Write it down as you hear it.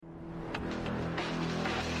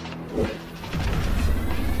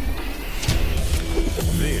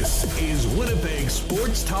Winnipeg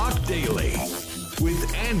Sports Talk Daily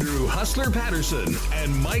with Andrew Hustler Patterson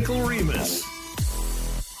and Michael Remus.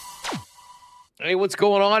 Hey, what's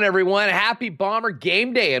going on, everyone? Happy Bomber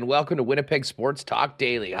Game Day, and welcome to Winnipeg Sports Talk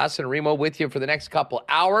Daily. Huss and Remo with you for the next couple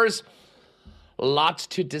hours. Lots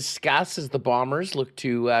to discuss as the Bombers look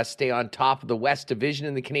to stay on top of the West Division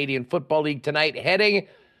in the Canadian Football League tonight, heading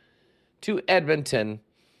to Edmonton,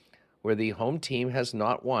 where the home team has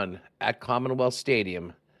not won at Commonwealth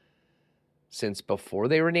Stadium since before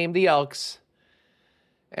they were named the Elks,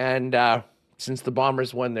 and since the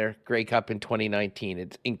Bombers won their Grey Cup in 2019.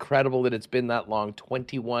 It's incredible that it's been that long.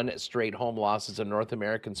 21 straight home losses, a North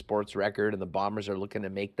American sports record, and the Bombers are looking to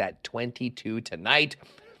make that 22 tonight.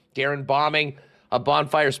 Darren Bombing of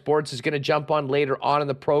Bonfire Sports is going to jump on later on in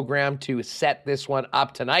the program to set this one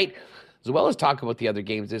up tonight, as well as talk about the other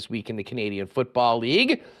games this week in the Canadian Football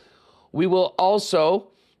League. We will also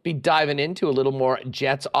be diving into a little more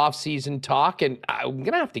Jets off-season talk, and I'm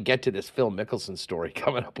going to have to get to this Phil Mickelson story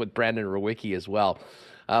coming up with Brandon Rowicki as well.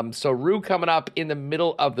 So Rue coming up in the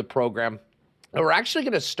middle of the program. And we're actually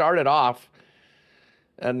going to start it off,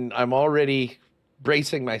 and I'm already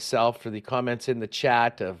bracing myself for the comments in the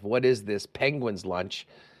chat of what is this Penguins lunch,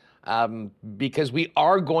 because we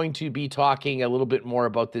are going to be talking a little bit more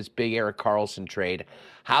about this big Erik Karlsson trade,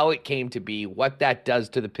 how it came to be, what that does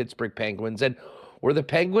to the Pittsburgh Penguins, and were the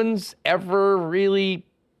Penguins ever really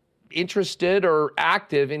interested or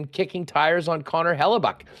active in kicking tires on Connor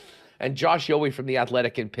Hellebuck? And Josh Yowie from The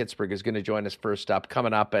Athletic in Pittsburgh is going to join us first up,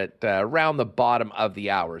 coming up at around the bottom of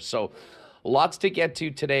the hour. So lots to get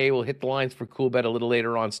to today. We'll hit the lines for Coolbet a little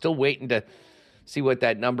later on. Still waiting to see what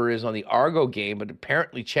that number is on the Argo game, but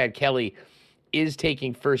apparently Chad Kelly is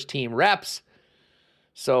taking first-team reps.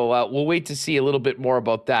 So we'll wait to see a little bit more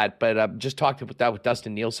about that. But just talked about that with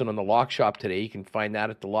Dustin Nielsen on the Lock Shop today. You can find that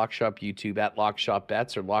at the Lock Shop YouTube at Lock Shop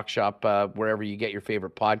Bets or Lock Shop wherever you get your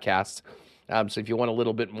favorite podcasts. So if you want a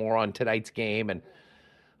little bit more on tonight's game and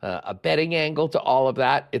a betting angle to all of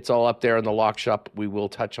that, it's all up there in the Lock Shop. We will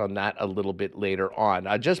touch on that a little bit later on.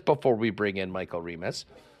 Just before we bring in Michael Remus,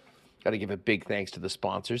 got to give a big thanks to the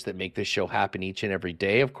sponsors that make this show happen each and every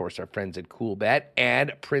day. Of course, our friends at Coolbet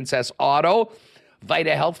and Princess Auto,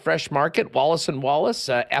 Vita Health Fresh Market, Wallace & Wallace,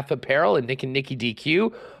 F Apparel, and Nick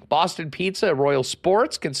DQ, Boston Pizza, Royal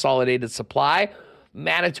Sports, Consolidated Supply,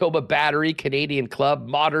 Manitoba Battery, Canadian Club,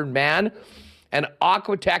 Modern Man, and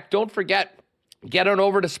Aquatech. Don't forget, get on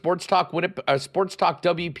over to Sports Talk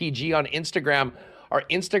WPG on Instagram, our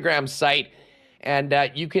Instagram site,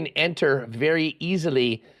 and you can enter very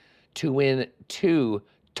easily to win three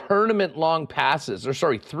tournament-long passes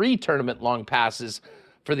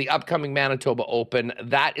for the upcoming Manitoba Open.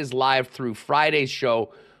 That is live through Friday's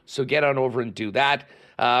show, so get on over and do that.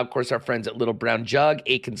 Of course, our friends at Little Brown Jug,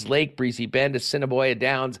 Aikens Lake, Breezy Bend, Assiniboia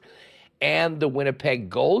Downs, and the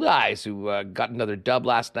Winnipeg Gold Eyes, who got another dub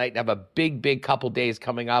last night and have a big couple days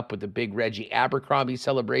coming up with the big Reggie Abercrombie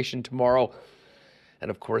celebration tomorrow. And,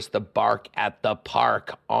 of course, the Bark at the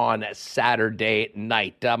Park on Saturday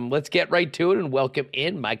night. Let's get right to it and welcome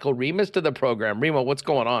in Michael Remus to the program. Remo, what's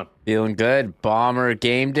going on? Feeling good. Bomber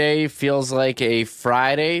game day feels like a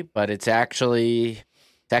Friday, but it's actually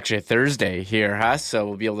a Thursday here, huh? So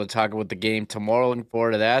we'll be able to talk about the game tomorrow. Looking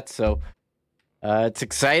forward to that. So it's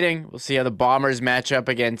exciting. We'll see how the Bombers match up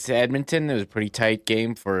against Edmonton. It was a pretty tight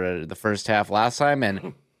game for the first half last time,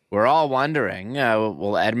 and we're all wondering,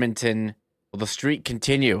 will the streak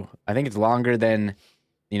continue? I think it's longer than,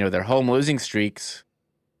 their home losing streaks.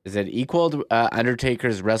 Is it equaled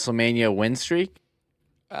Undertaker's WrestleMania win streak?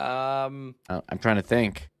 I'm trying to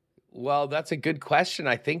think. Well, that's a good question.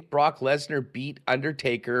 I think Brock Lesnar beat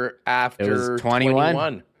Undertaker after it was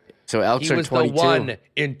 21. So Elks are 22. He was the one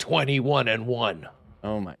in 21-1.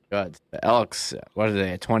 Oh my God. The Elks, what are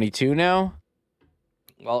they, at 22 now?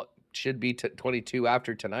 Well, should be 22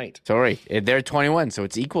 after tonight. Sorry, they're 21, so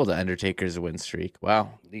it's equal to Undertaker's win streak.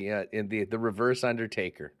 Wow. The reverse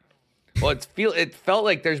Undertaker. Well, it felt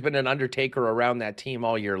like there's been an Undertaker around that team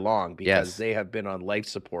all year long because they have been on life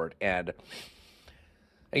support. And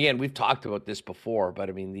again, we've talked about this before, but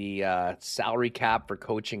I mean the salary cap for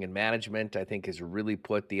coaching and management, I think, has really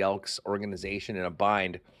put the Elks organization in a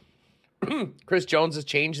bind. Chris Jones has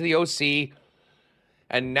changed the OC.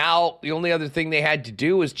 And now the only other thing they had to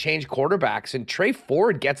do was change quarterbacks. And Trey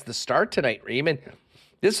Ford gets the start tonight, Raymond.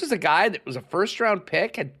 This was a guy that was a first-round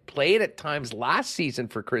pick, had played at times last season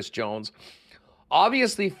for Chris Jones,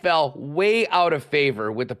 obviously fell way out of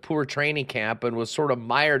favor with the poor training camp and was sort of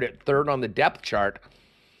mired at third on the depth chart.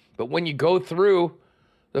 But when you go through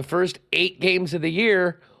the first 8 games of the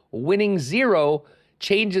year, winning 0,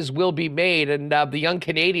 changes will be made. And the young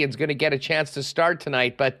Canadian's going to get a chance to start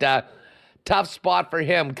tonight. But Tough spot for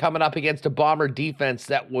him coming up against a Bomber defense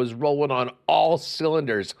that was rolling on all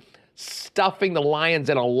cylinders, stuffing the Lions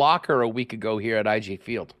in a locker a week ago here at IG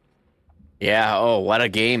Field. Yeah, oh, what a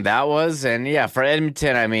game that was. And yeah, for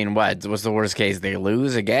Edmonton, I mean, what's the worst case? They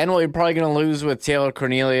lose again? Well, you're probably going to lose with Taylor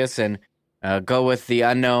Cornelius and go with the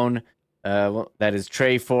unknown. That is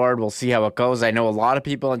Trey Ford. We'll see how it goes. I know a lot of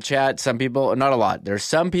people in chat, some people, not a lot. There's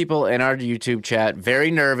some people in our YouTube chat very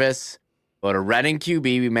nervous about a running QB.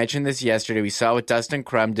 We mentioned this yesterday. We saw what Dustin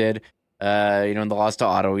Crum did, in the loss to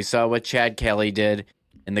Ottawa. We saw what Chad Kelly did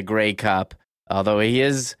in the Grey Cup. Although he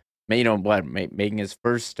is, making his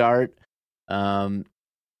first start. We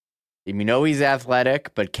know he's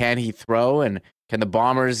athletic, but can he throw? And can the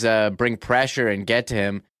Bombers bring pressure and get to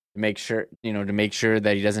him to make sure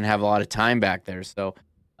that he doesn't have a lot of time back there? So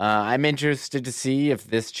I'm interested to see if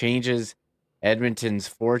this changes Edmonton's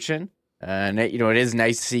fortune. And it is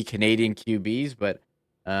nice to see Canadian QBs, but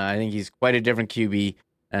I think he's quite a different QB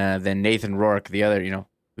than Nathan Rourke, the other,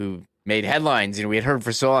 who made headlines. We had heard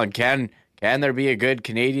for so long, can there be a good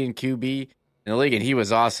Canadian QB in the league? And he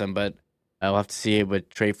was awesome, but I'll have to see what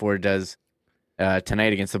Trey Ford does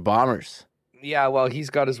tonight against the Bombers. Yeah, well,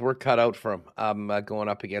 he's got his work cut out for him going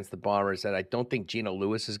up against the Bombers. And I don't think Geno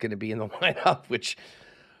Lewis is going to be in the lineup, which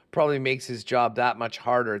probably makes his job that much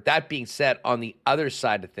harder. That being said, on the other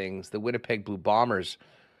side of things, the Winnipeg Blue Bombers,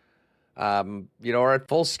 are at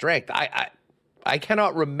full strength. I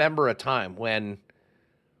cannot remember a time when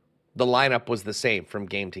the lineup was the same from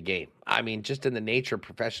game to game. I mean, just in the nature of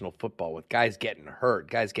professional football, with guys getting hurt,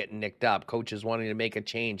 guys getting nicked up, coaches wanting to make a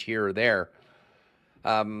change here or there.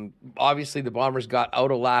 Obviously, the Bombers got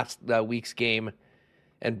out of last week's game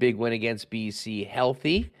and big win against BC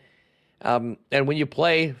healthy. And when you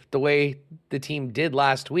play the way the team did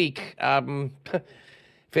last week, if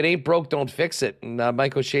it ain't broke, don't fix it. And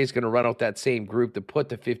Mike O'Shea's going to run out that same group to put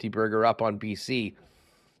the 50-burger up on BC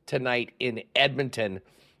tonight in Edmonton,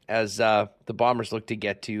 as the Bombers look to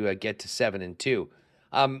get to 7-2.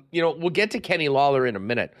 We'll get to Kenny Lawler in a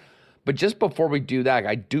minute, but just before we do that,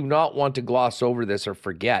 I do not want to gloss over this or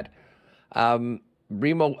forget.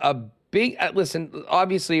 Remo, listen,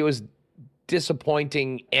 obviously it was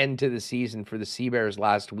disappointing end to the season for the Seabears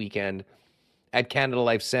last weekend at Canada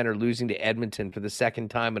Life Centre, losing to Edmonton for the second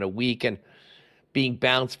time in a week and being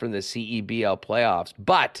bounced from the CEBL playoffs.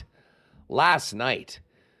 But last night,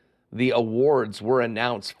 the awards were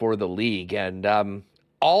announced for the league, and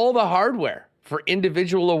all the hardware for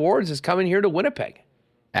individual awards is coming here to Winnipeg.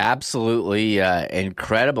 Absolutely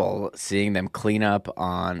incredible seeing them clean up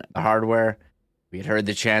on the hardware. We had heard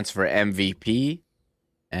the chance for MVP,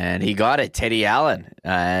 and he got it. Teddy Allen,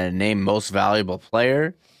 named Most Valuable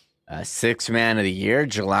Player, Sixth Man of the Year.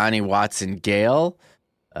 Jelani Watson-Gale,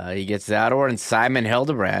 he gets that award. And Simon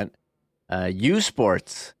Hildebrandt, U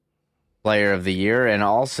Sports Player of the Year. And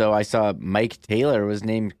also I saw Mike Taylor was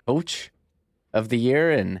named Coach of the Year,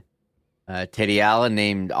 and Teddy Allen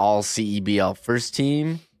named All CEBL First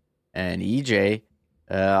Team, and EJ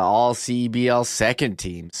All CEBL Second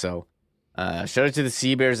Team. So shout out to the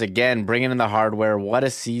Seabears again, bringing in the hardware. What a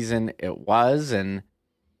season it was, and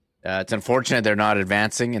it's unfortunate they're not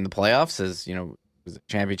advancing in the playoffs, as it was a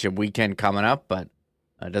championship weekend coming up, but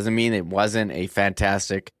it doesn't mean it wasn't a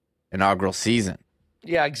fantastic inaugural season.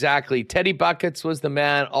 Yeah, exactly. Teddy Buckets was the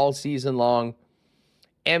man all season long.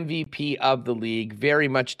 MVP of the league, very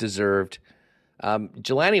much deserved.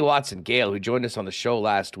 Jelani Watson-Gale, who joined us on the show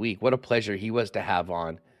last week, what a pleasure he was to have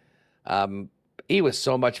on. He was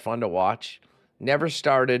so much fun to watch. Never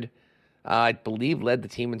started, I believe led the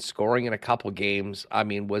team in scoring in a couple games. I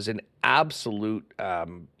mean, was an absolute,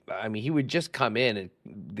 he would just come in, and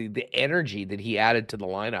the energy that he added to the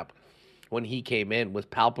lineup when he came in was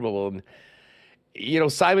palpable. And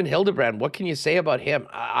Simon Hildebrandt, what can you say about him?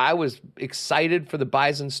 I was excited for the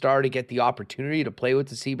Bison Star to get the opportunity to play with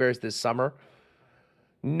the Seabears this summer.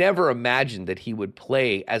 Never imagined that he would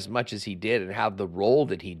play as much as he did and have the role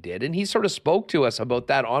that he did. And he sort of spoke to us about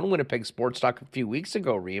that on Winnipeg Sports Talk a few weeks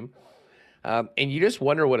ago, Reem. And you just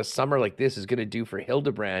wonder what a summer like this is going to do for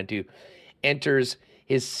Hildebrandt, who enters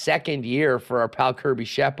his second year for our pal Kirby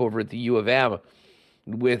Shep over at the U of M,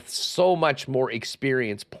 with so much more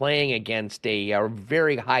experience playing against a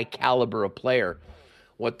very high caliber of player,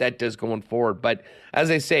 what that does going forward. But as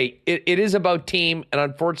I say, it is about team, and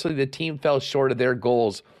unfortunately the team fell short of their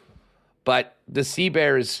goals. But the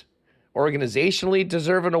Seabears organizationally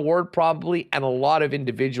deserve an award probably, and a lot of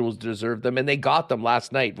individuals deserve them, and they got them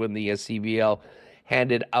last night when the CBL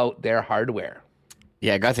handed out their hardware.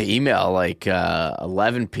 Yeah, I got the email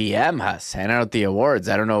 11 p.m. handing out the awards.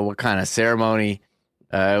 I don't know what kind of ceremony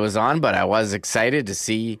it was on, but I was excited to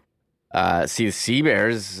see see the Sea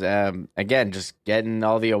Bears again, just getting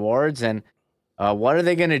all the awards. And what are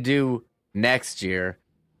they going to do next year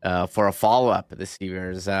for a follow-up of the Sea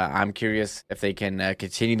Bears? I'm curious if they can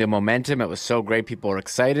continue the momentum. It was so great. People were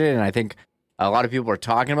excited, and I think a lot of people were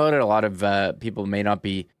talking about it. A lot of people may not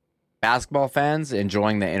be basketball fans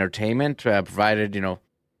enjoying the entertainment provided,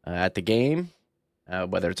 at the game,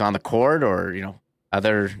 whether it's on the court or,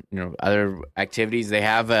 other activities they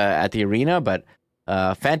have at the arena. But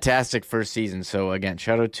fantastic first season. So again,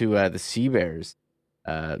 shout out to the Sea Bears.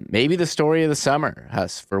 Maybe the story of the summer,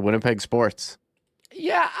 Huss, for Winnipeg sports.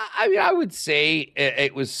 Yeah, I mean, I would say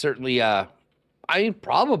it was certainly,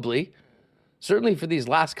 probably, certainly for these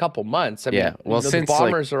last couple months. I mean, the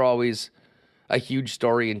Bombers are always a huge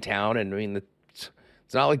story in town. And I mean,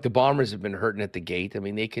 it's not like the Bombers have been hurting at the gate. I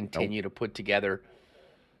mean, they continue to put together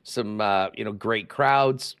some, great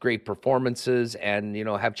crowds, great performances, and,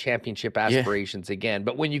 have championship aspirations again.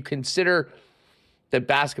 But when you consider that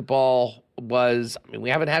basketball we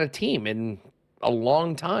haven't had a team in a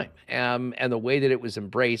long time. And the way that it was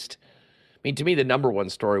embraced, I mean, to me, the number one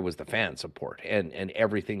story was the fan support and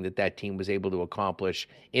everything that team was able to accomplish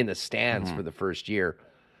in the stands for the first year.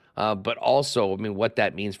 But also, I mean, what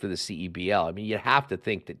that means for the CEBL. I mean, you have to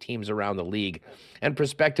think that teams around the league and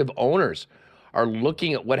prospective owners are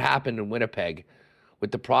looking at what happened in Winnipeg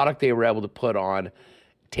with the product they were able to put on,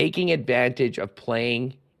 taking advantage of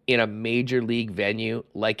playing in a major league venue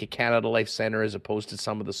like a Canada Life Center as opposed to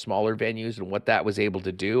some of the smaller venues and what that was able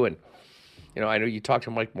to do. And, I know you talked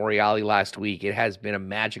to Mike Moriali last week. It has been a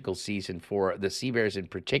magical season for the Sea Bears in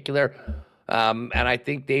particular. And I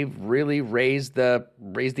think they've really raised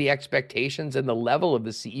the expectations and the level of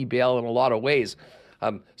the CEBL in a lot of ways.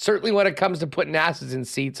 Certainly when it comes to putting asses in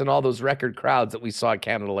seats and all those record crowds that we saw at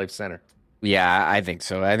Canada Life Center. Yeah, I think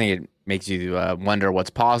so. I think it makes you wonder what's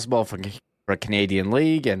possible for a Canadian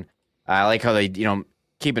league. And I like how they,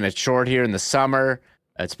 keeping it short here in the summer.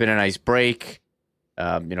 It's been a nice break,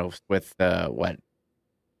 with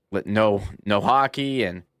no hockey,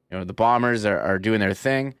 and, the Bombers are doing their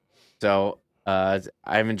thing. So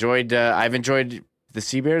I've enjoyed the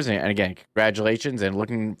Sea Bears, and again, congratulations, and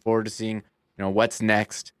looking forward to seeing what's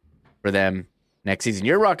next for them next season.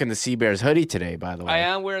 You're rocking the Sea Bears hoodie today, by the way. I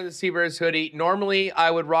am wearing the Sea Bears hoodie. Normally,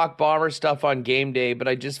 I would rock Bomber stuff on game day, but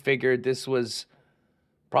I just figured this was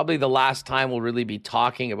probably the last time we'll really be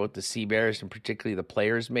talking about the Sea Bears, and particularly the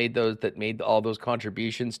players made all those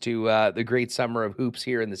contributions to the great summer of hoops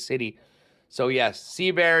here in the city. So yes,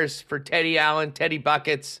 Sea Bears for Teddy Allen, Teddy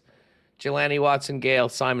Buckets, Jelani Watson-Gale,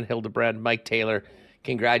 Simon Hildebrand, Mike Taylor.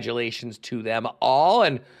 Congratulations to them all.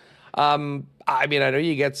 And I know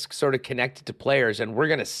you get sort of connected to players, and we're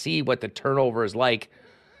going to see what the turnover is like.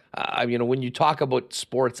 When you talk about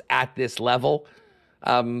sports at this level,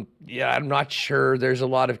 I'm not sure there's a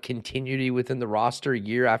lot of continuity within the roster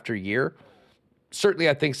year after year. Certainly,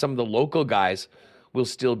 I think some of the local guys will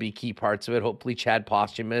still be key parts of it. Hopefully, Chad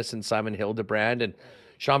Posthumus and Simon Hildebrand and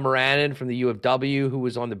Sean Moranin from the U of W, who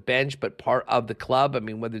was on the bench but part of the club. I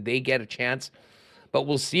mean, whether they get a chance. But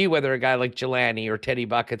we'll see whether a guy like Jelani or Teddy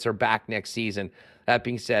Buckets are back next season. That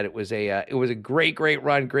being said, it was a great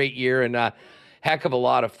run, great year, and a heck of a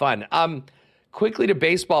lot of fun. Quickly to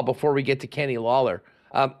baseball before we get to Kenny Lawler.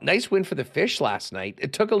 Nice win for the Fish last night.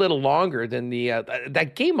 It took a little longer than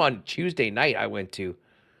that game on Tuesday night I went to.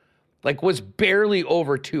 Was barely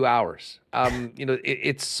over 2 hours.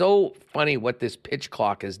 It's so funny what this pitch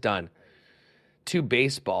clock has done to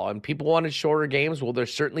baseball. And people wanted shorter games. Well, they're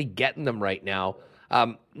certainly getting them right now.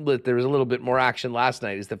 There was a little bit more action last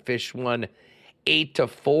night as the Fish won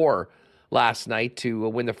 8-4 last night to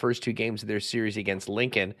win the first two games of their series against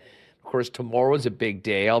Lincoln. Of course, tomorrow's a big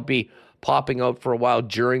day. I'll be popping out for a while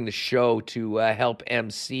during the show to help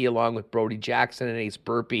MC along with Brody Jackson and Ace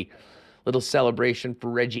Burpee. Little celebration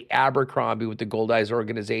for Reggie Abercrombie with the Gold Eyes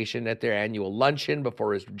organization at their annual luncheon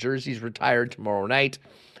before his jersey's retired tomorrow night.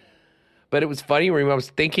 But it was funny when I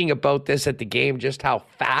was thinking about this at the game, just how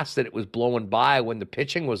fast that it was blowing by when the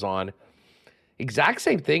pitching was on. Exact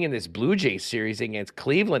same thing in this Blue Jays series against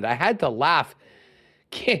Cleveland. I had to laugh.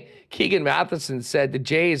 Keegan Matheson said the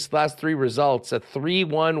Jays' last three results, a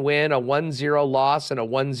 3-1 win, a 1-0 loss, and a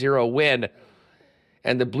 1-0 win.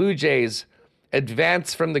 And the Blue Jays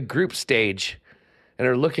advance from the group stage and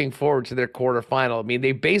are looking forward to their quarterfinal. I mean,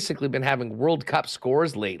 they've basically been having World Cup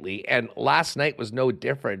scores lately, and last night was no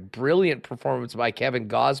different. Brilliant performance by Kevin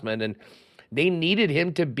Gausman, and they needed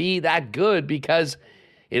him to be that good because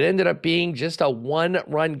it ended up being just a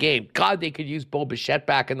one-run game. God, they could use Bo Bichette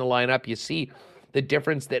back in the lineup. You see the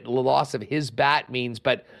difference that the loss of his bat means,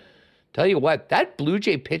 but tell you what, that Blue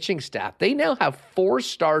Jay pitching staff, they now have 4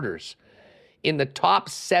 starters in the top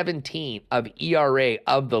 17 of ERA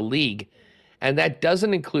of the league. And that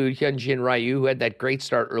doesn't include Hyunjin Ryu, who had that great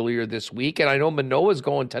start earlier this week. And I know Manoah's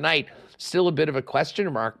going tonight, still a bit of a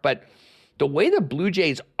question mark. But the way the Blue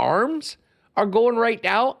Jays' arms are going right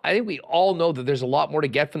now, I think we all know that there's a lot more to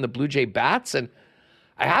get from the Blue Jay bats. And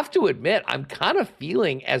I have to admit, I'm kind of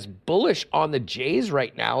feeling as bullish on the Jays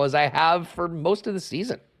right now as I have for most of the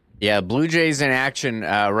season. Yeah, Blue Jays in action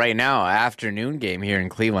right now, afternoon game here in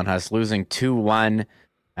Cleveland, Huss, losing 2-1.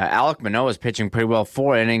 Alek Manoah is pitching pretty well,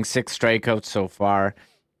 4 innings, 6 strikeouts so far.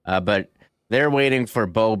 But they're waiting for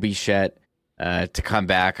Bo Bichette to come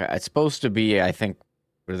back. It's supposed to be, I think,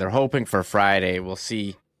 they're hoping for Friday. We'll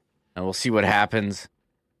see. We'll see what happens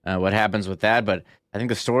with that. But I think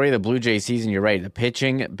the story of the Blue Jay season, you're right. The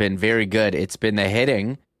pitching been very good. It's been the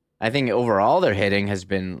hitting. I think overall their hitting has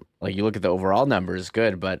been, like, you look at the overall numbers,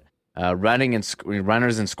 good. But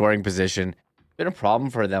runners in scoring position, been a problem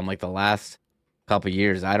for them like the last couple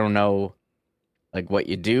years. I don't know, like, what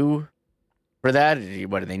you do for that.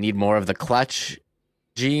 What do they need, more of the clutch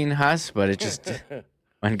gene, Huss? But it just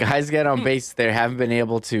when guys get on base, they haven't been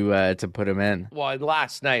able to put them in. Well,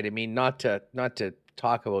 last night, I mean, not to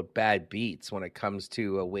talk about bad beats when it comes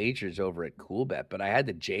to wagers over at Coolbet, but I had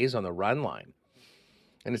the Jays on the run line,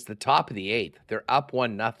 and it's the top of the 8th. They're up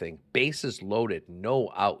 1-0, bases loaded,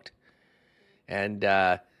 no out, and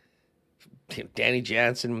Danny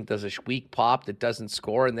Jansen does a weak pop that doesn't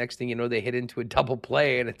score, and next thing you know, they hit into a double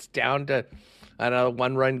play, and it's down to another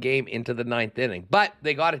 1-run game into the 9th inning. But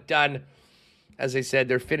they got it done. As I said,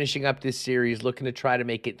 they're finishing up this series, looking to try to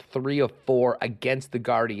make it 3 of 4 against the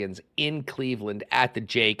Guardians in Cleveland at the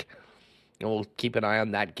Jake. And we'll keep an eye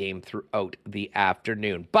on that game throughout the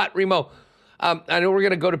afternoon. But, Remo, I know we're going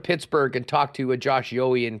to go to Pittsburgh and talk to Josh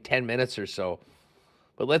Yohe in 10 minutes or so.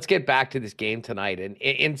 But let's get back to this game tonight. And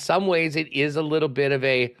in some ways, it is a little bit of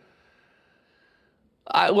a,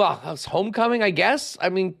 it's homecoming, I guess. I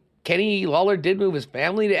mean, Kenny Lawler did move his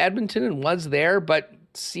family to Edmonton and was there, but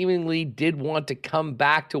seemingly did want to come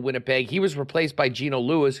back to Winnipeg. He was replaced by Geno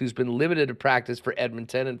Lewis, who's been limited to practice for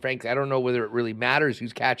Edmonton. And frankly, I don't know whether it really matters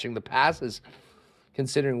who's catching the passes,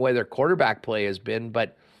 considering where their quarterback play has been.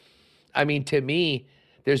 But, I mean, to me,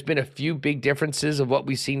 there's been a few big differences of what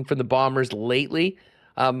we've seen from the Bombers lately.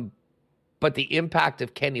 But the impact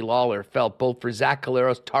of Kenny Lawler felt both for Zach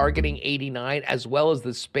Caleros targeting 89 as well as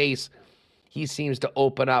the space he seems to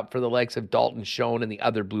open up for the likes of Dalton Schoen and the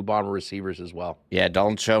other Blue Bomber receivers as well. Yeah,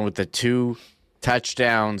 Dalton Schoen with the 2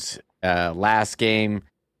 touchdowns last game.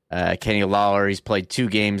 Kenny Lawler, he's played 2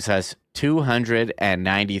 games, has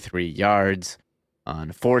 293 yards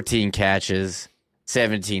on 14 catches,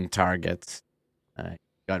 17 targets.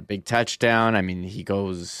 Got a big touchdown. I mean, he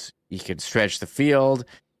can stretch the field.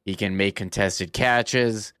 He can make contested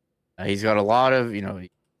catches. He's got a lot of,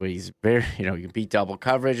 he's very, you can beat double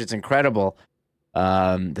coverage. It's incredible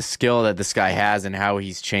the skill that this guy has and how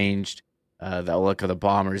he's changed the look of the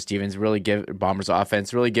Bombers. Bombers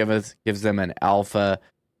offense really gives them an alpha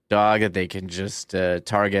dog that they can just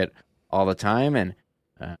target all the time. And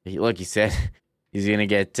he said he's going to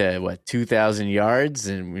get 2,000 yards,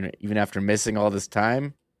 and even after missing all this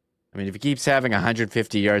time. I mean, if he keeps having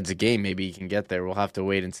 150 yards a game, maybe he can get there. We'll have to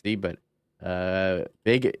wait and see. But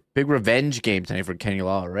big revenge game tonight for Kenny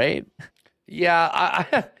Lawler, right? Yeah.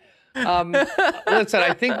 Listen,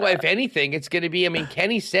 I think if anything, it's going to be, I mean,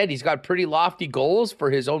 Kenny said he's got pretty lofty goals for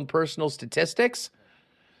his own personal statistics.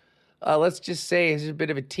 Let's just say it's a bit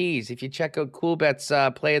of a tease. If you check out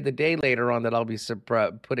Coolbet's play of the day later on that I'll be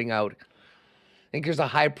putting out, I think there's a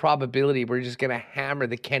high probability we're just going to hammer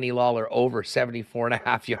the Kenny Lawler over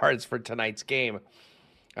 74.5 yards for tonight's game.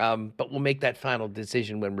 But we'll make that final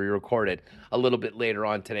decision when we record it a little bit later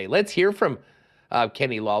on today. Let's hear from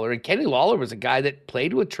Kenny Lawler. And Kenny Lawler was a guy that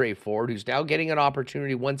played with Trey Ford, who's now getting an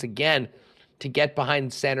opportunity once again to get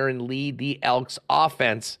behind center and lead the Elks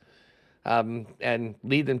offense and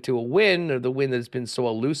lead them to a win, or the win that's been so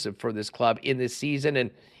elusive for this club in this season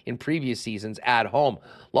and in previous seasons at home.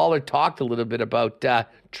 Lawler talked a little bit about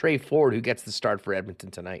Trey Ford, who gets the start for Edmonton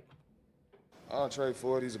tonight. Trey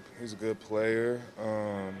Ford, he's a good player.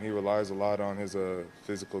 He relies a lot on his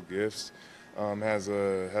physical gifts. Has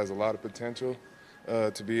a lot of potential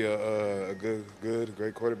to be a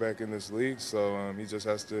great quarterback in this league. So he just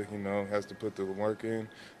has to put the work in,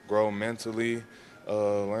 grow mentally,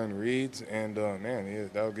 learn reads, and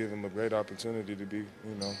that'll give him a great opportunity to be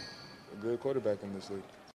a good quarterback in this league.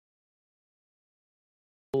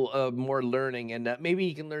 More learning, and maybe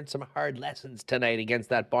he can learn some hard lessons tonight against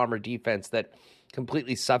that Bomber defense that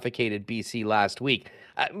completely suffocated BC last week.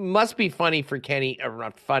 Must be funny for Kenny, or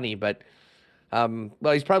not funny, but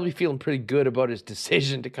Well, he's probably feeling pretty good about his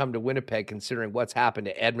decision to come to Winnipeg, considering what's happened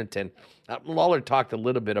to Edmonton. Lawler talked a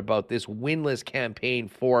little bit about this winless campaign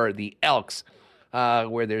for the Elks,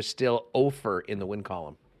 where there's still 0 in the win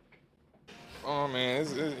column. Oh man,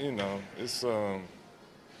 it's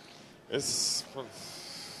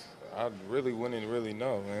I really wouldn't really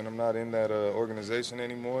know, man. I'm not in that organization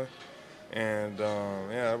anymore, and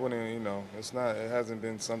I wouldn't, it hasn't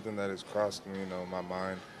been something that has crossed me, my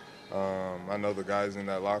mind. I know the guys in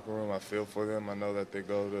that locker room. I feel for them. I know that they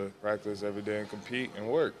go to practice every day and compete and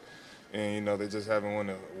work, and they just haven't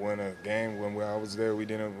won a game. When I was there, we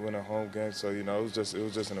didn't win a home game, so it was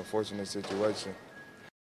just an unfortunate situation.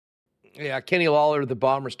 Yeah, Kenny Lawler, the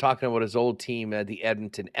Bombers, talking about his old team, the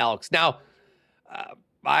Edmonton Elks. Now,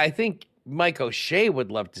 I think Mike O'Shea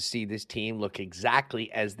would love to see this team look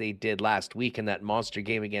exactly as they did last week in that monster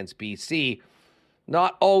game against BC.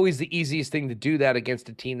 Not always the easiest thing to do that against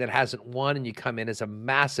a team that hasn't won and you come in as a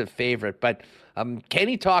massive favorite. But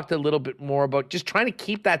Kenny talked a little bit more about just trying to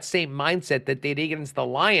keep that same mindset that they did against the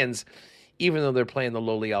Lions, even though they're playing the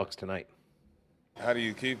lowly Elks tonight. How do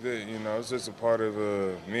you keep it? It's just a part of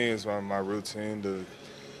me. It's my routine to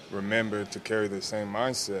remember to carry the same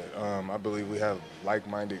mindset. I believe we have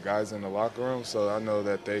like-minded guys in the locker room, so I know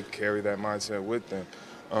that they carry that mindset with them.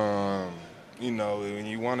 When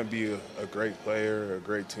you want to be a great player, a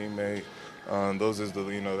great teammate, that's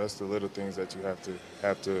the little things that you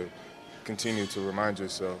have to continue to remind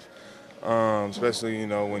yourself. Especially,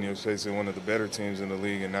 when you're facing one of the better teams in the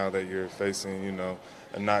league, and now that you're facing,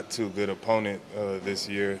 a not too good opponent this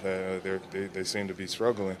year, they seem to be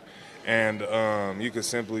struggling. And you could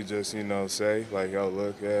simply just, say, like, yo,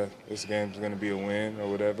 look, yeah, this game's going to be a win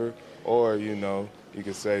or whatever. Or, you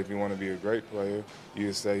could say, if you want to be a great player, you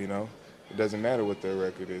could say, it doesn't matter what their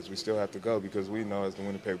record is. We still have to go because we know as the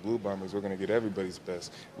Winnipeg Blue Bombers, we're going to get everybody's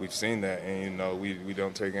best. We've seen that, and, we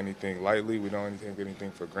don't take anything lightly. We don't take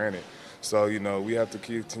anything for granted. So, we have to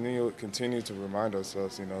continue to remind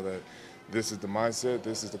ourselves, that this is the mindset,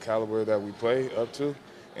 this is the caliber that we play up to.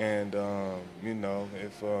 And,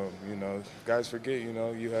 if guys forget,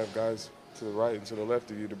 you have guys to the right and to the left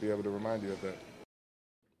of you to be able to remind you of that.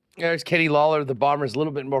 There's Kenny Lawler, the Bombers, a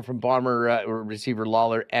little bit more from Bomber receiver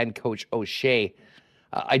Lawler and Coach O'Shea.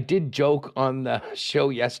 I did joke on the show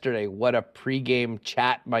yesterday what a pregame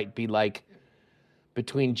chat might be like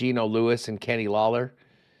between Geno Lewis and Kenny Lawler.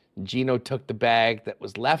 Geno took the bag that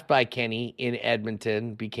was left by Kenny in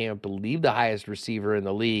Edmonton, became, I believe, the highest receiver in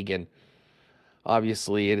the league, and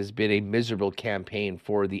obviously it has been a miserable campaign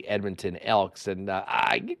for the Edmonton Elks. And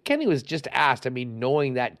Kenny was just asked,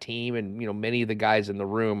 knowing that team and, many of the guys in the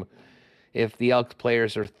room, if the Elks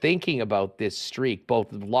players are thinking about this streak, both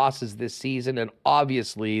the losses this season and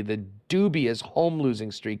obviously the dubious home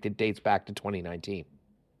losing streak that dates back to 2019.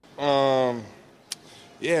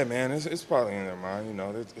 Yeah, man, it's probably in their mind.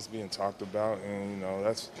 It's being talked about, and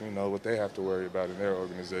that's what they have to worry about in their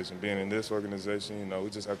organization. Being in this organization, we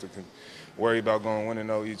just have to worry about going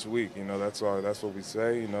 1-0 each week. That's what we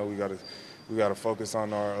say. We gotta focus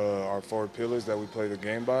on our 4 pillars that we play the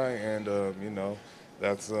game by, and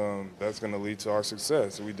that's going to lead to our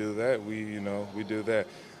success. We do that. We do that.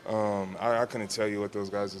 I couldn't tell you what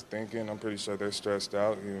those guys are thinking. I'm pretty sure they're stressed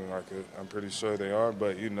out. I'm pretty sure they are.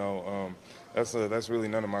 But that's really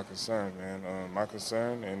none of my concern, man. My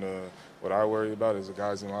concern and what I worry about is the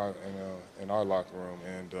guys in our locker room,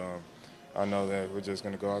 and I know that we're just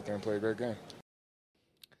going to go out there and play a great game.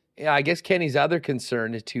 Yeah, I guess Kenny's other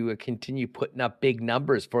concern is to continue putting up big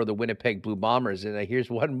numbers for the Winnipeg Blue Bombers. And here's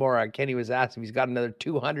one more. Kenny was asked if he's got another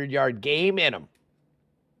 200-yard game in him.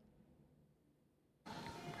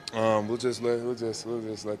 We'll just let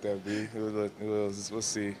that be. We'll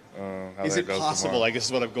see how is that it goes possible? tomorrow. I guess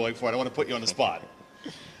is what I'm going for. I don't want to put you on the spot.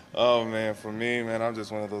 Oh man, for me, man, I'm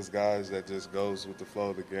just one of those guys that just goes with the flow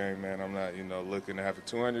of the game, man. I'm not, looking to have a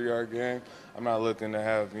 200-yard game. I'm not looking to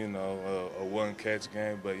have, a one-catch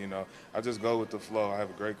game, but I just go with the flow. I have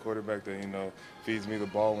a great quarterback that feeds me the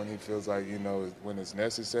ball when he feels like when it's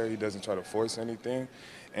necessary. He doesn't try to force anything,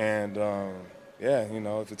 and.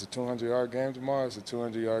 If it's a 200-yard game tomorrow, it's a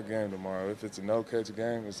 200-yard game tomorrow. If it's a no-catch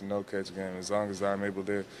game, it's a no-catch game. As long as I'm able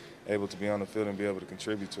to be on the field and be able to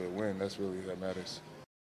contribute to a win, that's really what matters.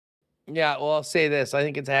 Yeah, well, I'll say this. I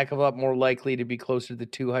think it's a heck of a lot more likely to be closer to the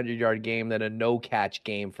 200-yard game than a no-catch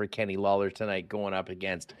game for Kenny Lawler tonight going up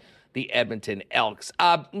against the Edmonton Elks.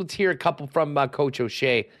 Let's hear a couple from Coach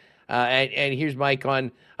O'Shea. And here's Mike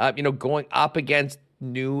on, going up against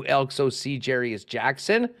new Elks OC Jarius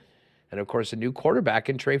Jackson. And, of course, a new quarterback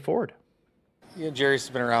in Trey Ford. Yeah, Jerry's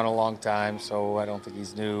been around a long time, so I don't think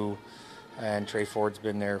he's new. And Trey Ford's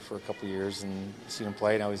been there for a couple of years and seen him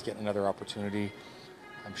play. Now he's getting another opportunity.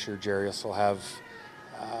 I'm sure Jarius will have,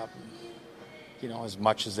 as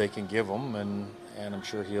much as they can give him, and I'm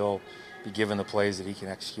sure he'll be given the plays that he can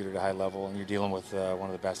execute at a high level. And you're dealing with one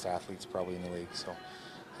of the best athletes probably in the league. So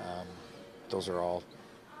those are all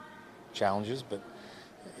challenges, but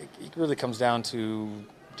it really comes down to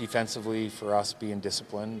defensively for us being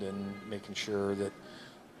disciplined and making sure that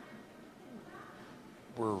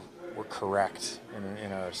we're correct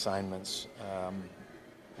in our assignments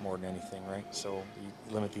more than anything, right? So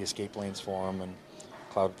you limit the escape lanes for them and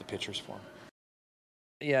cloud the pitchers for them.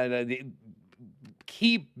 Yeah, the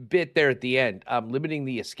key bit there at the end, limiting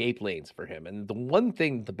the escape lanes for him. And the one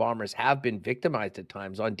thing the Bombers have been victimized at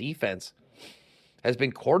times on defense has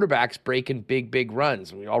been quarterbacks breaking big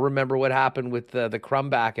runs. We all remember what happened with the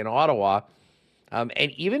Crumback in Ottawa. And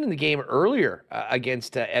even in the game earlier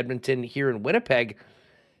against Edmonton here in Winnipeg,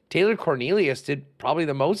 Taylor Cornelius did probably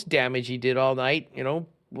the most damage he did all night,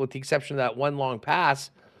 with the exception of that one long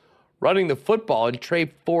pass, running the football. And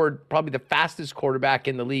Trey Ford, probably the fastest quarterback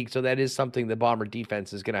in the league. So that is something the Bomber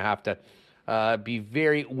defense is going to have to be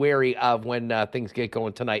very wary of when things get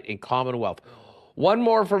going tonight in Commonwealth. One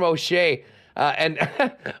more from O'Shea. And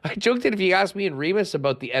I joked that if you ask me and Remus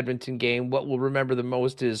about the Edmonton game, what we'll remember the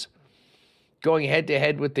most is going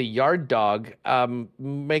head-to-head with the yard dog.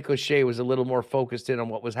 Mike O'Shea was a little more focused in on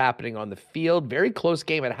what was happening on the field. Very close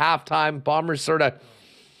game at halftime. Bombers sort of,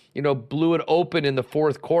 blew it open in the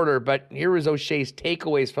fourth quarter. But here was O'Shea's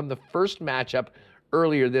takeaways from the first matchup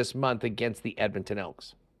earlier this month against the Edmonton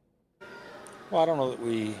Elks. Well, I don't know that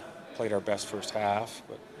we played our best first half,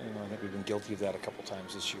 but I think we've been guilty of that a couple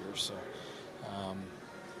times this year. So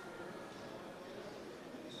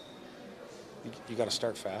you got to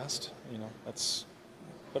start fast, but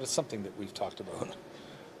it's something that we've talked about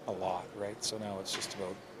a lot, right? So now it's just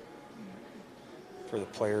about for the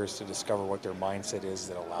players to discover what their mindset is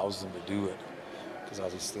that allows them to do it. Because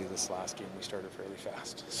obviously this last game we started fairly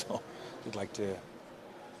fast, so you'd like to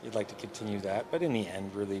continue that. But in the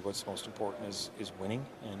end, really, what's most important is winning,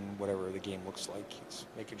 and whatever the game looks like, it's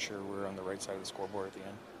making sure we're on the right side of the scoreboard at the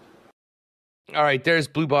end. All right, there's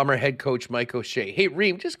Blue Bomber head coach Mike O'Shea. Hey,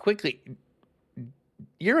 Reem, just quickly,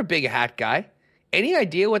 you're a big hat guy. Any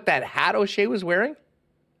idea what that hat O'Shea was wearing?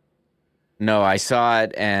 No, I saw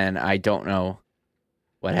it, and I don't know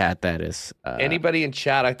what hat that is. Anybody in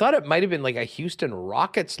chat? I thought it might have been like a Houston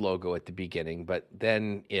Rockets logo at the beginning, but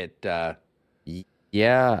then it...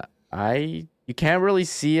 Yeah, you can't really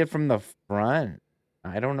see it from the front.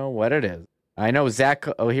 I don't know what it is. I know Zach...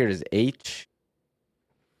 Oh, here it is. H-A-O?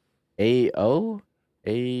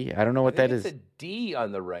 I don't know what that is. It's a D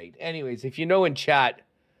on the right. Anyways, if you know in chat,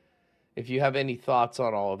 if you have any thoughts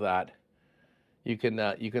on all of that, you can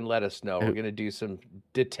let us know. We're going to do some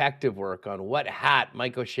detective work on what hat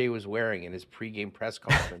Mike O'Shea was wearing in his pregame press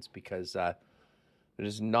conference because it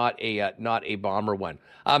is not a Bomber one.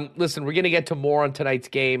 Listen, we're going to get to more on tonight's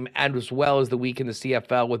game and as well as the week in the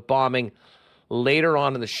CFL with bombing later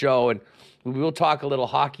on in the show. And we will talk a little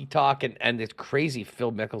hockey talk and this crazy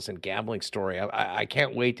Phil Mickelson gambling story. I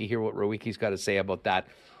can't wait to hear what Rowiki's got to say about that.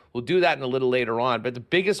 We'll do that in a little later on. But the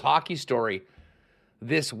biggest hockey story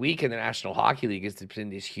this week in the National Hockey League has been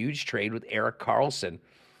this huge trade with Erik Karlsson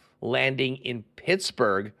landing in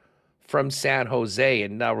Pittsburgh from San Jose.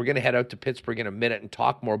 And we're going to head out to Pittsburgh in a minute and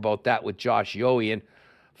talk more about that with Josh Yohe and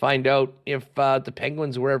find out if the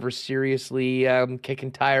Penguins were ever seriously kicking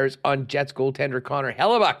tires on Jets goaltender Connor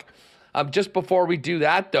Hellebuck. Just before we do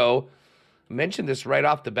that, though, I mentioned this right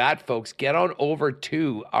off the bat, folks. Get on over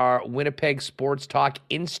to our Winnipeg Sports Talk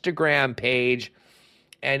Instagram page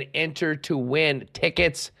and enter to win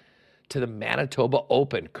tickets to the Manitoba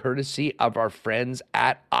Open, courtesy of our friends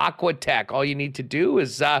at Aquatech. All you need to do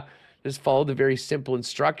is just follow the very simple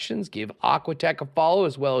instructions. Give Aquatech a follow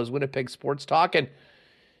as well as Winnipeg Sports Talk, and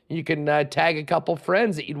you can tag a couple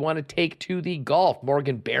friends that you'd want to take to the golf.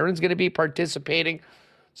 Morgan Barron's going to be participating.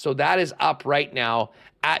 So that is up right now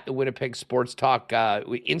at the Winnipeg Sports Talk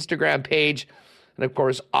Instagram page. And, of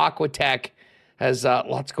course, Aquatech has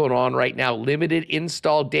lots going on right now. Limited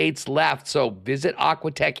install dates left. So visit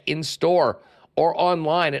Aquatech in-store or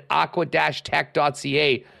online at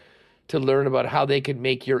aqua-tech.ca to learn about how they can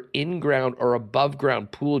make your in-ground or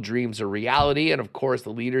above-ground pool dreams a reality. And, of course, the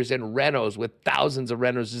leaders in renos with thousands of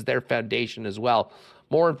renos is their foundation as well.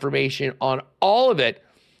 More information on all of it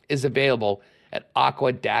is available at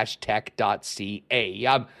aqua-tech.ca.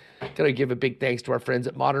 I'm going to give a big thanks to our friends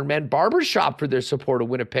at Modern Man Barbershop for their support of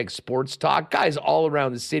Winnipeg Sports Talk. Guys all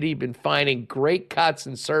around the city have been finding great cuts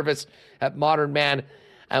and service at Modern Man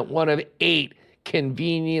at one of 8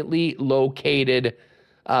 conveniently located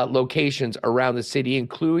locations around the city,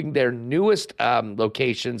 including their newest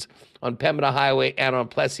locations on Pembina Highway and on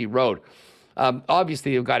Plessis Road.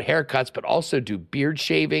 Obviously, they've got haircuts, but also do beard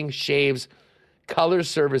shaving, shaves, color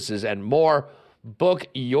services, and more. Book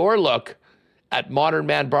your look at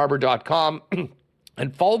modernmanbarber.com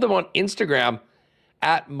and follow them on Instagram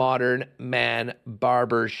at Modern Man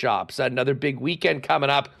Barber Shops. Another big weekend coming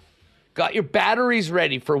up. Got your batteries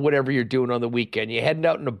ready for whatever you're doing on the weekend. You're heading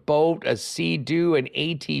out in a boat, a Sea-Doo, an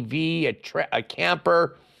ATV, a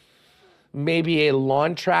camper, maybe a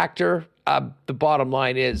lawn tractor. The bottom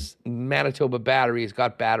line is Manitoba Battery has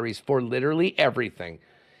got batteries for literally everything.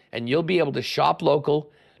 And you'll be able to shop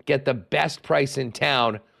local, get the best price in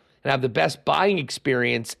town, and have the best buying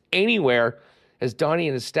experience anywhere, as Donnie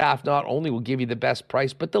and his staff not only will give you the best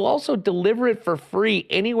price, but they'll also deliver it for free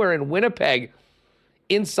anywhere in Winnipeg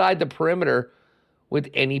inside the perimeter with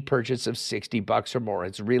any purchase of $60 or more.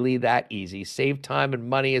 It's really that easy. Save time and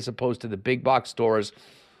money as opposed to the big box stores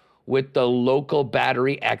with the local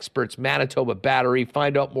battery experts, Manitoba Battery.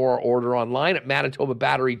 Find out more or order online at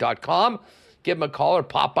manitobabattery.com. Give them a call or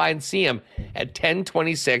pop by and see them at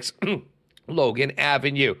 1026 Logan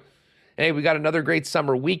Avenue. And hey, we got another great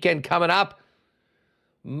summer weekend coming up.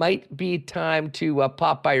 Might be time to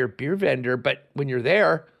pop by your beer vendor, but when you're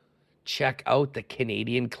there, check out the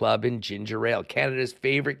Canadian Club and Ginger Ale, Canada's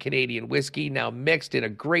favorite Canadian whiskey, now mixed in a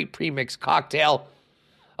great premixed cocktail,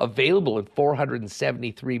 available in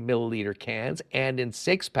 473 milliliter cans and in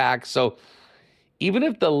 6-packs. So even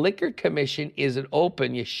if the Liquor Commission isn't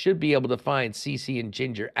open, you should be able to find CC and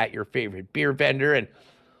Ginger at your favorite beer vendor. And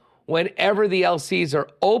whenever the LCs are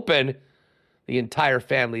open, the entire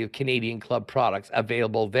family of Canadian Club products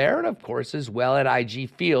available there, and of course as well at IG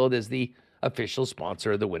Field as the official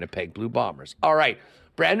sponsor of the Winnipeg Blue Bombers. All right,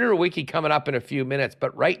 Brandon Wiki coming up in a few minutes,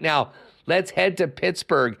 but right now, let's head to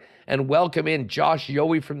Pittsburgh and welcome in Josh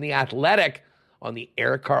Yohe from The Athletic on the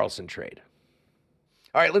Erik Karlsson trade.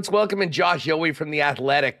 All right, let's welcome in Josh Yohe from The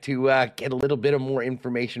Athletic to get a little bit of more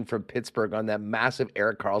information from Pittsburgh on that massive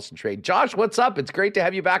Erik Karlsson trade. Josh, what's up? It's great to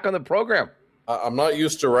have you back on the program. I'm not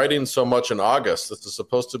used to writing so much in August. This is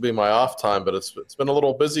supposed to be my off time, but it's been a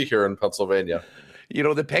little busy here in Pennsylvania. You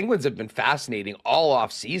know, the Penguins have been fascinating all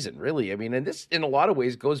off season, really. I mean, and this in a lot of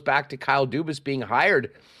ways goes back to Kyle Dubas being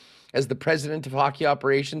hired as the president of hockey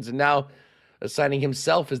operations and now assigning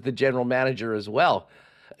himself as the general manager as well.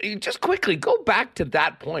 Just quickly, go back to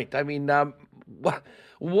that point. I mean, what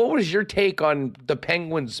was your take on the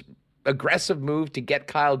Penguins' aggressive move to get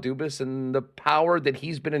Kyle Dubas and the power that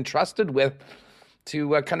he's been entrusted with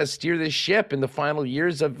to kind of steer this ship in the final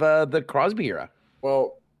years of the Crosby era?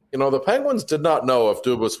 Well, you know, the Penguins did not know if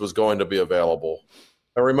Dubas was going to be available.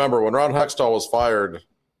 I remember when Ron Hextall was fired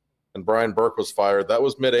and Brian Burke was fired, that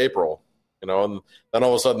was mid-April, you know, and then all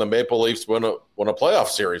of a sudden the Maple Leafs win a playoff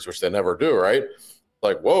series, which they never do, right?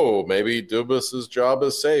 Like, whoa, maybe Dubas's job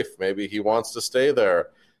is safe. Maybe he wants to stay there.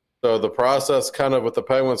 So the process kind of with the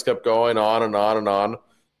Penguins kept going on and on and on.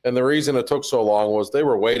 And the reason it took so long was they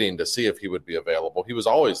were waiting to see if he would be available. He was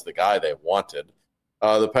always the guy they wanted.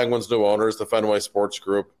 The Penguins' new owners, the Fenway Sports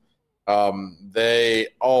Group, they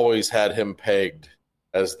always had him pegged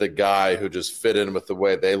as the guy who just fit in with the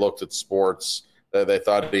way they looked at sports. They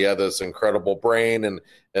thought he had this incredible brain, and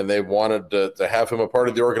they wanted to have him a part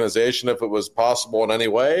of the organization if it was possible in any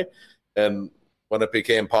way. And when it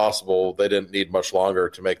became possible, they didn't need much longer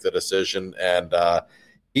to make the decision. And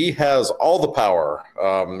he has all the power.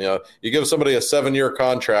 You know, you give somebody a 7-year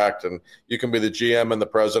contract, and you can be the GM and the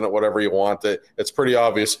president, whatever you want. It's pretty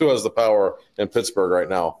obvious who has the power in Pittsburgh right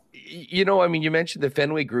now. You know, I mean, you mentioned the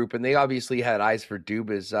Fenway Group, and they obviously had eyes for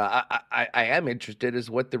Dubas. I am interested as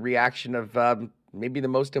what the reaction of maybe the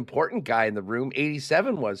most important guy in the room,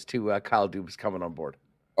 87, was to Kyle Dubas coming on board.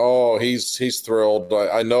 Oh, he's thrilled.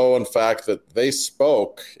 I know, in fact, that they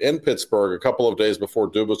spoke in Pittsburgh a couple of days before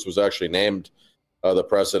Dubas was actually named the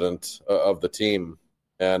president of the team.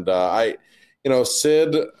 And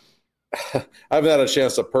Sid, I haven't had a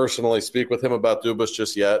chance to personally speak with him about Dubas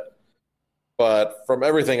just yet. But from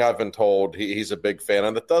everything I've been told, he's a big fan,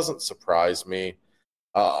 and it doesn't surprise me.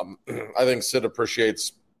 I think Sid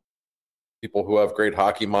appreciates people who have great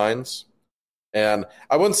hockey minds. And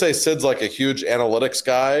I wouldn't say Sid's like a huge analytics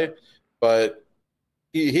guy, but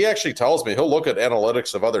he actually tells me he'll look at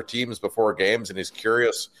analytics of other teams before games, and he's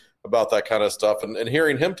curious about that kind of stuff. And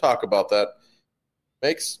hearing him talk about that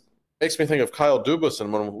makes me think of Kyle Dubas.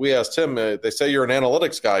 And when we asked him, they say you're an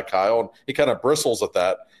analytics guy, Kyle, and he kind of bristles at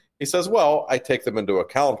that. He says, well, I take them into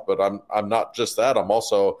account, but I'm not just that. I'm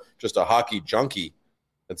also just a hockey junkie.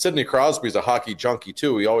 And Sidney Crosby's a hockey junkie,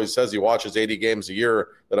 too. He always says he watches 80 games a year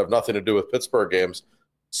that have nothing to do with Pittsburgh games.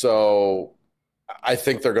 So I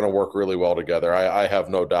think they're going to work really well together. I have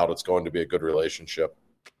no doubt it's going to be a good relationship.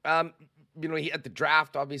 At the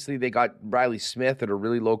draft, obviously they got Riley Smith at a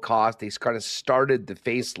really low cost. They kind of started the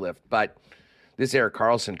facelift, but this Erik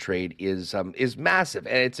Karlsson trade is massive,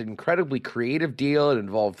 and it's an incredibly creative deal. It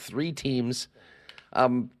involved 3 teams. I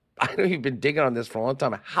know you've been digging on this for a long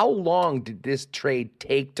time. How long did this trade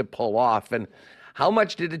take to pull off, and how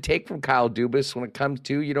much did it take from Kyle Dubas when it comes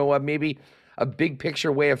to maybe a big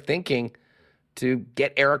picture way of thinking to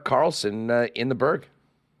get Erik Karlsson in the Berg?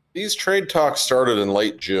 These trade talks started in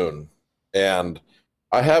late June, and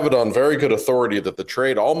I have it on very good authority that the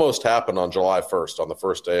trade almost happened on July 1st, on the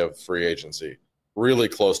first day of free agency. Really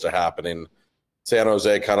close to happening. San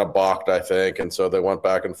Jose kind of balked, I think, and so they went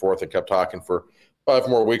back and forth and kept talking for 5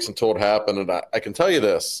 more weeks until it happened. And I can tell you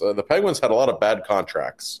this, the Penguins had a lot of bad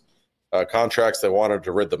contracts they wanted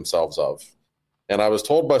to rid themselves of. And I was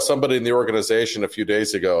told by somebody in the organization a few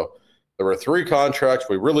days ago, there were 3 contracts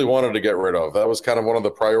we really wanted to get rid of. That was kind of one of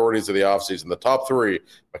the priorities of the offseason. The top 3,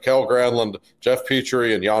 Mikael Granlund, Jeff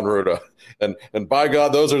Petrie, and Jan Ruda. And by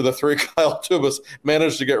God, those are the 3 Kyle Dubas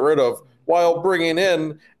managed to get rid of while bringing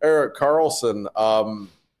in Erik Karlsson.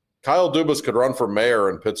 Kyle Dubas could run for mayor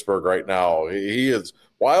in Pittsburgh right now. He is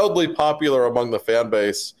wildly popular among the fan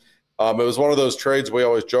base. It was one of those trades we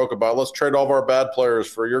always joke about. Let's trade all of our bad players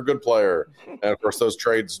for your good player. And, of course, those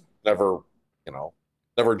trades never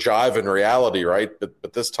jive in reality, right?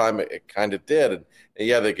 But this time it kind of did. And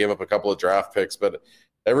yeah, they gave up a couple of draft picks, but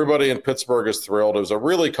everybody in Pittsburgh is thrilled. It was a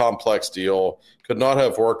really complex deal. Could not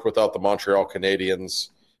have worked without the Montreal Canadiens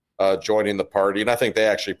joining the party. And I think they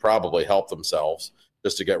actually probably helped themselves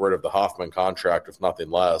just to get rid of the Hoffman contract, if nothing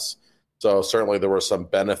less. So certainly there was some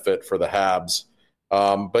benefit for the Habs.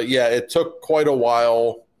 But yeah, it took quite a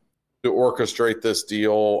while to orchestrate this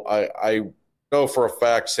deal. I know for a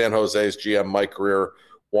fact San Jose's GM Mike Greer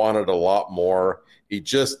wanted a lot more. He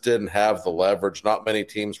just didn't have the leverage. Not many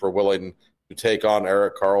teams were willing to take on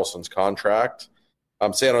Erik Karlsson's contract.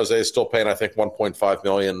 San Jose is still paying, I think, $1.5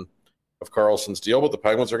 million of Karlsson's deal, but the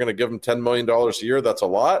Penguins are going to give him $10 million a year. That's a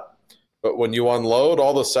lot. But when you unload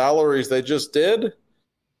all the salaries they just did,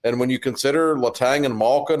 and when you consider Letang and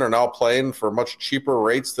Malkin are now playing for much cheaper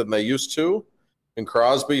rates than they used to, and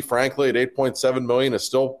Crosby, frankly, at $8.7 million is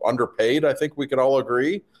still underpaid, I think we can all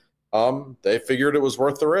agree. They figured it was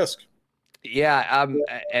worth the risk. Yeah,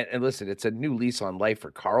 and listen, it's a new lease on life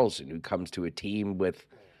for Karlsson, who comes to a team with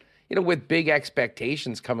big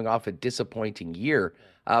expectations coming off a disappointing year.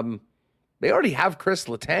 They already have Chris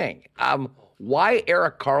Letang. Why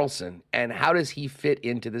Erik Karlsson, and how does he fit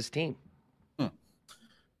into this team?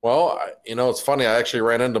 Well, it's funny. I actually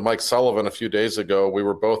ran into Mike Sullivan a few days ago. We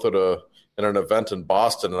were both at an event in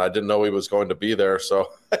Boston, and I didn't know he was going to be there. So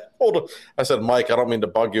I said, Mike, I don't mean to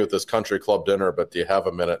bug you at this country club dinner, but do you have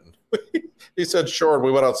a minute? And he said, sure. And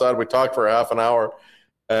we went outside. We talked for half an hour.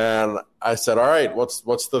 And I said, all right,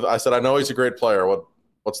 I said, I know he's a great player.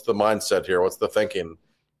 What's the mindset here? What's the thinking?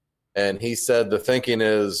 And he said the thinking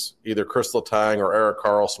is either Chris Letang or Erik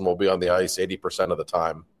Karlsson will be on the ice 80% of the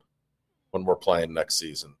time when we're playing next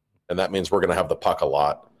season. And that means we're going to have the puck a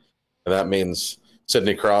lot. And that means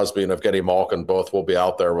Sidney Crosby and Evgeny Malkin both will be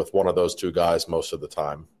out there with one of those 2 guys most of the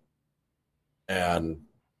time. And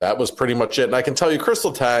that was pretty much it. And I can tell you, Chris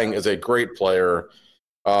Letang is a great player,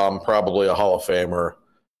 probably a Hall of Famer.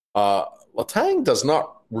 Letang does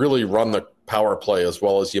not really run the power play as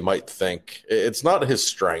well as you might think. It's not his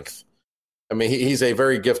strength. I mean, he's a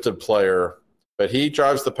very gifted player, but he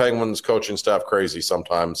drives the Penguins coaching staff crazy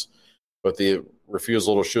sometimes with the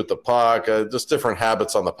refusal to shoot the puck, just different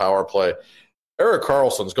habits on the power play. Erik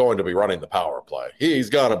Karlsson's going to be running the power play. He's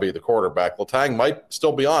going to be the quarterback. Letang might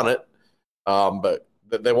still be on it, but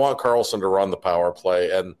they want Karlsson to run the power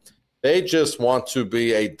play, and they just want to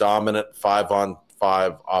be a dominant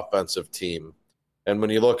 5-on-5 offensive team. And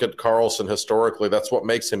when you look at Karlsson historically, that's what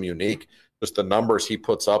makes him unique. Just the numbers he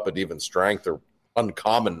puts up at even strength are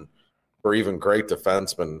uncommon for even great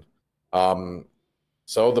defensemen.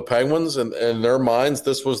 So the Penguins, in their minds,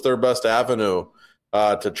 this was their best avenue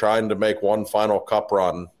to trying to make one final cup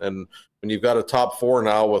run. And when you've got a top 4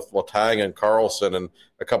 now with Letang and Karlsson and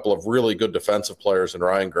a couple of really good defensive players in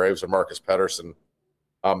Ryan Graves and Marcus Pettersson,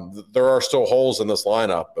 there are still holes in this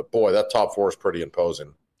lineup. But, boy, that top 4 is pretty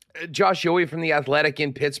imposing. Josh Yohe from The Athletic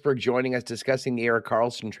in Pittsburgh joining us, discussing the Erik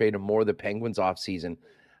Karlsson trade and more the Penguins offseason.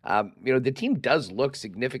 The team does look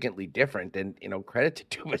significantly different, and, credit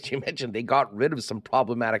to Dubas. You mentioned they got rid of some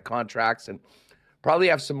problematic contracts and probably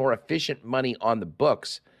have some more efficient money on the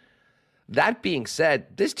books. That being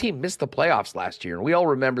said, this team missed the playoffs last year, and we all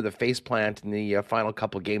remember the faceplant in the final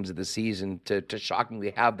couple games of the season to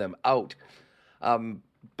shockingly have them out.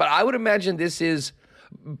 But I would imagine this is,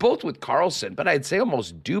 both with Karlsson, but I'd say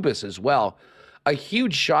almost Dubas as well, a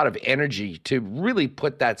huge shot of energy to really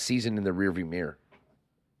put that season in the rearview mirror.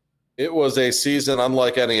 It was a season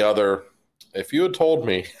unlike any other. If you had told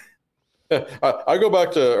me, I go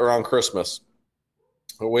back to around Christmas.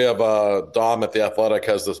 We have Dom at The Athletic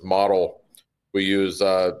has this model we use,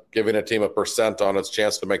 giving a team a percent on its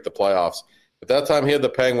chance to make the playoffs. At that time, he had the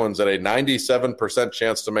Penguins at a 97%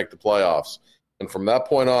 chance to make the playoffs. And from that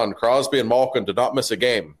point on, Crosby and Malkin did not miss a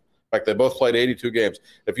game. In fact, they both played 82 games.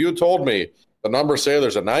 If you had told me the numbers say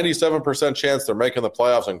there's a 97% chance they're making the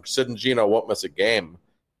playoffs and Sid and Gino won't miss a game,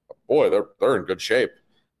 boy, they're in good shape.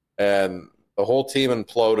 And the whole team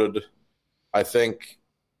imploded. I think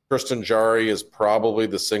Tristan Jarry is probably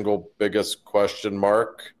the single biggest question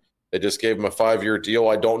mark. They just gave him a 5-year deal.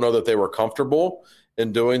 I don't know that they were comfortable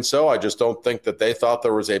in doing so. I just don't think that they thought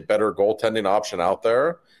there was a better goaltending option out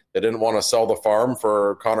there. They didn't want to sell the farm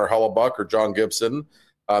for Connor Hellebuck or John Gibson.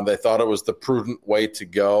 They thought it was the prudent way to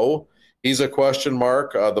go. He's a question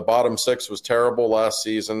mark. The bottom six was terrible last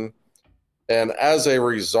season. And as a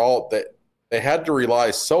result, they had to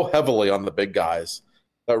rely so heavily on the big guys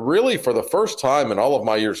that really for the first time in all of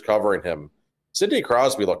my years covering him, Sidney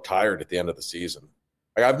Crosby looked tired at the end of the season.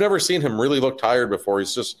 Like, I've never seen him really look tired before. He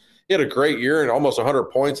had a great year and almost 100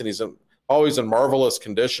 points, and he's always in marvelous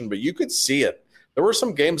condition, but you could see it. There were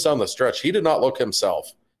some games down the stretch. He did not look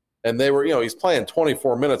himself. And they were, he's playing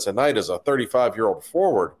 24 minutes a night as a 35-year-old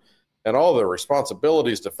forward, and all the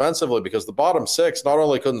responsibilities defensively, because the bottom six not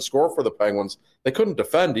only couldn't score for the Penguins, they couldn't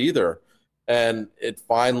defend either. And it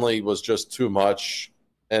finally was just too much.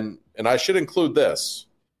 And I should include this,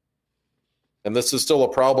 and this is still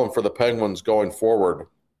a problem for the Penguins going forward.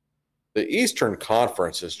 The Eastern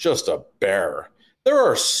Conference is just a bear. There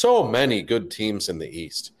are so many good teams in the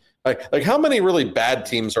East. Like how many really bad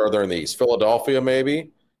teams are there in the East? Philadelphia,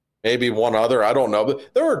 maybe one other. I don't know.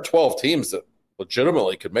 But there are 12 teams that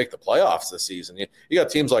legitimately could make the playoffs this season. You got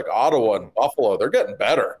teams like Ottawa and Buffalo. They're getting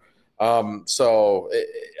better. So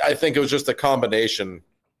I think it was just a combination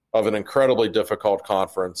of an incredibly difficult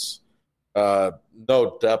conference.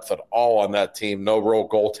 No depth at all on that team. No real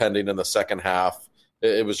goaltending in the second half.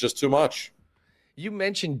 It was just too much. You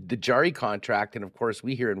mentioned the Jarry contract, and of course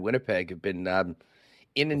we here in Winnipeg have been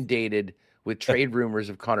inundated with trade rumors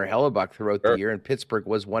of Connor Hellebuck throughout the year, and Pittsburgh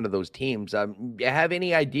was one of those teams. You have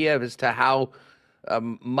any idea as to how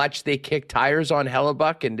much they kicked tires on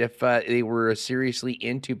Hellebuck, and if they were seriously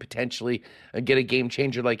into potentially get a game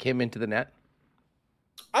changer like him into the net?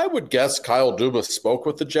 I would guess Kyle Dubas spoke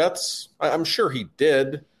with the Jets. I'm sure he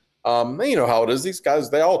did. You know how it is. These guys,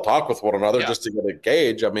 they all talk with one another just to get a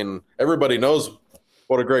gauge. I mean, everybody knows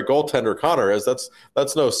what a great goaltender Connor is.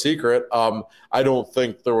 That's no secret. I don't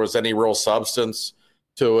think there was any real substance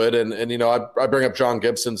to it. And I bring up John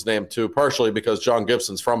Gibson's name too, partially because John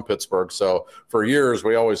Gibson's from Pittsburgh. So for years,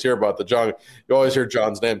 we always hear about you always hear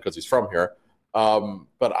John's name because he's from here.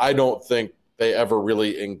 But I don't think they ever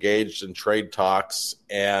really engaged in trade talks.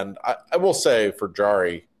 And I will say for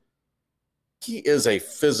Jarry, he is a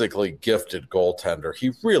physically gifted goaltender.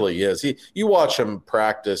 He really is. You watch him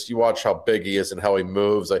practice, you watch how big he is and how he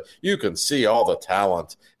moves. Like, you can see all the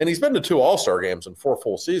talent. And he's been to 2 All-Star games in 4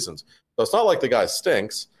 full seasons. So it's not like the guy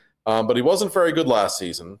stinks, but he wasn't very good last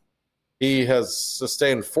season. He has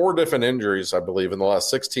sustained 4 different injuries, I believe, in the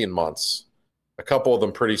last 16 months, a couple of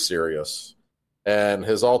them pretty serious. And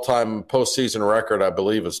his all-time postseason record, I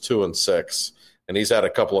believe, is 2-6. And he's had a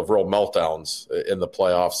couple of real meltdowns in the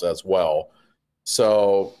playoffs as well.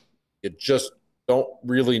 So you just don't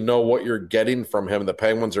really know what you're getting from him. The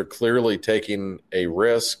Penguins are clearly taking a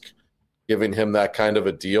risk, giving him that kind of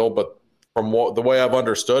a deal. But from the way I've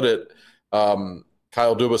understood it,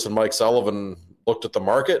 Kyle Dubas and Mike Sullivan looked at the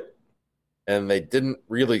market, and they didn't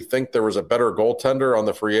really think there was a better goaltender on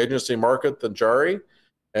the free agency market than Jarry.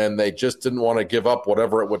 And they just didn't want to give up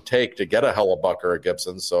whatever it would take to get a Hellebuck or a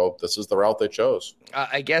Gibson. So this is the route they chose.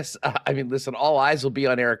 I guess, listen, all eyes will be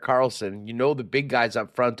on Erik Karlsson. The big guys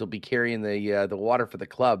up front will be carrying the water for the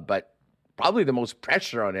club, but probably the most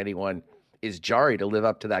pressure on anyone is Jarry to live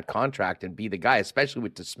up to that contract and be the guy, especially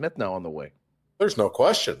with DeSmith now on the way. There's no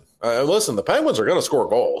question. Listen, the Penguins are going to score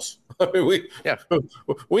goals.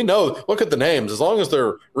 We know. Look at the names. As long as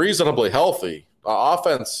they're reasonably healthy,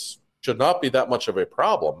 offense should not be that much of a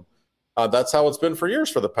problem. That's how it's been for years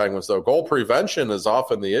for the Penguins, though. Goal prevention is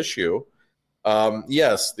often the issue.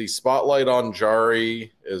 Yes, the spotlight on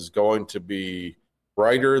Jarry is going to be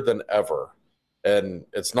brighter than ever. And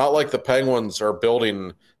it's not like the Penguins are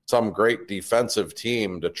building some great defensive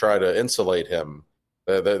team to try to insulate him.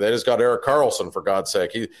 They just got Eric Karlsson, for God's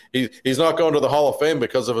sake. He's not going to the Hall of Fame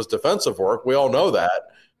because of his defensive work. We all know that.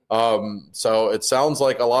 So it sounds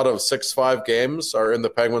like a lot of 6-5 games are in the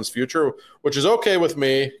Penguins' future, which is okay with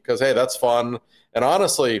me because, hey, that's fun. And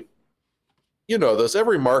honestly, you know this,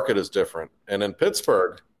 every market is different. And in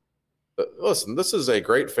Pittsburgh, listen, this is a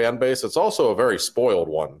great fan base. It's also a very spoiled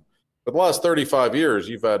one. For the last 35 years,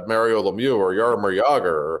 you've had Mario Lemieux or Jaromir Jagr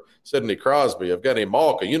or Sidney Crosby, Evgeny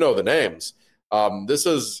Malkin. You know the names. This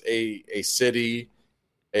is a city,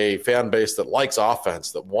 a fan base that likes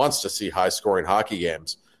offense, that wants to see high-scoring hockey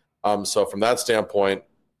games. So from that standpoint,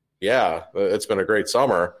 yeah, it's been a great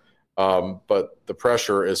summer. But the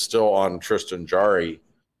pressure is still on Tristan Jarry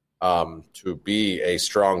to be a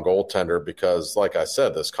strong goaltender because, like I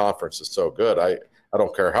said, this conference is so good. I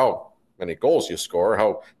don't care how many goals you score,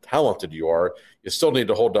 how talented you are, you still need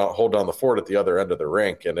to hold down the fort at the other end of the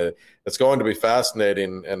rink. And it's going to be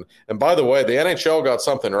fascinating. And by the way, the NHL got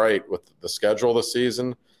something right with the schedule this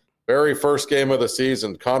season. Very first game of the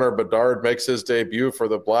season, Connor Bedard makes his debut for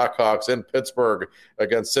the Blackhawks in Pittsburgh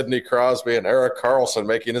against Sidney Crosby and Erik Karlsson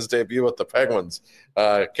making his debut with the Penguins.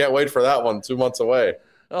 Can't wait for that one, 2 months away.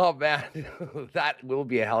 Oh, man, that will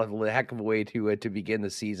be a heck of a way to begin the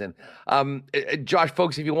season. Josh,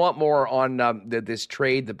 folks, if you want more on this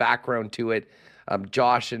trade, the background to it,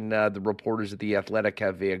 Josh and the reporters at The Athletic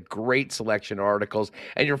have a great selection of articles.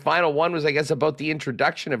 And your final one was, I guess, about the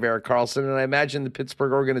introduction of Erik Karlsson. And I imagine the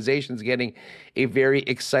Pittsburgh organization is getting a very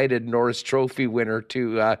excited Norris Trophy winner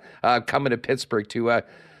to coming to Pittsburgh to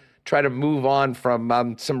try to move on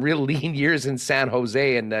from some real lean years in San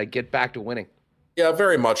Jose and get back to winning. Yeah,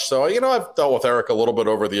 very much so. You know, I've dealt with Erik a little bit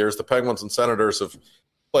over the years. The Penguins and Senators have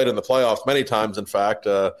played in the playoffs many times, in fact.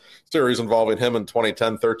 Series involving him in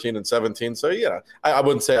 2010, 13, and 17. So, yeah, I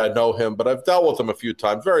wouldn't say I know him, but I've dealt with him a few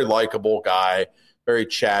times. Very likable guy, very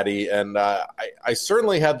chatty. And I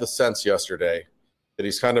certainly had the sense yesterday that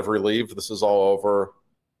he's kind of relieved this is all over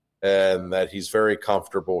and that he's very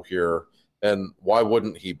comfortable here. And why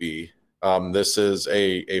wouldn't he be? This is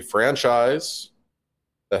a franchise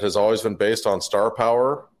that has always been based on star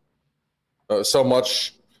power, so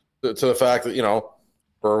much to the fact that, you know,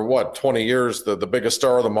 for 20 years, the biggest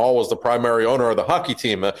star of them all was the primary owner of the hockey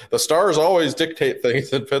team. The stars always dictate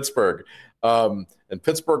things in Pittsburgh. And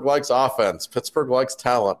Pittsburgh likes offense. Pittsburgh likes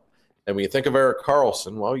talent. And when you think of Erik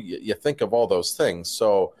Karlsson, well, you think of all those things.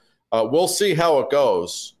 So we'll see how it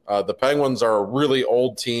goes. The Penguins are a really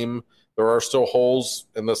old team. There are still holes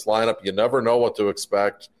in this lineup. You never know what to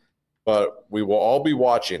expect. But we will all be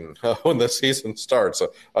watching when the season starts.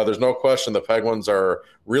 There's no question the Penguins are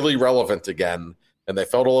really relevant again, and they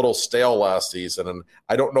felt a little stale last season. And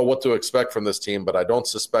I don't know what to expect from this team, but I don't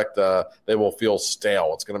suspect they will feel stale.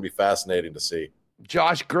 It's going to be fascinating to see.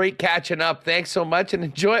 Josh, great catching up. Thanks so much, and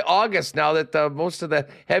enjoy August now that most of the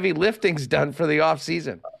heavy lifting's done for the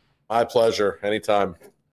offseason. My pleasure. Anytime.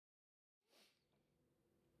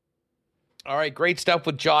 All right, great stuff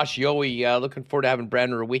with Josh Yohe. Looking forward to having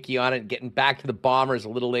Brandon Rewicki on it and getting back to the Bombers a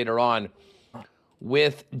little later on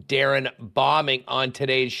with Darren Bombing on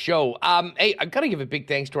today's show. Hey, I've got to give a big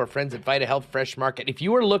thanks to our friends at Vita Health Fresh Market. If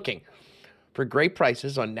you are looking for great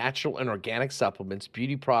prices on natural and organic supplements,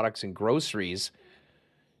 beauty products, and groceries,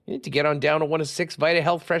 you need to get on down to one of 6 Vita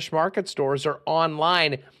Health Fresh Market stores or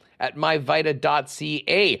online at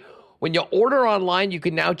myvita.ca. When you order online, you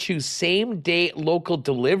can now choose same-day local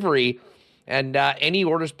delivery. And any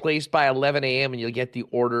orders placed by 11 a.m. and you'll get the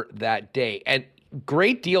order that day. And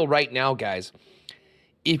great deal right now, guys.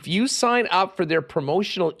 If you sign up for their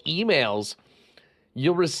promotional emails,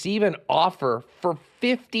 you'll receive an offer for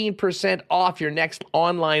 15% off your next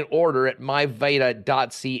online order at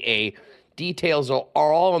myvita.ca. Details are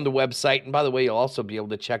all on the website. And by the way, you'll also be able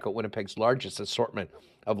to check out Winnipeg's largest assortment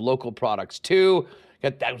of local products, too.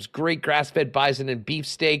 Got those great grass-fed bison and beef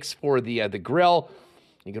steaks for the grill.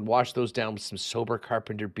 You can wash those down with some Sober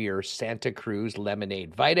Carpenter beer, Santa Cruz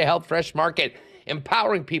lemonade. Vita Health Fresh Market,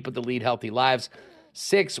 empowering people to lead healthy lives.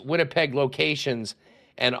 6 Winnipeg locations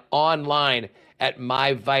and online at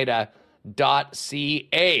myvita.ca.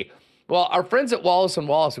 Well, our friends at Wallace &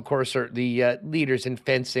 Wallace, of course, are the leaders in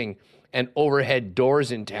fencing and overhead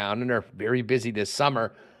doors in town and are very busy this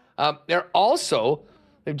summer.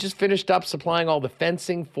 They've just finished up supplying all the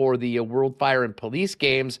fencing for the World Fire and Police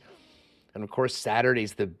games. And, of course,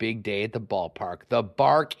 Saturday's the big day at the ballpark, the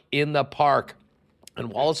Bark in the Park. And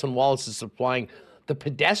Wallace & Wallace is supplying the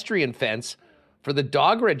pedestrian fence for the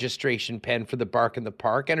dog registration pen for the Bark in the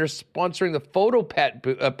Park and are sponsoring the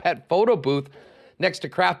pet photo booth next to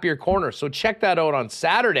Craft Beer Corner. So check that out on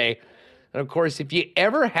Saturday. And, of course, if you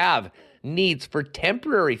ever have needs for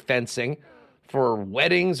temporary fencing for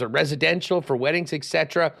weddings or residential for weddings,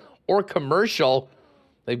 etc., or commercial,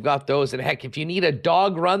 they've got those. And heck, if you need a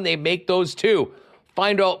dog run, they make those too.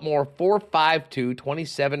 Find out more,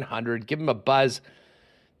 452-2700. Give them a buzz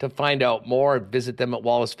to find out more. Visit them at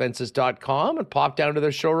wallacefences.com and pop down to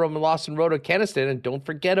their showroom in Lawson Road at Kenniston. And don't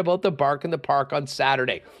forget about the Bark in the Park on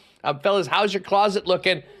Saturday. Fellas, how's your closet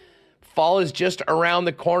looking? Fall is just around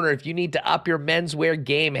the corner. If you need to up your menswear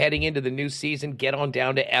game heading into the new season, get on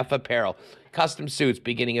down to F Apparel. Custom suits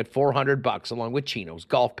beginning at $400, along with chinos,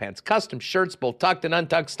 golf pants, custom shirts, both tucked and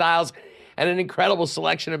untucked styles, and an incredible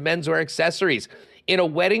selection of menswear accessories. In a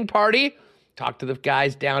wedding party, talk to the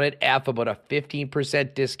guys down at F about a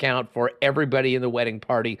 15% discount for everybody in the wedding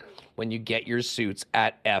party when you get your suits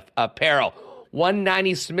at F Apparel.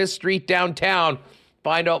 190 Smith Street downtown.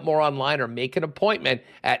 Find out more online or make an appointment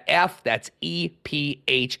at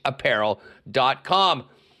EPHapparel.com.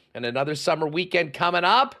 And another summer weekend coming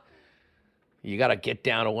up. You got to get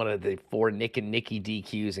down to one of the 4 Nick and Nicky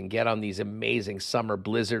DQs and get on these amazing summer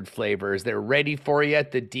blizzard flavors. They're ready for you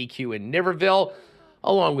at the DQ in Niverville,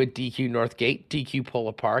 along with DQ Northgate, DQ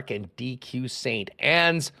Polo Park, and DQ St.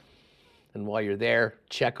 Anne's. And while you're there,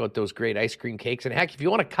 check out those great ice cream cakes. And heck, if you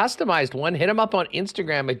want a customized one, hit them up on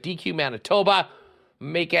Instagram at DQ Manitoba.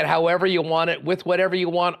 Make it however you want it, with whatever you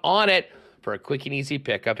want on it, for a quick and easy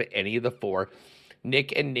pickup at any of the 4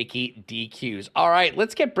 Nick and Nicky DQs. All right,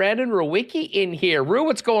 let's get Brandon Rowicki in here. Rue,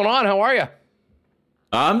 what's going on? How are you?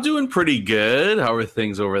 I'm doing pretty good. How are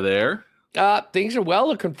things over there? Things are well.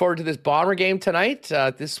 Looking forward to this Bomber game tonight.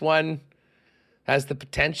 This one has the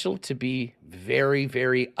potential to be very,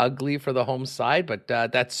 very ugly for the home side, but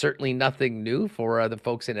that's certainly nothing new for the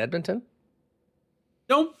folks in Edmonton.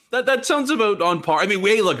 No, that sounds about on par. I mean,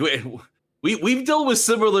 we've dealt with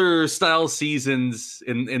similar style seasons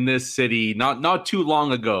in this city not too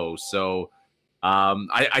long ago. So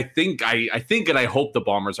I think and I hope the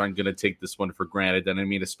Bombers aren't going to take this one for granted. And I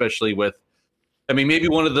mean, especially with, maybe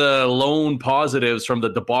one of the lone positives from the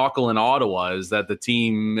debacle in Ottawa is that the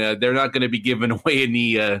team, they're not going to be giving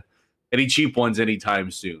away any cheap ones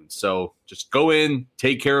anytime soon. So just go in,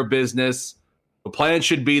 take care of business. The plan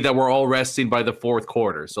should be that we're all resting by the 4th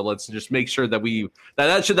quarter. So let's just make sure that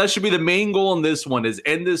that should be the main goal in this one, is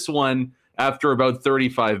end this one after about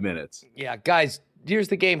 35 minutes. Yeah, guys, here's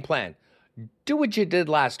the game plan. Do what you did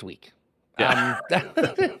last week. Yeah.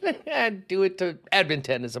 And do it to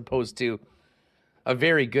Edmonton as opposed to a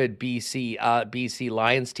very good BC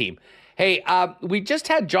Lions team. Hey, we just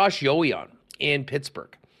had Josh Yohe on in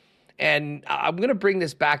Pittsburgh. And I'm going to bring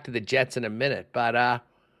this back to the Jets in a minute, but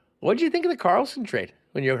what did you think of the Karlsson trade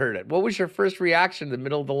when you heard it? What was your first reaction in the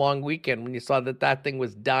middle of the long weekend when you saw that thing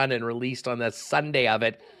was done and released on the Sunday of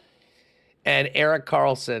it? And Erik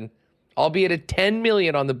Karlsson, albeit at $10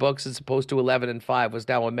 million on the books as opposed to 11 and 5, was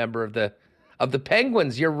now a member of the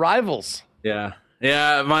Penguins, your rivals. Yeah.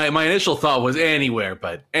 My initial thought was anywhere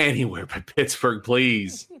but Pittsburgh,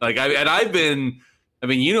 please. I'm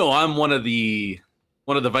one of the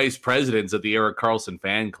vice presidents of the Erik Karlsson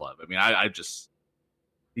fan club. I mean,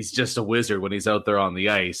 he's just a wizard when he's out there on the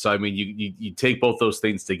ice. So, I mean, you take both those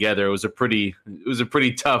things together. It was a pretty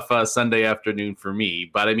tough Sunday afternoon for me.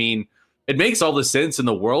 But, I mean, it makes all the sense in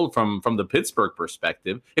the world from the Pittsburgh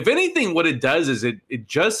perspective. If anything, what it does is it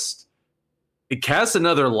casts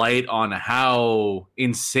another light on how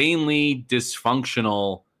insanely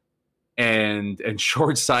dysfunctional and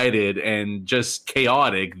short-sighted and just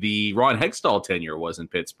chaotic the Ron Hextall tenure was in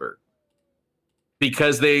Pittsburgh.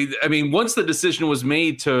 Because once the decision was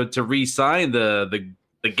made to re-sign the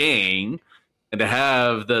gang and to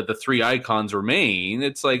have the 3 icons remain,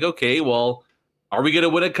 it's like, okay, well, are we going to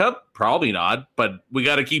win a cup? Probably not, but we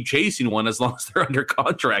got to keep chasing one as long as they're under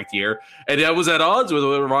contract here. And that was at odds with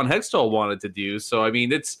what Ron Hextall wanted to do. So, I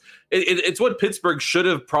mean, it's what Pittsburgh should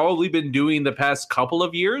have probably been doing the past couple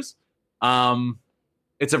of years.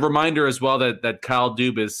 It's a reminder as well that Kyle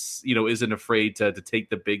Dubas, isn't afraid to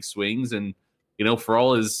take the big swings. And, for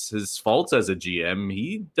all his faults as a GM,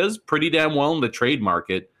 he does pretty damn well in the trade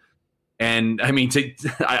market. And I mean,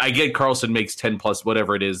 I get Karlsson makes 10 plus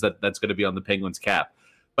whatever it is that's going to be on the Penguins cap,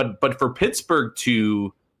 but for Pittsburgh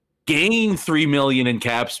to gain $3 million in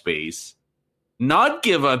cap space, not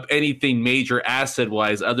give up anything major asset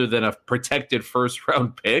wise other than a protected first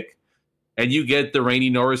round pick, and you get the Rainy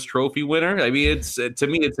Norris Trophy winner. I mean, to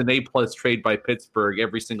me, it's an A+ trade by Pittsburgh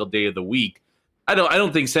every single day of the week. I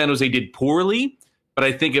don't think San Jose did poorly, but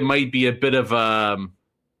I think it might be a bit of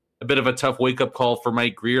a tough wake-up call for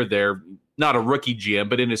Mike Grier there. Not a rookie GM,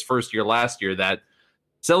 but in his first year last year, that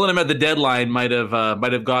selling him at the deadline might have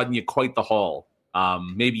gotten you quite the haul.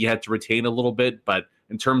 Maybe you had to retain a little bit, but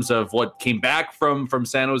in terms of what came back from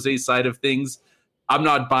San Jose's side of things, I'm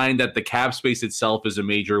not buying that the cap space itself is a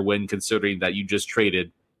major win, considering that you just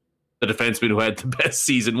traded the defenseman who had the best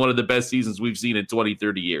season, one of the best seasons we've seen in 20,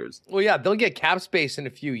 30 years. Well, yeah, they'll get cap space in a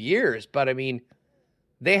few years, but I mean,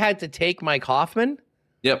 they had to take Mike Hoffman.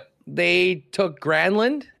 Yep. They took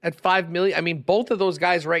Granlund at $5 million. I mean, both of those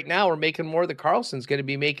guys right now are making more than Karlsson's going to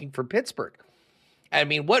be making for Pittsburgh. I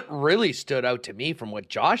mean, what really stood out to me from what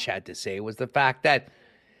Josh had to say was the fact that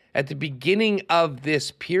at the beginning of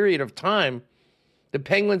this period of time, the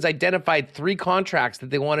Penguins identified 3 contracts that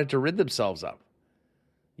they wanted to rid themselves of.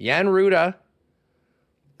 Jan Ruda,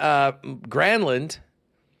 Granlund,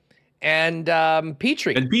 and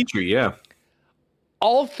Petrie. And Petrie, yeah.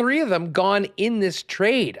 All 3 of them gone in this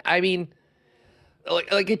trade. I mean,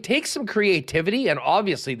 like it takes some creativity, and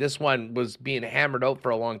obviously this one was being hammered out for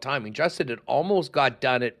a long time. I mean, Justin had almost got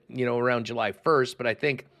done at, around July 1st, but I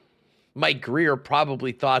think Mike Greer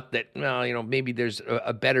probably thought that, well, maybe there's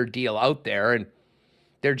a better deal out there, and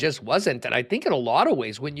there just wasn't. And I think in a lot of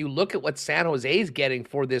ways, when you look at what San Jose is getting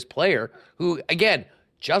for this player, who, again,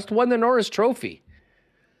 just won the Norris Trophy,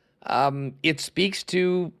 it speaks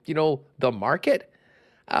to, the market.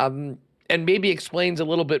 And maybe explains a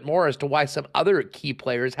little bit more as to why some other key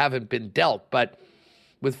players haven't been dealt. But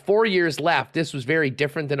with 4 years left, this was very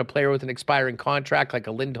different than a player with an expiring contract like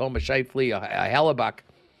a Lindholm, a Scheifele, a Hellebuck.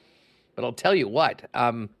 But I'll tell you what,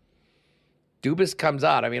 Dubas comes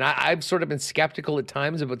out. I mean, I've sort of been skeptical at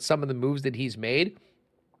times about some of the moves that he's made,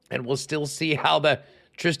 and we'll still see how the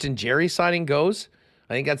Tristan Jarry signing goes.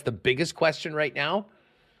 I think that's the biggest question right now.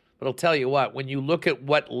 But I'll tell you what, when you look at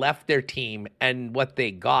what left their team and what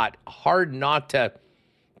they got, hard not to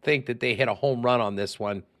think that they hit a home run on this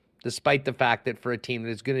one, despite the fact that for a team that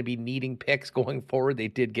is going to be needing picks going forward, they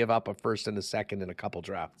did give up a first and a second in a couple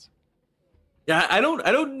drafts. Yeah, I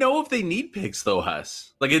don't know if they need picks though,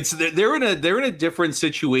 Huss. Like they're in a different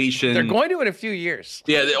situation. They're going to in a few years.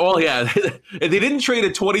 Yeah, they didn't trade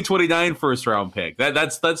a 2029 first round pick.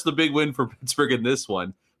 That's the big win for Pittsburgh in this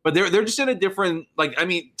one. But they're just in a different,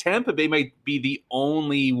 Tampa Bay might be the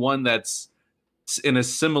only one that's in a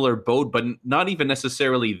similar boat, but not even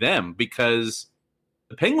necessarily them, because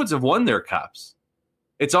the Penguins have won their cups.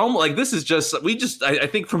 It's almost like this is just, I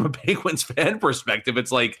think from a Penguins fan perspective,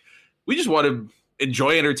 it's like, we just want to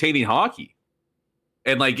enjoy entertaining hockey.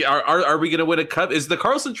 And are we going to win a cup? Is the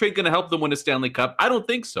Karlsson trade going to help them win a Stanley Cup? I don't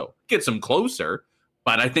think so. Gets them closer,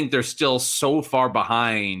 but I think they're still so far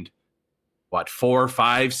behind 4,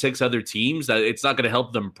 5, 6 other teams that it's not going to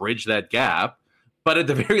help them bridge that gap. But at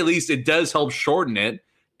the very least, it does help shorten it,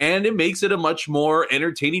 and it makes it a much more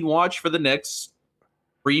entertaining watch for the next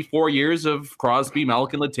 3-4 years of Crosby,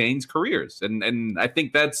 Malkin, Letang's careers. And I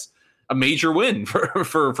think that's a major win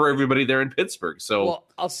for everybody there in Pittsburgh. So, well,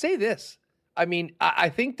 I'll say this. I mean, I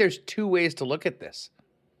think there's 2 ways to look at this.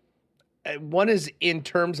 One is in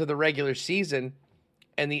terms of the regular season,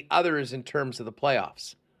 and the other is in terms of the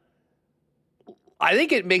playoffs. I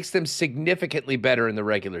think it makes them significantly better in the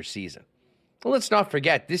regular season. Well, let's not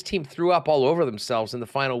forget, this team threw up all over themselves in the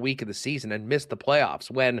final week of the season and missed the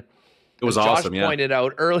playoffs when, it was as Josh awesome, yeah. pointed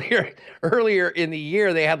out earlier in the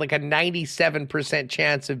year, they had like a 97%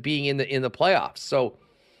 chance of being in the playoffs. So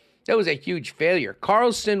that was a huge failure.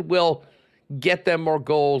 Karlsson will get them more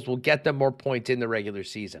goals, will get them more points in the regular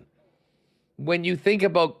season. When you think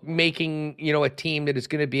about making, a team that is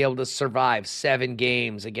going to be able to survive 7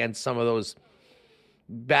 games against some of those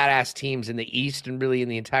badass teams in the East and really in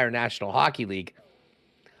the entire National Hockey League,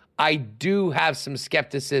 I do have some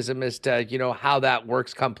skepticism as to, how that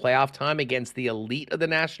works come playoff time against the elite of the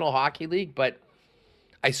National Hockey League. But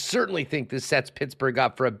I certainly think this sets Pittsburgh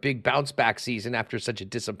up for a big bounce back season after such a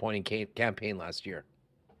disappointing campaign last year.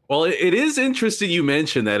 Well, it is interesting you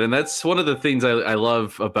mentioned that. And that's one of the things I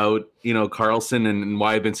love about, Karlsson and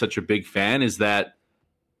why I've been such a big fan is that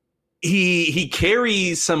he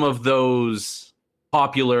carries some of those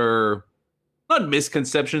popular, not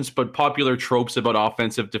misconceptions, but popular tropes about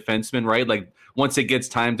offensive defensemen, right? Like once it gets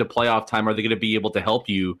time to playoff time, are they going to be able to help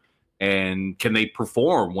you? And can they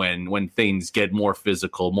perform when things get more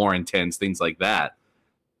physical, more intense, things like that?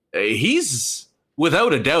 He's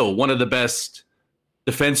without a doubt one of the best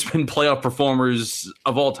defenseman playoff performers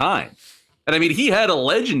of all time. And I mean, he had a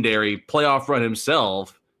legendary playoff run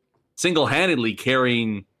himself, single-handedly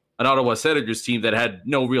carrying an Ottawa Senators team that had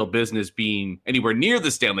no real business being anywhere near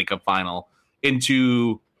the Stanley Cup final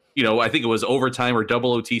into, I think it was overtime or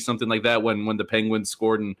double OT, something like that, when the Penguins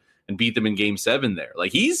scored and beat them in Game 7 there.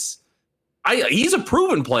 Like he's a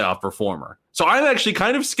proven playoff performer. So I'm actually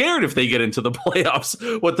kind of scared if they get into the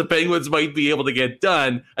playoffs, what the Penguins might be able to get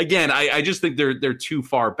done. Again, I just think they're too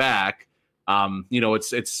far back.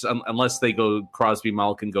 It's unless they go Crosby,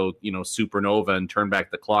 Malkin go, supernova and turn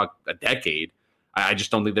back the clock a decade. I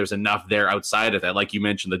just don't think there's enough there outside of that. Like you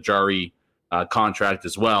mentioned, the Jari contract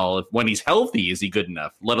as well. When he's healthy, is he good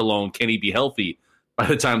enough? Let alone can he be healthy by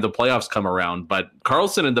the time the playoffs come around? But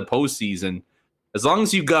Karlsson in the postseason, as long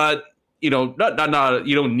as you got, not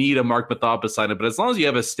you don't need a Mark Mathop beside him, but as long as you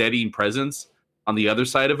have a steadying presence on the other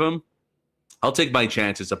side of him, I'll take my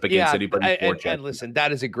chances up against anybody. And listen,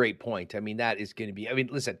 that is a great point. I mean, that is going to be. I mean,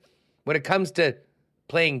 listen, when it comes to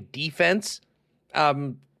playing defense,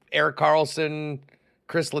 Erik Karlsson,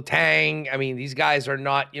 Chris Letang, I mean, these guys are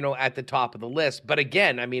not, at the top of the list. But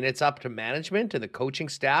again, I mean, it's up to management and the coaching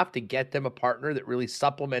staff to get them a partner that really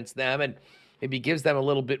supplements them and maybe gives them a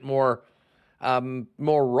little bit more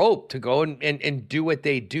rope to go and do what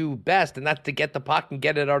they do best. And that's to get the puck and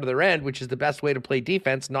get it out of their end, which is the best way to play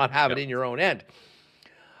defense, not have it in your own end.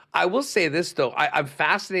 I will say this, though. I'm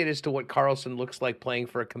fascinated as to what Karlsson looks like playing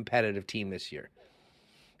for a competitive team this year.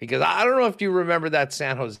 Because I don't know if you remember that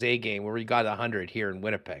San Jose game where he got 100 here in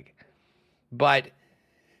Winnipeg. But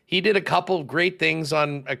he did a couple great things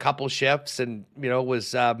on a couple shifts and,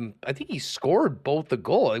 was I think he scored both the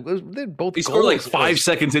goal. It was both. He scored like 5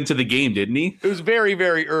 seconds into the game, didn't he? It was very,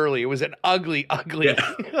 very early. It was an ugly bit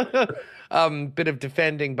of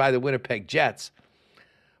defending by the Winnipeg Jets.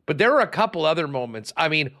 But there were a couple other moments. I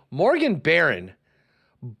mean, Morgan Barron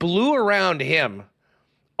blew around him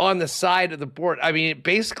on the side of the board. I mean, it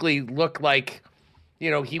basically looked like,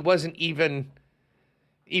 he wasn't even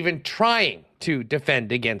trying to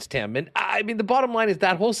defend against him. And I mean, the bottom line is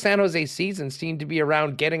that whole San Jose season seemed to be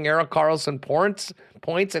around getting Erik Karlsson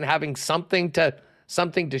points and having something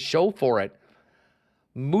to show for it.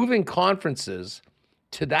 Moving conferences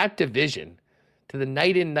to that division, to the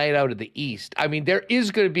night in, night out of the East. I mean, there is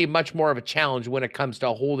going to be much more of a challenge when it comes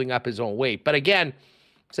to holding up his own weight. But again,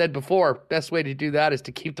 said before, best way to do that is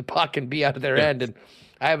to keep the puck and be out of their end. And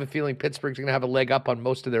I have a feeling Pittsburgh's going to have a leg up on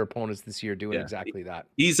most of their opponents this year doing exactly that.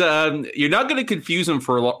 He's you're not going to confuse him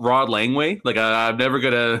for Rod Langway. Like I'm never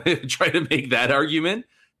going to try to make that argument.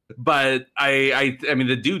 But I mean,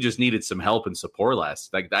 the dude just needed some help and support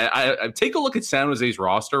last. Like I take a look at San Jose's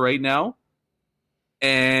roster right now,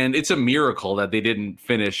 and it's a miracle that they didn't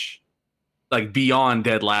finish like beyond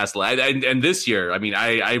dead last. And this year, I mean,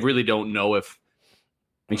 I really don't know if.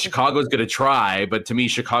 I mean, Chicago's going to try, but to me,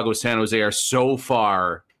 Chicago, San Jose are so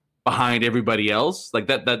far behind everybody else. Like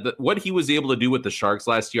that what he was able to do with the Sharks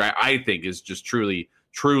last year, I think is just truly,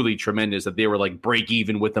 truly tremendous. That they were like break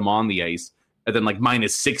even with them on the ice, and then like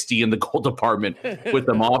minus 60 in the goal department with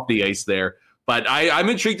them off the ice there. But I'm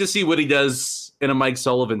intrigued to see what he does in a Mike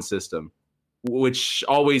Sullivan system, which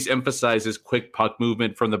always emphasizes quick puck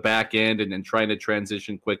movement from the back end and trying to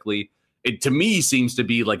transition quickly. It, to me, seems to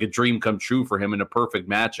be like a dream come true for him in a perfect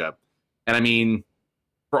matchup. And I mean,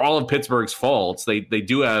 for all of Pittsburgh's faults, they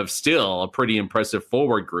do have still a pretty impressive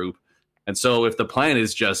forward group. And so if the plan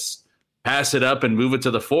is just pass it up and move it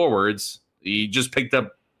to the forwards, he just picked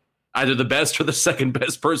up either the best or the second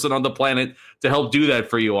best person on the planet to help do that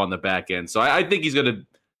for you on the back end. So I think he's gonna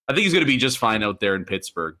be just fine out there in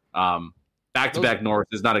Pittsburgh. Back-to-back North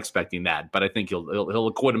is not expecting that, but I think he'll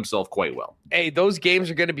acquit himself quite well. Hey, those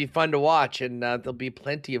games are going to be fun to watch, and there'll be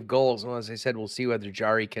plenty of goals. Well, as I said, we'll see whether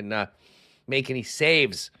Jari can make any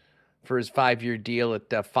saves for his 5-year deal at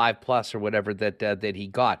 5+ or whatever that he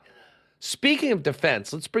got. Speaking of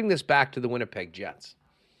defense, let's bring this back to the Winnipeg Jets.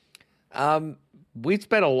 We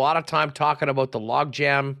spent a lot of time talking about the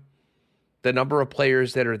logjam, the number of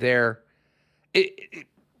players that are there.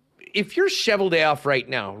 If you're Cheveldayoff right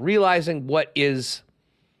now, realizing what is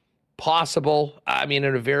possible, I mean,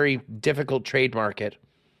 in a very difficult trade market,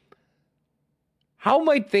 how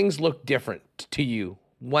might things look different to you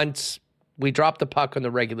once we drop the puck on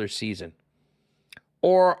the regular season?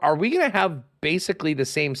 Or are we going to have basically the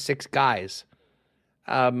same 6 guys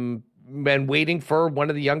and waiting for one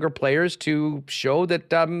of the younger players to show that,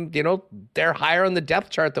 they're higher on the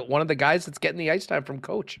depth chart than one of the guys that's getting the ice time from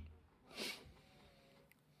coach?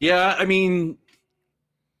 Yeah, I mean,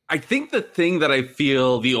 I think the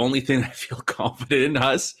only thing I feel confident in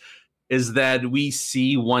us is that we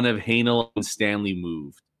see one of Hainel and Stanley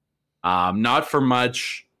moved. Not for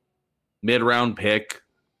much, mid-round pick,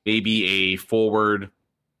 maybe a forward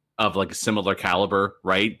of like a similar caliber,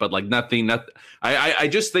 right? But like nothing. I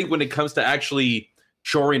just think when it comes to actually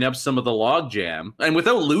shoring up some of the logjam and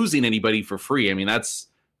without losing anybody for free, I mean, that's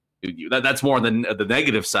more on the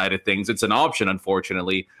negative side of things. It's an option,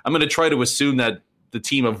 unfortunately. I'm going to try to assume that the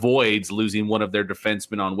team avoids losing one of their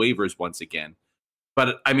defensemen on waivers once again.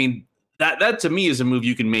 But, I mean, that to me is a move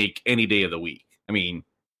you can make any day of the week. I mean,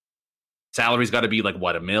 salary's got to be like,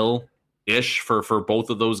 what, $1 million? ish for both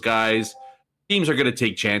of those guys. Teams are going to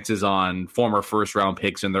take chances on former first round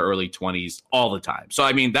picks in their early 20s all the time. So,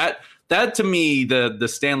 I mean, that to me, the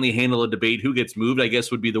Stanley Heinola debate, who gets moved, I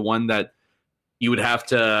guess would be the one that you would have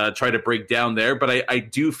to try to break down there. But I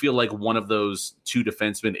do feel like one of those two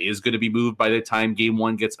defensemen is going to be moved by the time game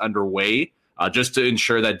one gets underway, just to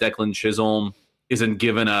ensure that Declan Chisholm isn't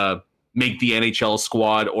given a make the NHL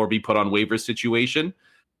squad or be put on waiver situation.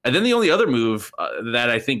 And then the only other move that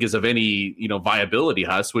I think is of any viability,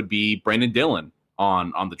 Huss, would be Brendan Dillon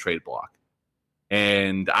on the trade block.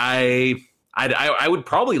 And I would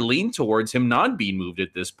probably lean towards him not being moved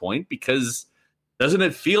at this point, because doesn't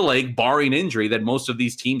it feel like, barring injury, that most of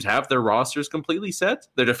these teams have their rosters completely set,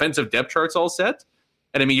 their defensive depth charts all set?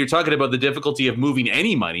 And I mean, you're talking about the difficulty of moving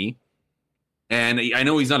any money. And I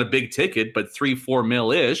know he's not a big ticket, but 3-4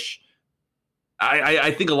 mil-ish. I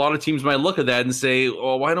think a lot of teams might look at that and say,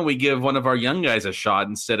 well, why don't we give one of our young guys a shot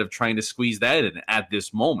instead of trying to squeeze that in at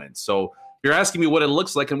this moment? So if you're asking me what it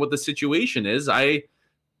looks like and what the situation is, I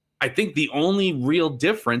think the only real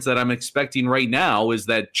difference that I'm expecting right now is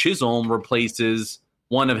that Chisholm replaces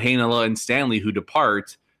one of Heinola and Stanley who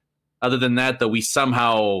depart. Other than that, we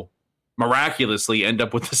somehow miraculously end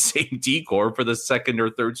up with the same decor for the second or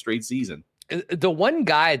third straight season. The one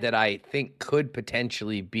guy that I think could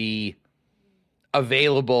potentially be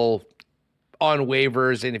available on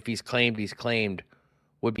waivers, and if he's claimed,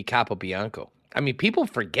 would be Capobianco. I mean, people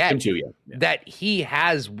forget that he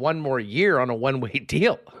has one more year on a one-way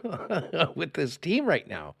deal with this team right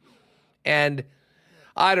now. And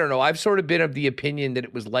I don't know. I've sort of been of the opinion that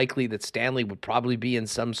it was likely that Stanley would probably be in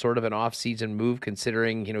some sort of an off-season move,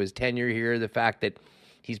 considering, his tenure here, the fact that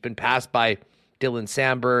he's been passed by Dylan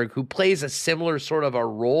Sandberg, who plays a similar sort of a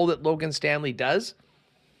role that Logan Stanley does.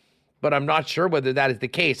 But I'm not sure whether that is the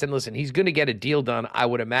case. And listen, he's going to get a deal done, I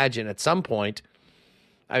would imagine, at some point.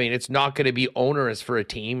 I mean, it's not going to be onerous for a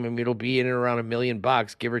team. I mean, it'll be in and around $1 million,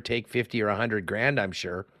 give or take 50 or 100 grand, I'm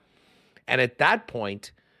sure. And at that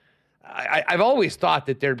point, I've always thought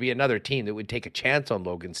that there'd be another team that would take a chance on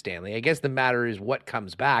Logan Stanley. I guess the matter is what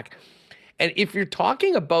comes back. And if you're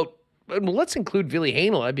talking about, well, let's include Ville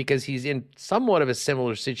Heinola, because he's in somewhat of a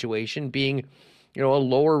similar situation, being a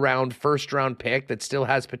lower round, first round pick that still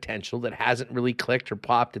has potential, that hasn't really clicked or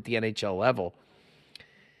popped at the NHL level.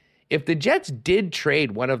 If the Jets did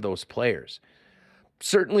trade one of those players,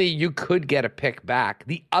 certainly you could get a pick back.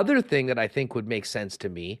 The other thing that I think would make sense to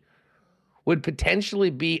me would potentially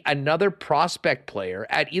be another prospect player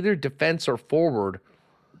at either defense or forward,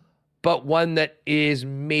 but one that is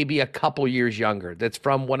maybe a couple years younger, that's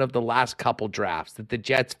from one of the last couple drafts, that the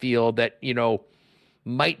Jets feel that,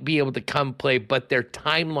 might be able to come play, but their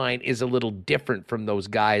timeline is a little different from those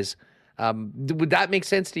guys. Would that make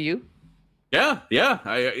sense to you? Yeah.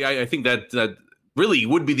 I think that really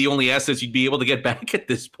would be the only assets you'd be able to get back at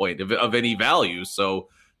this point of any value. So,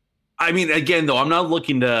 I mean, again, though, I'm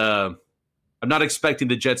not expecting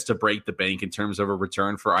the Jets to break the bank in terms of a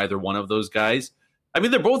return for either one of those guys. I mean,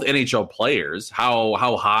 they're both NHL players.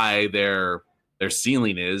 How high their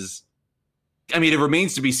ceiling is, I mean, it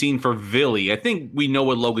remains to be seen for Ville. I think we know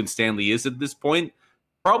what Logan Stanley is at this point.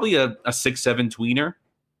 Probably a 6'7" tweener.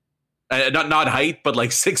 Not height, but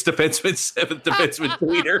like 6 defenseman, 7th defenseman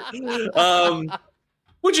tweener.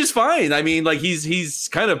 Which is fine. I mean, like he's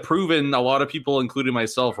kind of proven a lot of people, including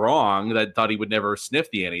myself, wrong that thought he would never sniff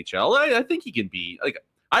the NHL. I think he can be like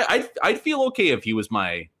I'd feel okay if he was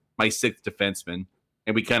my 6th defenseman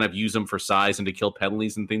and we kind of use him for size and to kill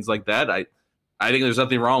penalties and things like that. I think there's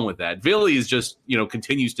nothing wrong with that. Ville is just,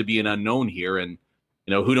 continues to be an unknown here. And,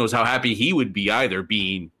 who knows how happy he would be either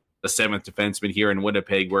being the 7th defenseman here in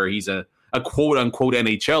Winnipeg, where he's a quote unquote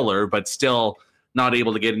NHLer, but still not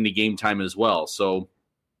able to get any game time as well. So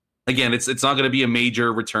again, it's not going to be a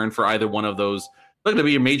major return for either one of those. It's not going to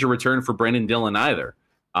be a major return for Brendan Dillon either.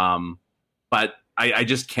 But I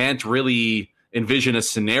just can't really envision a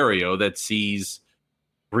scenario that sees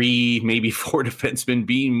 3, maybe 4 defensemen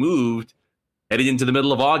being moved heading into the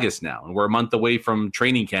middle of August now, and we're a month away from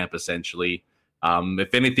training camp, essentially.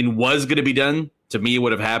 If anything was going to be done, to me, it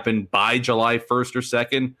would have happened by July 1st or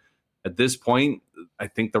 2nd. At this point, I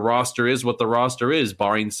think the roster is what the roster is,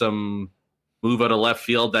 barring some move out of left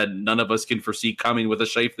field that none of us can foresee coming with a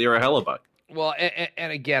Scheifele or a Hellebuck. Well,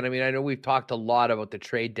 and again, I mean, I know we've talked a lot about the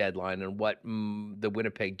trade deadline and what the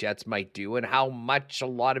Winnipeg Jets might do and how much a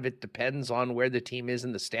lot of it depends on where the team is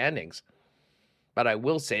in the standings. But I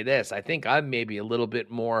will say this, I think I'm maybe a little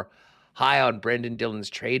bit more high on Brendan Dillon's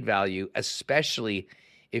trade value, especially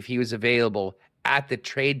if he was available at the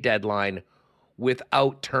trade deadline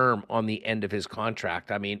without term on the end of his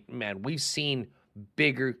contract. I mean, man, we've seen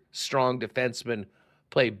bigger, strong defensemen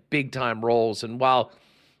play big time roles. And while,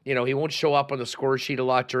 he won't show up on the score sheet a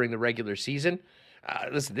lot during the regular season,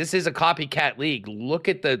 listen, this is a copycat league. Look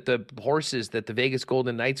at the horses that the Vegas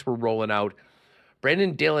Golden Knights were rolling out.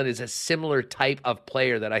 Brendan Dillon is a similar type of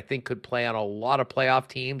player that I think could play on a lot of playoff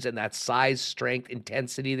teams, and that size, strength,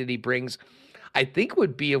 intensity that he brings, I think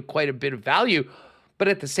would be of quite a bit of value. But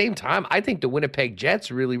at the same time, I think the Winnipeg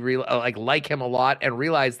Jets really like him a lot and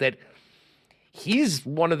realize that he's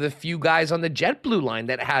one of the few guys on the Jet Blue line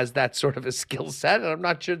that has that sort of a skill set, and I'm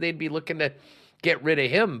not sure they'd be looking to get rid of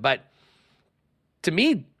him. But to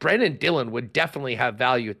me, Brendan Dillon would definitely have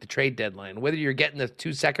value at the trade deadline. Whether you're getting the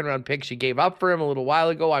 2 second-round picks you gave up for him a little while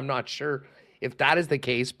ago, I'm not sure if that is the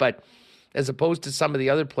case. But as opposed to some of the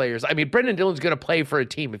other players, I mean, Brendan Dillon's going to play for a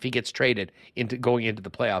team if he gets traded into going into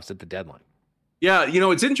the playoffs at the deadline. Yeah,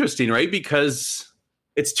 it's interesting, right? Because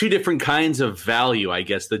it's two different kinds of value, I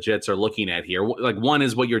guess, the Jets are looking at here. Like, one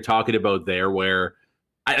is what you're talking about there, where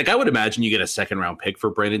I would imagine you get a second-round pick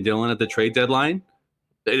for Brendan Dillon at the trade deadline.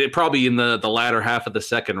 It probably in the latter half of the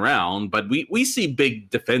second round, but we see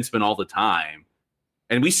big defensemen all the time.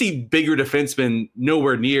 And we see bigger defensemen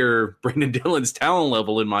nowhere near Brendan Dillon's talent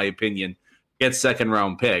level, in my opinion, get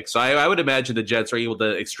second-round picks. So I would imagine the Jets are able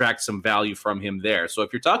to extract some value from him there. So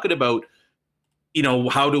if you're talking about,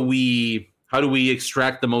 how do we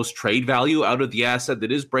extract the most trade value out of the asset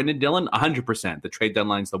that is Brendan Dillon? 100%. The trade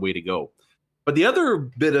deadline's the way to go. But the other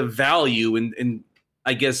bit of value in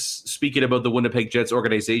I guess, speaking about the Winnipeg Jets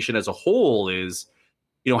organization as a whole is,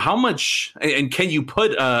 how much and can you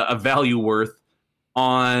put a value worth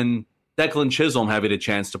on Declan Chisholm having a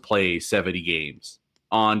chance to play 70 games,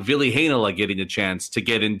 on Ville Heinola getting a chance to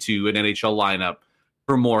get into an NHL lineup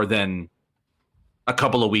for more than a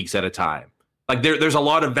couple of weeks at a time? Like there's a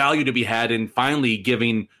lot of value to be had in finally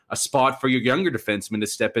giving a spot for your younger defenseman to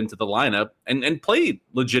step into the lineup and play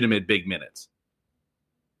legitimate big minutes.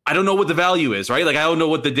 I don't know what the value is, right? Like, I don't know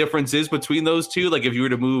what the difference is between those two. Like, if you were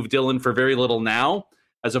to move Dillon for very little now,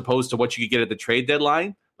 as opposed to what you could get at the trade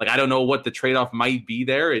deadline, like, I don't know what the trade-off might be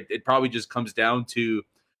there. It probably just comes down to,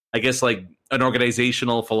 I guess, like an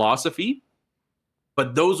organizational philosophy.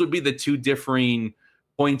 But those would be the two differing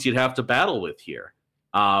points you'd have to battle with here.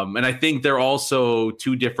 And I think they're also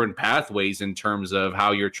two different pathways in terms of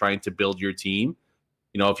how you're trying to build your team.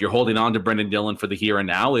 If you're holding on to Brendan Dillon for the here and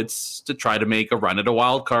now, it's to try to make a run at a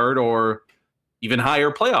wild card or even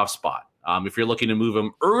higher playoff spot. If you're looking to move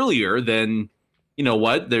him earlier, then you know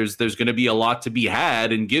what? There's going to be a lot to be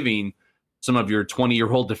had in giving some of your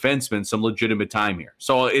 20-year-old defensemen some legitimate time here.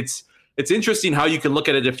 So it's interesting how you can look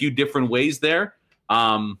at it a few different ways there.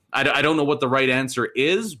 I don't know what the right answer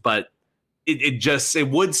is, but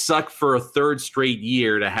it would suck for a third straight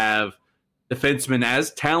year to have defensemen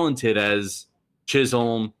as talented as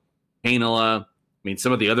Chisholm, Heinola,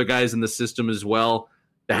 some of the other guys in the system as well,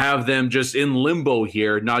 to have them just in limbo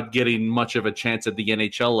here, not getting much of a chance at the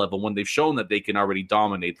NHL level when they've shown that they can already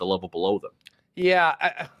dominate the level below them.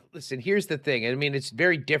 Yeah, listen, here's the thing. It's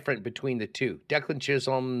very different between the two. Declan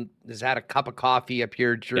Chisholm has had a cup of coffee up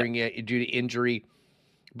here due to injury,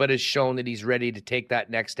 but has shown that he's ready to take that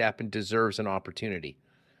next step and deserves an opportunity.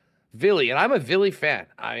 Ville, and I'm a Ville fan.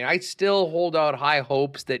 I still hold out high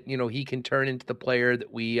hopes that, he can turn into the player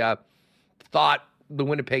that we thought the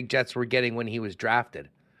Winnipeg Jets were getting when he was drafted.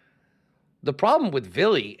 The problem with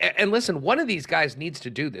Ville, and listen, one of these guys needs to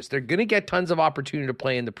do this. They're going to get tons of opportunity to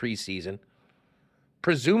play in the preseason.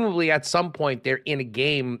 Presumably at some point they're in a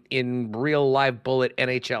game in real live bullet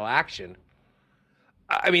NHL action.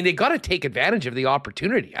 They got to take advantage of the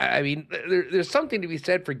opportunity. There's something to be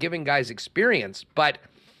said for giving guys experience, but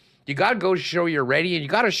you got to go show you're ready, and you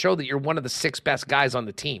got to show that you're one of the 6 best guys on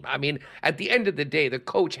the team. At the end of the day, the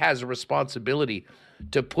coach has a responsibility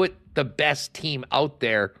to put the best team out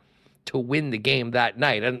there to win the game that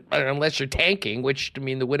night. And unless you're tanking, which,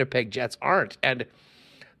 the Winnipeg Jets aren't. And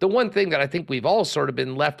the one thing that I think we've all sort of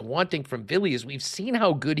been left wanting from Ville is we've seen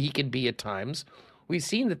how good he can be at times. We've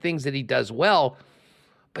seen the things that he does well,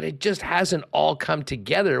 but it just hasn't all come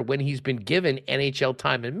together when he's been given NHL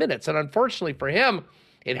time and minutes. And unfortunately for him,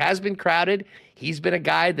 it has been crowded. He's been a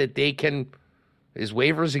guy that his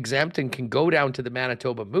waivers exempt and can go down to the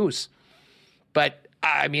Manitoba Moose. But,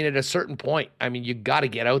 at a certain point, you got to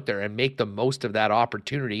get out there and make the most of that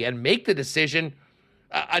opportunity and make the decision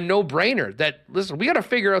a no-brainer that, listen, we got to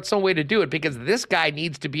figure out some way to do it because this guy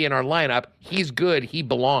needs to be in our lineup. He's good. He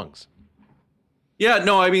belongs. Yeah,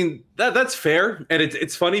 no, that's fair. And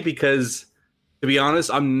it's funny because, to be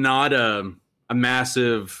honest, I'm not a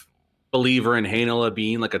massive believer in Heinola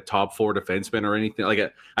being like a top 4 defenseman or anything.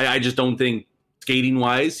 Like, I just don't think skating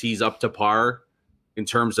wise he's up to par in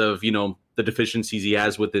terms of the deficiencies he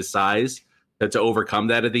has with his size. to overcome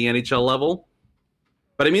that at the NHL level.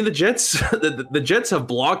 But I mean, the Jets, the Jets have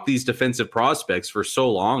blocked these defensive prospects for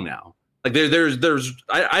so long now. Like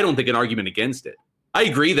I don't think an argument against it. I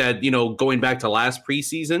agree that, going back to last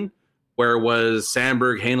preseason, where it was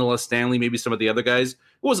Sandberg, Heinola, Stanley, maybe some of the other guys, it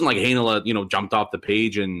wasn't like Heinola, jumped off the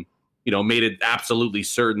page and, made it absolutely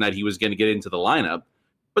certain that he was going to get into the lineup.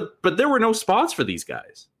 But there were no spots for these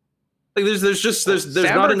guys. Like there's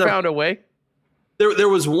Sandberg not enough. Found a way. There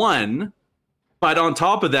was one. But on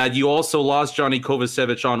top of that, you also lost Johnny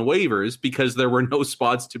Kovacevic on waivers because there were no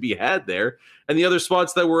spots to be had there. And the other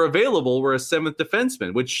spots that were available were a seventh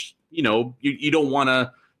defenseman, which, you don't want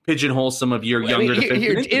to pigeonhole some of your younger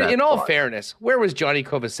defensemen. In all fairness, where was Johnny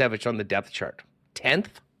Kovacevic on the depth chart? 10th?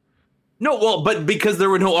 No, well, but because there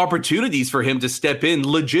were no opportunities for him to step in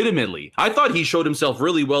legitimately. I thought he showed himself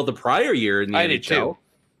really well the prior year in the NHL. Did too.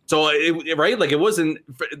 So, right? Like, it wasn't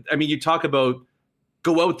 – I mean, you talk about –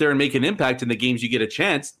 go out there and make an impact in the games you get a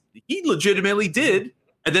chance. He legitimately did.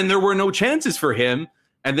 And then there were no chances for him.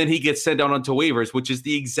 And then he gets sent out onto waivers, which is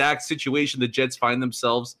the exact situation the Jets find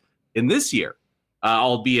themselves in this year.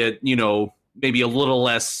 Albeit, maybe a little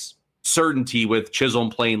less certainty with Chisholm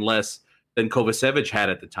playing less than Kovacevic had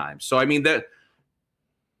at the time. So, I mean, that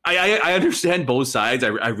I understand both sides. I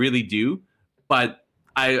really do. But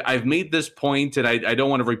I've made this point, and I don't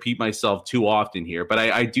want to repeat myself too often here, but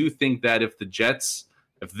I do think that if the Jets –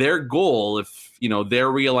 if their goal,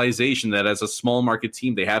 their realization that as a small market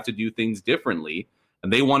team, they have to do things differently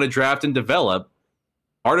and they want to draft and develop,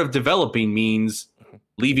 part of developing means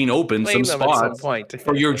leaving open some spots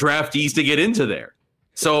for your draftees to get into there.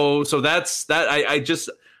 So that's that.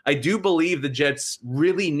 I do believe the Jets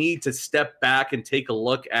really need to step back and take a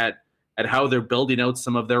look at how they're building out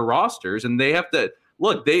some of their rosters. And they have to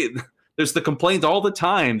look, there's the complaint all the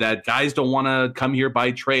time that guys don't want to come here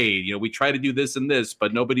by trade. We try to do this and this,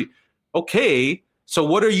 but nobody. Okay, so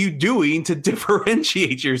what are you doing to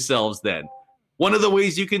differentiate yourselves then? One of the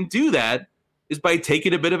ways you can do that is by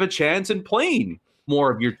taking a bit of a chance and playing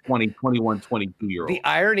more of your 20, 21, 22-year-old.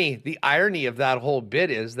 The irony of that whole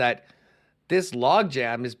bit is that this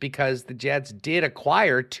logjam is because the Jets did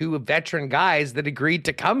acquire two veteran guys that agreed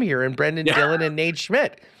to come here, in Brendan Dillon and Nate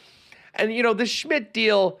Schmidt. And, the Schmidt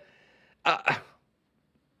deal... I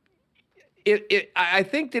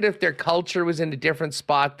think that if their culture was in a different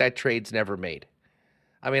spot, that trade's never made.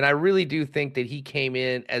 I mean, I really do think that he came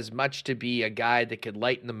in as much to be a guy that could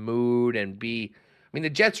lighten the mood and be. I mean,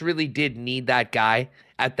 the Jets really did need that guy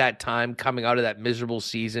at that time, coming out of that miserable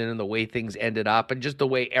season and the way things ended up and just the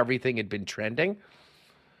way everything had been trending.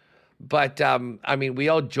 But, I mean, we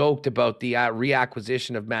all joked about the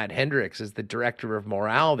reacquisition of Matt Hendricks as the director of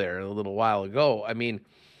morale there a little while ago. I mean,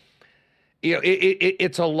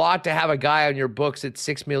 it's a lot to have a guy on your books at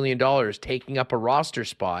 $6 million taking up a roster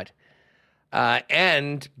spot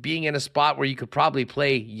and being in a spot where you could probably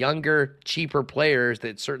play younger, cheaper players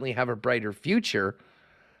that certainly have a brighter future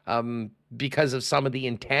because of some of the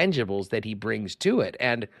intangibles that he brings to it.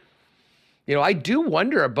 And, I do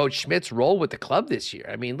wonder about Schmidt's role with the club this year.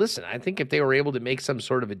 I mean, listen, I think if they were able to make some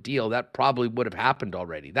sort of a deal, that probably would have happened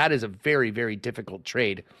already. That is a very, very difficult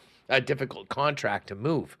trade, a difficult contract to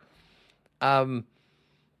move.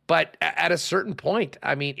 But at a certain point,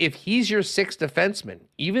 I mean, if he's your sixth defenseman,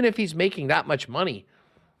 even if he's making that much money,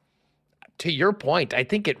 to your point, I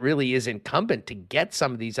think it really is incumbent to get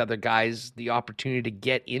some of these other guys the opportunity to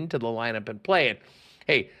get into the lineup and play. And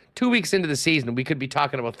hey, 2 weeks into the season, we could be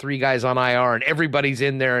talking about three guys on IR and everybody's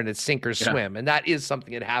in there and it's sink or swim. And that is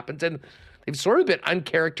something that happens. And they've sort of been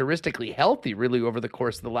uncharacteristically healthy really over the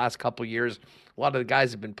course of the last couple of years. A lot of the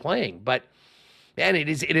guys have been playing, but man, it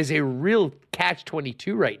is a real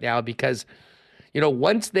catch-22 right now because,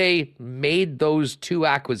 once they made those two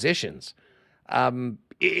acquisitions,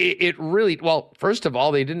 it really, well, first of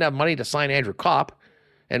all, they didn't have money to sign Andrew Kopp,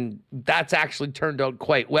 and that's actually turned out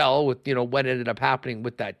quite well with, what ended up happening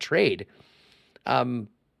with that trade.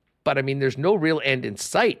 But, I mean, there's no real end in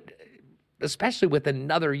sight, especially with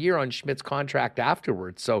another year on Schmidt's contract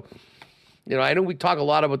afterwards. So, I know we talk a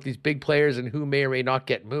lot about these big players and who may or may not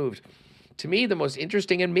get moved. To me, the most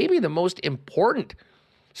interesting and maybe the most important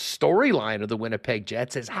storyline of the Winnipeg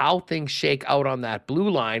Jets is how things shake out on that blue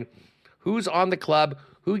line. Who's on the club?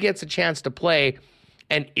 Who gets a chance to play?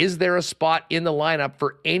 And is there a spot in the lineup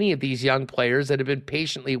for any of these young players that have been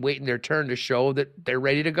patiently waiting their turn to show that they're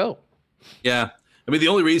ready to go? Yeah. I mean, the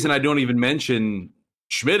only reason I don't even mention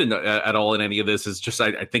Schmidt at all in any of this is just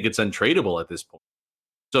I think it's untradeable at this point.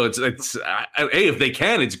 So it's hey, if they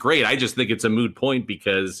can, it's great. I just think it's a moot point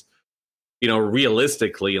because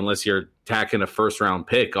realistically, unless you're tacking a first-round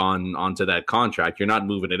pick onto that contract, you're not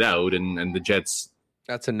moving it out. And the Jets,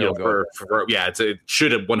 That's a no-go. It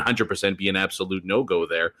should have 100% be an absolute no-go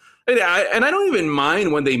there. And I don't even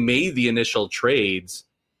mind when they made the initial trades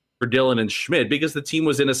for Dillon and Schmidt, because the team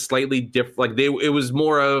was in a slightly different, it was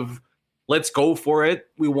more of, let's go for it.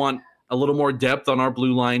 We want a little more depth on our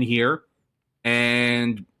blue line here.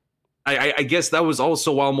 And I guess that was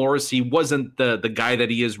also while Morrissey wasn't the guy that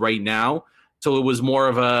he is right now. So it was more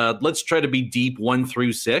of a, let's try to be deep 1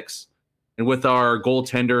 through 6. And with our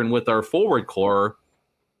goaltender and with our forward core,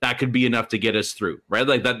 that could be enough to get us through, right?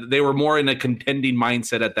 Like that, they were more in a contending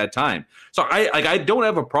mindset at that time. So I don't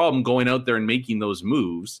have a problem going out there and making those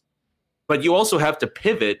moves, but you also have to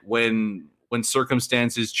pivot when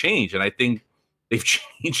circumstances change. And I think they've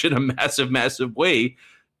changed in a massive, massive way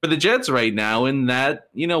for the Jets right now, in that,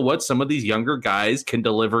 you know what, some of these younger guys can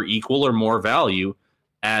deliver equal or more value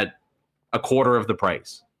at a quarter of the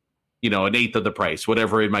price, an eighth of the price,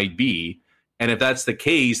 whatever it might be. And if that's the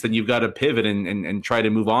case, then you've got to pivot and try to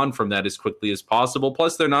move on from that as quickly as possible.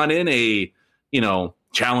 Plus, they're not in a,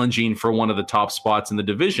 challenging for one of the top spots in the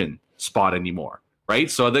division spot anymore, right?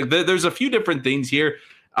 So there's a few different things here.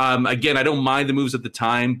 Again, I don't mind the moves at the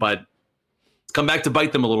time, but it's come back to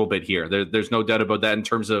bite them a little bit here. There's no doubt about that in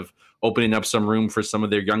terms of opening up some room for some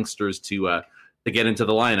of their youngsters to get into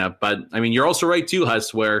the lineup. But, I mean, you're also right, too,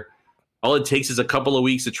 Huss, where all it takes is a couple of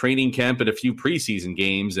weeks of training camp and a few preseason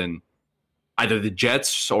games, and either the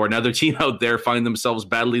Jets or another team out there find themselves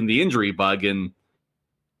battling the injury bug, and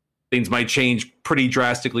things might change pretty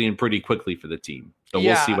drastically and pretty quickly for the team. So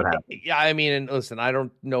we'll see what happens. Yeah, I mean, and listen, I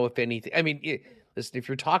don't know if anything. I mean, listen, if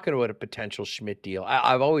you're talking about a potential Schmidt deal,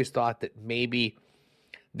 I've always thought that maybe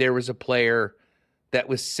there was a player that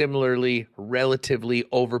was similarly relatively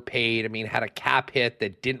overpaid. I mean, had a cap hit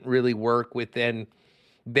that didn't really work within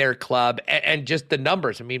their club, and just the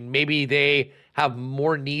numbers. I mean, maybe they have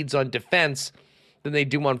more needs on defense than they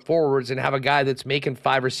do on forwards, and have a guy that's making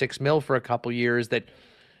 $5 or $6 million for a couple years that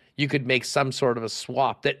you could make some sort of a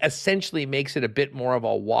swap that essentially makes it a bit more of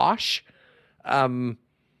a wash. But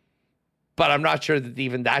I'm not sure that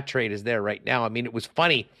even that trade is there right now. I mean, it was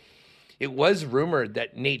funny. It was rumored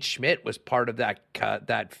that Nate Schmidt was part of that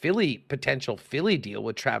potential Philly deal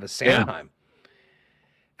with Travis Sanheim.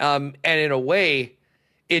 Yeah. And in a way,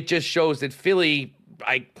 it just shows that Philly,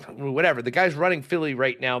 the guys running Philly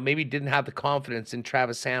right now maybe didn't have the confidence in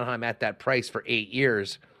Travis Sanheim at that price for 8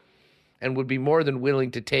 years, and would be more than willing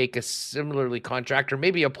to take a similarly contract, or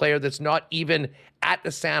maybe a player that's not even at the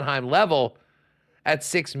Sanheim level at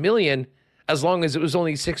 $6 million, as long as it was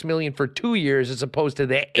only $6 million for 2 years, as opposed to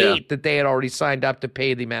the 8 that they had already signed up to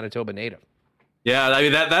pay the Manitoba native. Yeah, I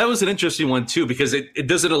mean, that was an interesting one too, because it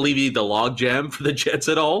doesn't alleviate the logjam for the Jets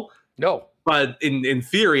at all. No. But in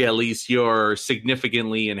theory, at least, you're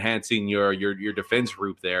significantly enhancing your defense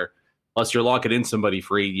group there. Plus, you're locking in somebody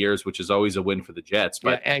for 8 years, which is always a win for the Jets.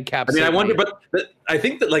 But and cap. I mean, I wonder. But I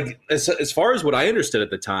think that, like, as far as what I understood at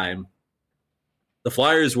the time, the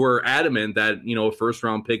Flyers were adamant that a first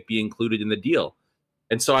round pick be included in the deal.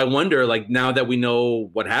 And so I wonder, like, now that we know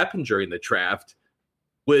what happened during the draft,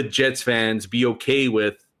 would Jets fans be okay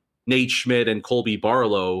with Nate Schmidt and Colby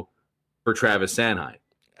Barlow for Travis Sanheim?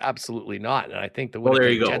 Absolutely not. And I think the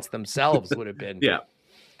Winnipeg Jets themselves would have been. Yeah.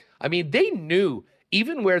 I mean, they knew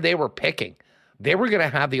even where they were picking, they were going to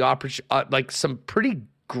have the some pretty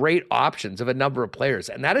great options of a number of players.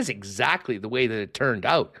 And that is exactly the way that it turned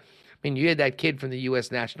out. I mean, you had that kid from the U.S.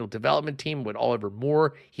 National Development Team with Oliver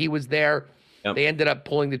Moore. He was there. Yep. They ended up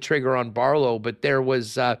pulling the trigger on Barlow, but there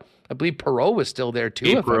was, I believe Perreault was still there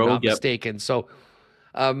too, if I'm not mistaken. So,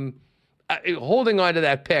 holding on to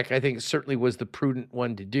that pick, I think certainly was the prudent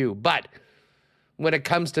one to do. But when it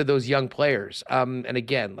comes to those young players, and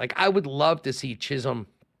again, like, I would love to see Chisholm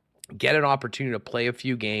get an opportunity to play a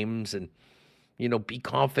few games and, be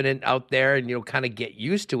confident out there and, kind of get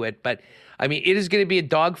used to it. But, I mean, it is going to be a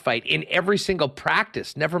dogfight in every single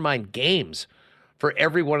practice, never mind games, for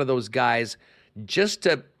every one of those guys, just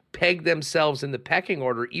to peg themselves in the pecking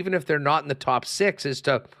order, even if they're not in the top 6, as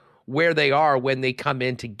to where they are when they come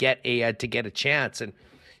in to get a chance. And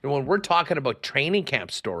when we're talking about training camp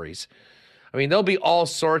stories, I mean, there'll be all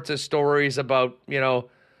sorts of stories about,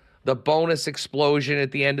 the bonus explosion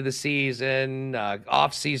at the end of the season,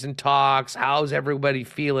 off-season talks, how's everybody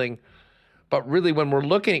feeling. But really, when we're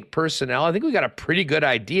looking at personnel, I think we got a pretty good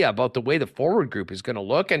idea about the way the forward group is going to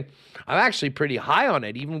look. And I'm actually pretty high on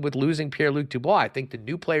it, even with losing Pierre-Luc Dubois. I think the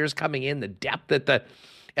new players coming in, the depth that the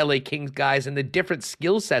LA Kings guys and the different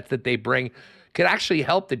skill sets that they bring could actually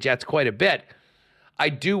help the Jets quite a bit. I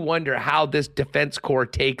do wonder how this defense core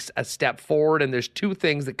takes a step forward, and there's two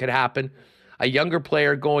things that could happen. A younger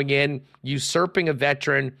player going in, usurping a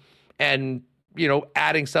veteran, and,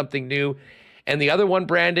 adding something new. And the other one,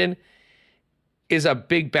 Brandon, is a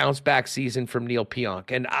big bounce back season from Neil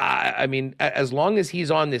Pionk. And I mean, as long as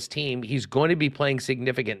he's on this team, he's going to be playing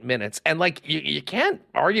significant minutes. And like, you can't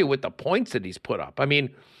argue with the points that he's put up. I mean,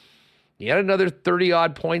 he had another 30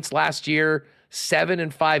 odd points last year, 7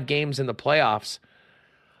 in 5 games in the playoffs.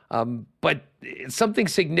 But something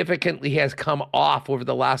significantly has come off over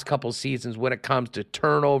the last couple seasons when it comes to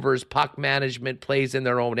turnovers, puck management, plays in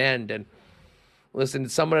their own end. And listen,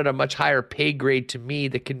 someone at a much higher pay grade to me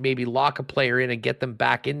that could maybe lock a player in and get them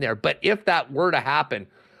back in there. But if that were to happen,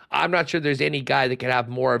 I'm not sure there's any guy that could have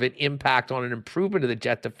more of an impact on an improvement of the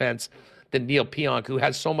Jet defense than Neil Pionk, who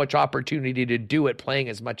has so much opportunity to do it playing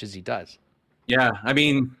as much as he does. Yeah, I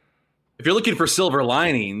mean, if you're looking for silver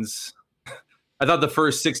linings, I thought the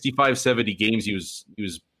first 65, 70 games he was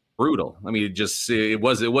brutal. I mean, it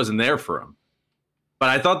wasn't there for him. But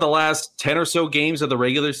I thought the last 10 or so games of the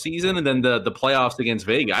regular season and then the playoffs against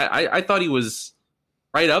Vegas, I thought he was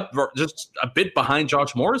right up, just a bit behind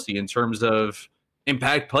Josh Morrissey in terms of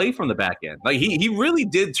impact play from the back end. Like he really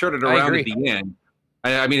did turn it around at the end.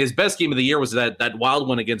 I mean, his best game of the year was that wild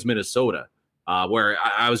one against Minnesota, where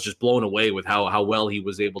I was just blown away with how well he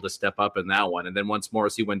was able to step up in that one. And then once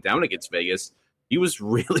Morrissey went down against Vegas, he was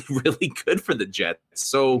really, really good for the Jets.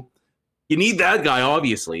 So you need that guy,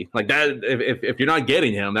 obviously. Like that, if you're not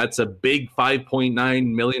getting him, that's a big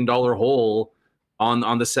 $5.9 million hole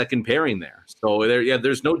on the second pairing there. So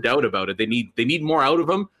there's no doubt about it. They need more out of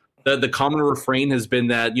him. The common refrain has been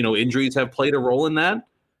that injuries have played a role in that.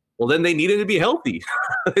 Well, then they needed to be healthy.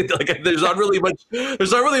 Like there's not really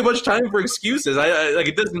much time for excuses.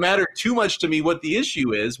 It doesn't matter too much to me what the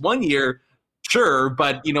issue is. 1 year, sure,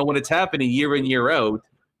 but when it's happening year in year out,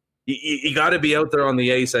 you got to be out there on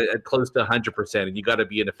the ice at close to 100%, and you got to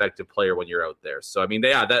be an effective player when you're out there. So I mean,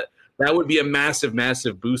 that would be a massive,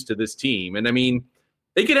 massive boost to this team. And I mean,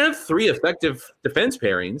 they can have 3 effective defense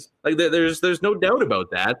pairings. Like there's no doubt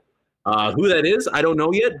about that. Who that is, I don't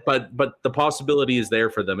know yet, but the possibility is there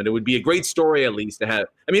for them, and it would be a great story at least to have.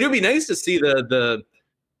 I mean, it would be nice to see the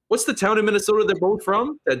what's the town in Minnesota they're both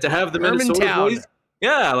from, to have the Minnesota boys.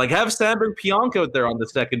 Yeah, like have Sandberg Pionk out there on the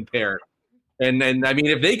second pair. And I mean,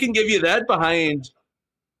 if they can give you that behind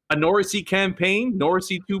a Norrisy campaign,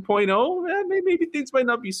 Norrisy 2.0, maybe things might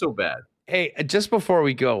not be so bad. Hey, just before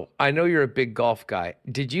we go, I know you're a big golf guy.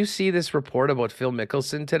 Did you see this report about Phil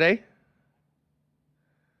Mickelson today?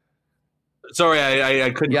 Sorry, I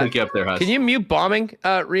couldn't pick you up there, Huss. Can you mute bombing,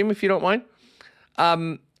 Reem, if you don't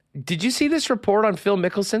mind? Did you see this report on Phil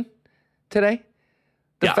Mickelson today?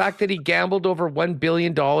 The fact that he gambled over $1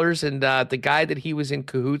 billion and the guy that he was in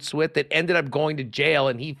cahoots with that ended up going to jail,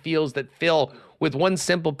 and he feels that Phil, with one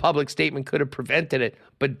simple public statement, could have prevented it,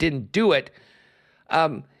 but didn't do it.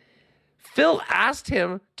 Phil asked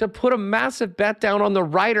him to put a massive bet down on the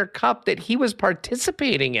Ryder Cup that he was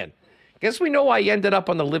participating in. Guess we know why he ended up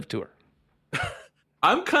on the Live Tour.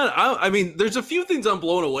 I mean, there's a few things I'm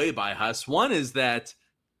blown away by, Huss. One is that,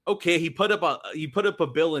 okay, he put up a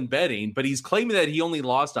bill in betting, but he's claiming that he only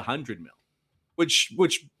lost $100 million, which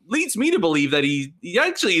leads me to believe that he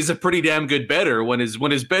actually is a pretty damn good bettor when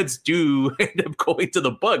his bets do end up going to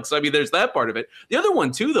the books. I mean, there's that part of it. The other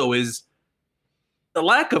one too, though, is the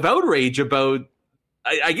lack of outrage about.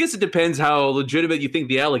 I guess it depends how legitimate you think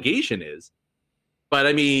the allegation is, but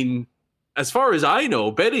I mean, as far as I know,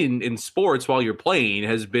 betting in sports while you're playing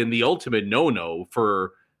has been the ultimate no-no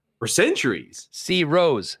for centuries. See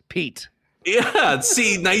Rose, Pete. Yeah,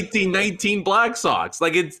 see 1919 Black Sox.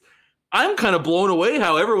 Like I'm kind of blown away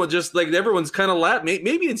how everyone's kind of laughing.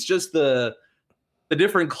 Maybe it's just the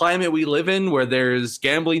different climate we live in where there's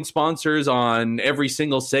gambling sponsors on every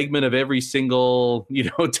single segment of every single,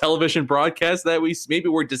 television broadcast that we're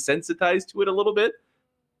desensitized to it a little bit.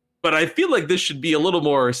 But I feel like this should be a little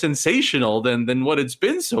more sensational than what it's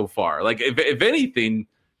been so far. Like, if anything,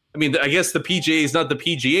 I mean, I guess the PGA is not the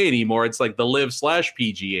PGA anymore. It's like the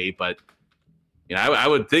Live/PGA. But, I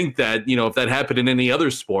would think that, if that happened in any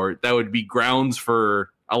other sport, that would be grounds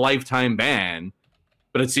for a lifetime ban.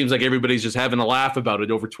 But it seems like everybody's just having a laugh about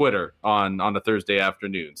it over Twitter on a Thursday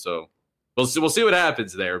afternoon. So we'll see what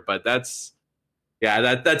happens there. But that's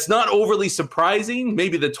not overly surprising.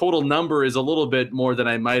 Maybe the total number is a little bit more than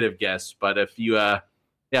I might have guessed. But if you've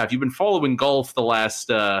been following golf the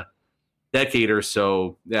last decade or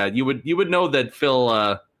so, you would know that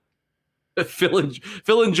Phil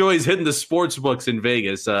enjoys hitting the sports books in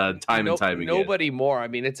Vegas time and time again. Nobody more. I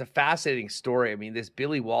mean, it's a fascinating story. I mean, this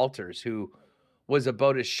Billy Walters, who was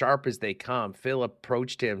about as sharp as they come, Phil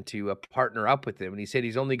approached him to partner up with him, and he said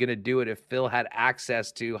he's only going to do it if Phil had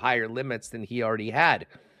access to higher limits than he already had.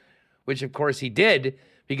 which of course he did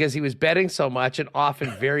because he was betting so much and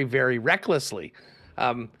often very, very recklessly.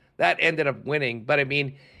 That ended up winning. But I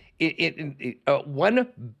mean, $1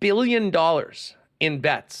 billion in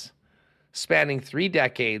bets spanning 3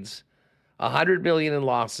 decades, $100 million in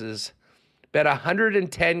losses, bet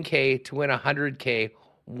 $110K to win $100K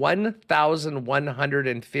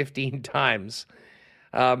 1,115 times.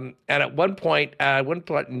 And at one point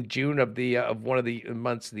in June of one of the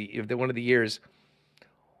months, one of the years,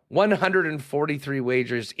 143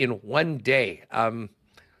 wagers in one day.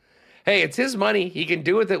 Hey, it's his money. He can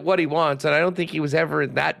do with it what he wants, and I don't think he was ever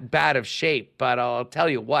in that bad of shape. But I'll tell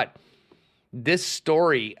you what, this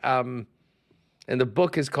story, and the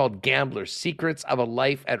book is called Gambler: Secrets of a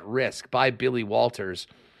Life at Risk by Billy Walters.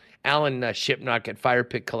 Alan Shipnock at Fire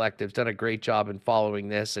Pit Collective's done a great job in following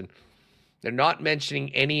this, and they're not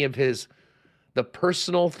mentioning any of the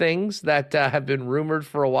personal things that have been rumored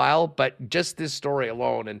for a while, but just this story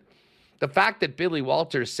alone. And the fact that Billy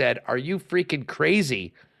Walters said, "Are you freaking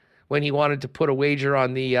crazy?" when he wanted to put a wager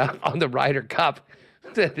on the Ryder Cup.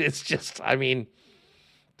 It's just, I mean,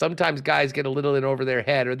 sometimes guys get a little in over their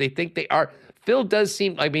head, or they think they are. Phil does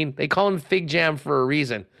seem, I mean, they call him Fig Jam for a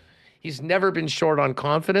reason. He's never been short on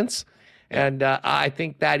confidence, and I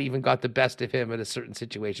think that even got the best of him in a certain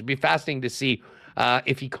situation. It'd be fascinating to see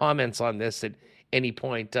if he comments on this at any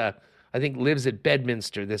point. I think lives at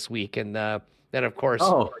Bedminster this week, and then, of course,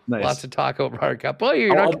 nice. Lots of talk over Ryder Cup. Oh,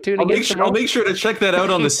 you're not tuning in. I'll make sure to check that out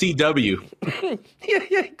on the CW.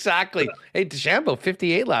 yeah, exactly. Hey, DeChambeau,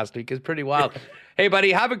 58 last week is pretty wild. Hey,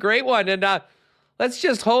 buddy, have a great one. And let's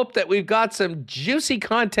just hope that we've got some juicy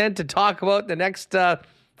content to talk about the next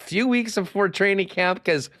few weeks before training camp,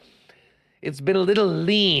 because it's been a little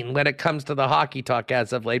lean when it comes to the hockey talk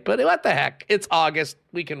as of late. But what the heck? It's August.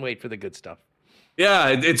 We can wait for the good stuff. Yeah,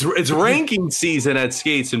 it's ranking season at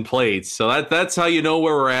Skates and Plates, so that's how you know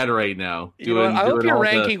where we're at right now. I hope you're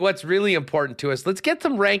ranking what's really important to us. Let's get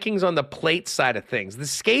some rankings on the plate side of things. The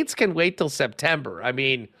skates can wait till September. I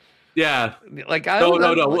mean, yeah, like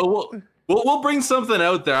no. We'll bring something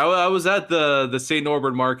out there. I was at the St.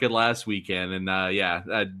 Norbert Market last weekend, and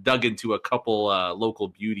I dug into a couple local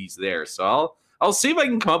beauties there. So I'll see if I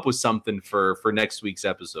can come up with something for next week's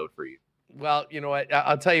episode for you. Well, you know what?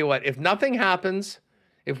 I'll tell you what. If nothing happens,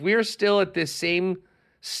 if we're still at this same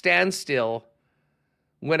standstill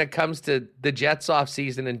when it comes to the Jets off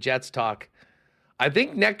season and Jets talk, I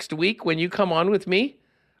think next week when you come on with me,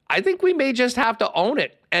 I think we may just have to own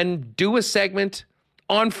it and do a segment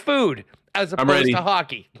on food as opposed to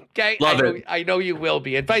hockey. Okay? I know you will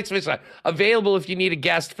be. And vice versa. Available if you need a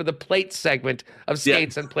guest for the plate segment of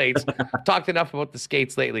Skates and Plates. Talked enough about the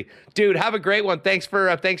skates lately. Dude, have a great one. Thanks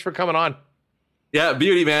for coming on. Yeah,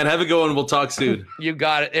 beauty, man. Have a good one. We'll talk soon. You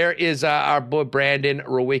got it. There is our boy Brandon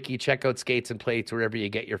Rowicki. Check out Skates and Plates wherever you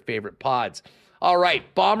get your favorite pods. All right,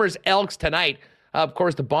 Bombers Elks tonight. Of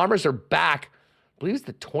course, the Bombers are back. I believe it's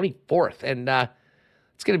the 24th, and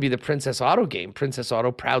it's going to be the Princess Auto game. Princess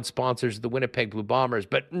Auto, proud sponsors of the Winnipeg Blue Bombers.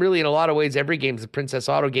 But really, in a lot of ways, every game is the Princess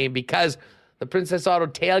Auto game, because the Princess Auto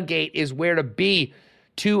tailgate is where to be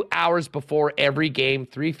 2 hours before every game.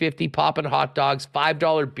 $3.50 popping hot dogs,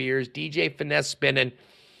 $5 beers, DJ Finesse spinning.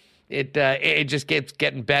 It just gets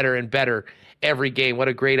getting better and better every game. What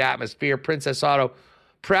a great atmosphere. Princess Auto,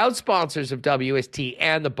 proud sponsors of WST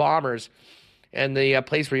and the Bombers, and the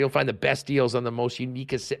place where you'll find the best deals on the most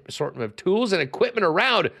unique assortment of tools and equipment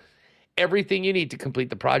around. Everything you need to complete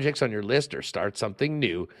the projects on your list or start something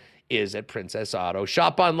new is at Princess Auto.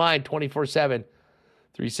 Shop online 24/7,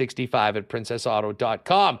 365 at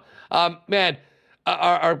princessauto.com. Man,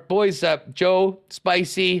 our boys, Joe,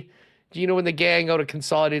 Spicy, Gino and the gang out of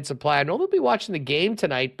Consolidated Supply. I know they'll be watching the game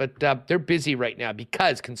tonight, but they're busy right now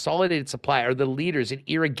because Consolidated Supply are the leaders in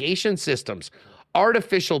irrigation systems,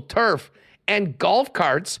 artificial turf, and golf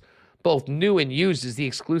carts, both new and used, is the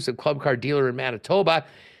exclusive club car dealer in Manitoba,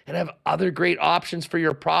 and have other great options for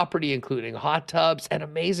your property, including hot tubs and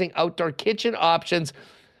amazing outdoor kitchen options.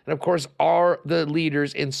 And of course, are the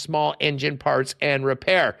leaders in small engine parts and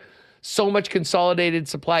repair. So much Consolidated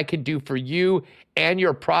Supply can do for you and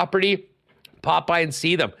your property. Pop by and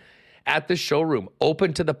see them at the showroom,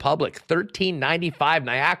 open to the public, 1395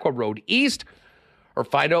 Niagara Road East, or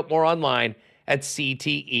find out more online at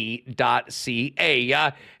cte.ca.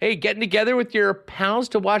 Hey, getting together with your pals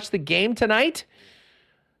to watch the game tonight?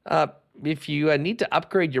 If you need to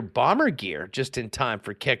upgrade your Bomber gear just in time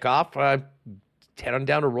for kickoff, head on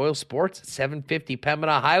down to Royal Sports at 750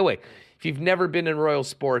 Pembina Highway. If you've never been in Royal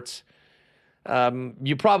Sports,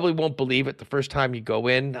 You probably won't believe it the first time you go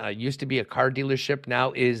in. Used to be a car dealership,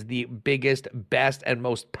 now is the biggest, best, and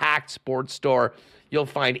most packed sports store you'll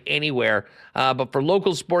find anywhere. But for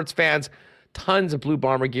local sports fans, tons of Blue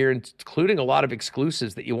Bomber gear, including a lot of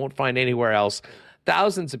exclusives that you won't find anywhere else.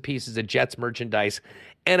 Thousands of pieces of Jets merchandise,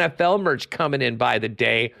 NFL merch coming in by the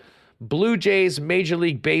day, Blue Jays, Major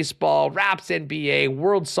League Baseball, Raps NBA,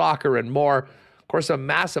 World Soccer, and more. Of course, a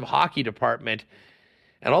massive hockey department.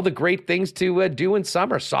 And all the great things to do in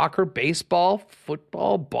summer: soccer, baseball,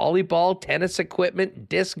 football, volleyball, tennis equipment,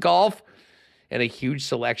 disc golf, and a huge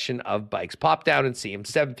selection of bikes. Pop down and see them,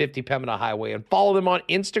 750 Pembina Highway, and follow them on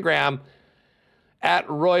Instagram at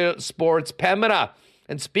Royal Sports Pembina.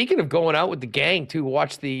 And speaking of going out with the gang to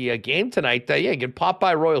watch the game tonight, you can pop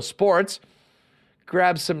by Royal Sports,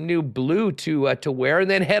 grab some new blue to wear,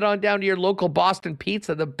 and then head on down to your local Boston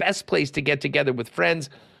Pizza. The best place to get together with friends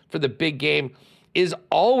for the big game is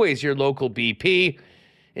always your local BP.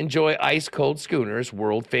 Enjoy ice-cold schooners,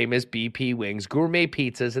 world-famous BP wings, gourmet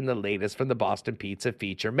pizzas, and the latest from the Boston Pizza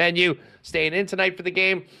feature menu. Staying in tonight for the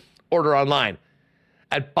game? Order online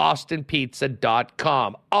at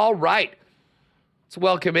bostonpizza.com. All right. Let's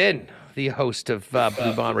welcome in the host of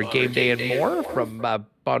Blue Bomber Game Day and more from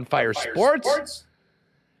Bonfire Sports,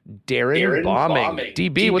 Darren Bombing.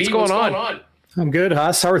 DB, what's going on? I'm good,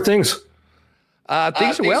 Huss. How are things?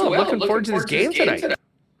 Things are well. I'm looking forward to this game tonight.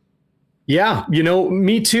 Yeah,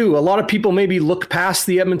 me too. A lot of people maybe look past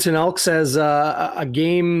the Edmonton Elks as a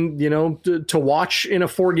game, to watch in a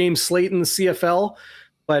 4-game slate in the CFL.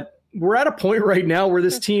 But we're at a point right now where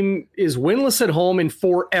this team is winless at home in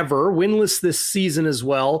forever, winless this season as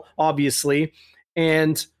well, obviously.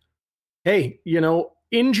 And hey,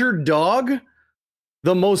 injured dog,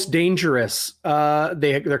 the most dangerous.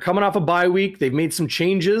 They're coming off a bye week. They've made some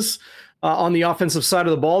changes on the offensive side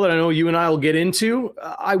of the ball that I know you and I will get into.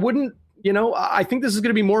 I think this is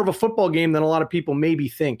going to be more of a football game than a lot of people maybe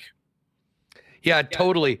think. Yeah,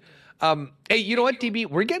 totally. Hey, you know what, DB?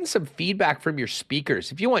 We're getting some feedback from your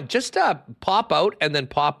speakers. If you want, just pop out and then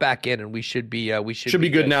pop back in, and we should be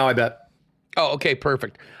good now, I bet. Oh, okay,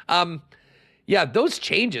 perfect. Yeah, those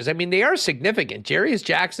changes, they are significant. Jarius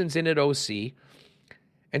Jackson's in at OC,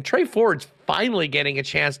 and Trey Ford's finally getting a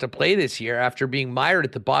chance to play this year after being mired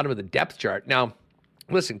at the bottom of the depth chart. Now,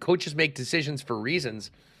 listen, coaches make decisions for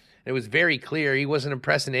reasons. It was very clear he wasn't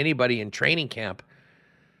impressing anybody in training camp.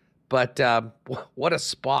 But what a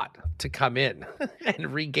spot to come in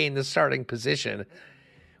and regain the starting position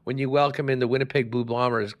when you welcome in the Winnipeg Blue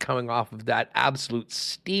Bombers coming off of that absolute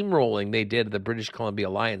steamrolling they did at the British Columbia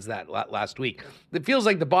Lions that last week. It feels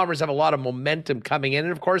like the Bombers have a lot of momentum coming in.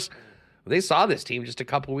 And, of course, they saw this team just a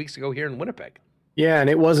couple of weeks ago here in Winnipeg. Yeah, and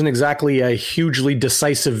it wasn't exactly a hugely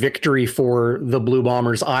decisive victory for the Blue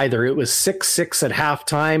Bombers either. It was 6-6 at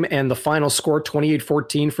halftime, and the final score,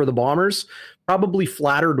 28-14 for the Bombers, probably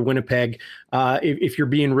flattered Winnipeg, if you're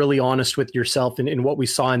being really honest with yourself in what we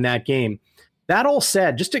saw in that game. That all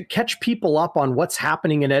said, just to catch people up on what's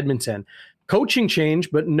happening in Edmonton, coaching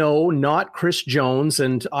change, but no, not Chris Jones,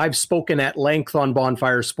 and I've spoken at length on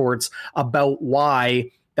Bonfire Sports about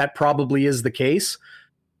why that probably is the case.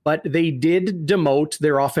 But they did demote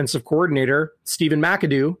their offensive coordinator, Stephen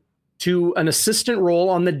McAdoo, to an assistant role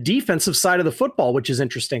on the defensive side of the football, which is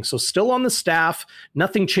interesting. So still on the staff,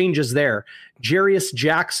 nothing changes there. Jarius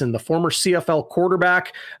Jackson, the former CFL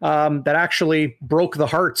quarterback that actually broke the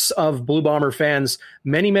hearts of Blue Bomber fans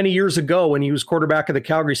many, many years ago when he was quarterback of the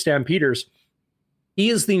Calgary Stampeders. He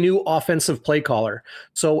is the new offensive play caller.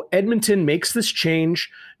 So Edmonton makes this change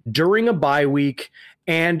during a bye week,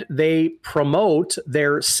 and they promote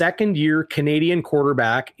their second-year Canadian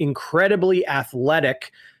quarterback, incredibly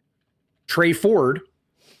athletic Trey Ford,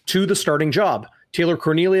 to the starting job. Taylor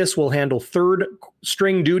Cornelius will handle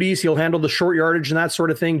third-string duties. He'll handle the short yardage and that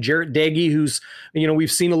sort of thing. Jarrett Daggy, who's,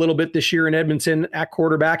 we've seen a little bit this year in Edmonton at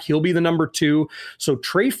quarterback, he'll be the number 2. So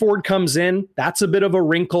Trey Ford comes in. That's a bit of a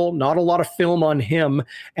wrinkle, not a lot of film on him,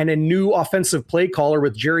 and a new offensive play caller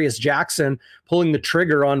with Jarius Jackson pulling the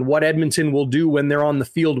trigger on what Edmonton will do when they're on the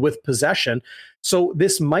field with possession. So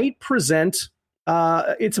this might present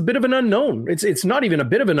it's a bit of an unknown. It's not even a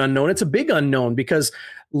bit of an unknown. It's a big unknown because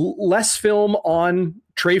less film on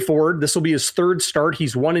Trey Ford. This will be his third start.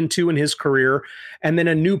 He's 1-2 in his career. And then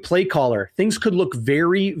a new play caller. Things could look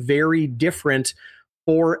very, very different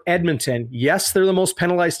for Edmonton. Yes, they're the most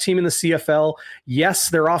penalized team in the CFL. Yes,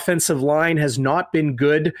 their offensive line has not been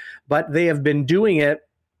good, but they have been doing it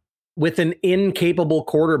with an incapable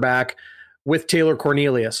quarterback with Taylor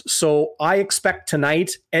Cornelius. So I expect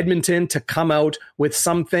tonight Edmonton to come out with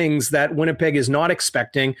some things that Winnipeg is not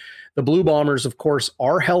expecting. The Blue Bombers, of course,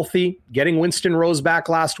 are healthy, getting Winston Rose back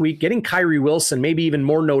last week, getting Kyrie Wilson, maybe even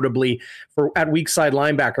more notably at weak side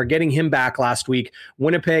linebacker, getting him back last week.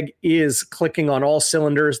 Winnipeg is clicking on all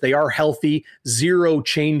cylinders. They are healthy, 0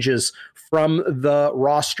 changes from the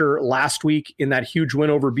roster last week in that huge win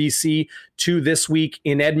over BC to this week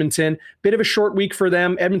in Edmonton. Bit of a short week for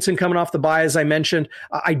them. Edmonton coming off the bye, as I mentioned.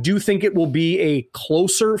 I do think it will be a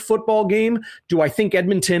closer football game. Do I think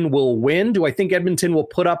Edmonton will win? Do I think Edmonton will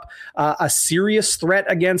put up a serious threat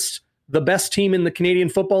against the best team in the Canadian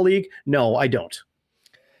Football League? No, I don't.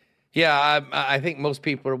 Yeah, I think most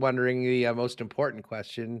people are wondering the most important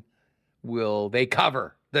question: will they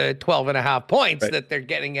cover the 12.5 points that they're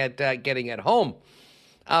getting at home?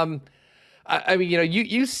 I mean,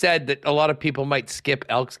 you said that a lot of people might skip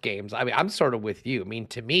Elks games. I mean, I'm sort of with you. I mean,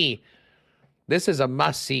 to me, this is a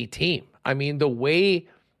must-see team. I mean, the ways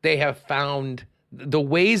they have found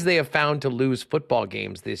to lose football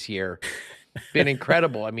games this year been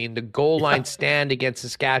incredible. I mean, the goal line stand against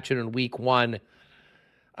Saskatchewan in week 1.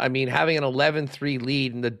 I mean, having an 11-3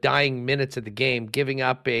 lead in the dying minutes of the game, giving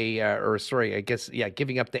up giving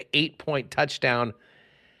up the 8-point touchdown,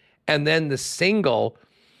 and then the single.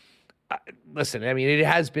 Listen, I mean, it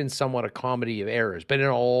has been somewhat a comedy of errors, but in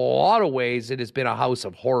a lot of ways, it has been a house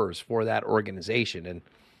of horrors for that organization. And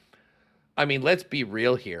I mean, let's be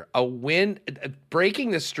real here. A win,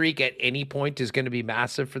 breaking the streak at any point is going to be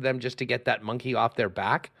massive for them just to get that monkey off their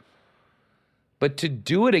back. But to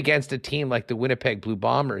do it against a team like the Winnipeg Blue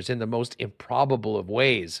Bombers in the most improbable of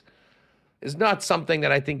ways is not something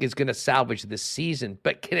that I think is going to salvage this season,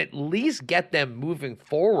 but can at least get them moving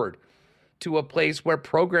forward to a place where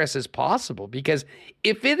progress is possible. Because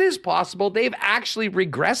if it is possible, they've actually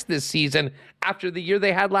regressed this season after the year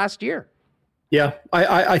they had last year. Yeah,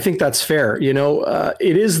 I think that's fair.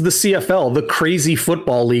 It is the CFL, the crazy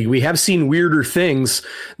football league. We have seen weirder things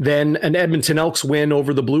than an Edmonton Elks win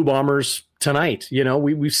over the Blue Bombers tonight.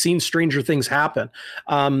 We've seen stranger things happen.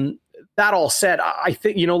 That all said, I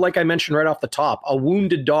think, like I mentioned right off the top, a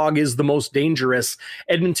wounded dog is the most dangerous.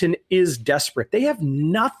 Edmonton is desperate. They have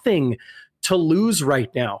nothing to lose right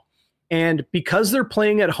now. And because they're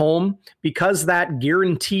playing at home, because that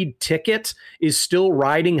guaranteed ticket is still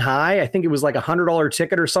riding high, I think it was like $100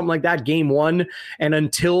 ticket or something like that, game 1. And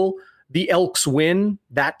until the Elks win,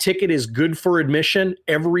 that ticket is good for admission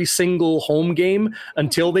every single home game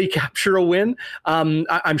until they capture a win.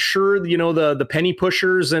 I'm sure, the penny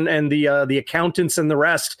pushers and the accountants and the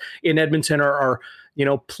rest in Edmonton are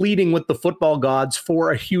pleading with the football gods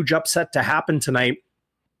for a huge upset to happen tonight,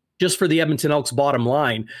 just for the Edmonton Elks bottom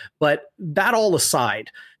line. But that all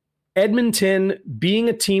aside, Edmonton being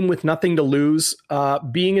a team with nothing to lose,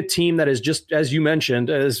 being a team that is just, as you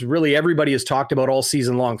mentioned, as really everybody has talked about all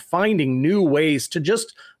season long, finding new ways to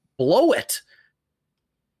just blow it.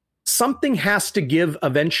 Something has to give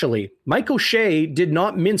eventually. Mike O'Shea did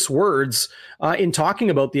not mince words in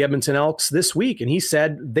talking about the Edmonton Elks this week, and he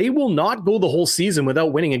said they will not go the whole season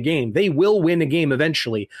without winning a game. They will win a game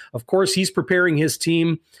eventually. Of course, he's preparing his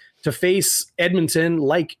team to face Edmonton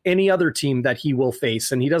like any other team that he will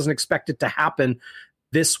face, and he doesn't expect it to happen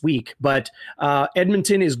this week. But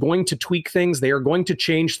Edmonton is going to tweak things. They are going to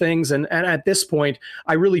change things. And at this point,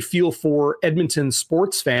 I really feel for Edmonton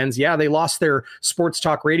sports fans. Yeah, they lost their sports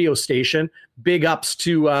talk radio station. Big ups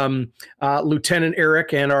to Lieutenant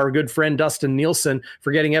Eric and our good friend Dustin Nielsen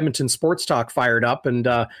for getting Edmonton Sports Talk fired up and,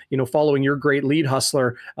 following your great lead,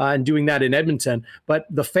 Hustler, and doing that in Edmonton. But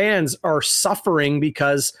the fans are suffering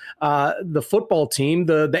because the football team,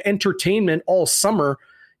 the entertainment all summer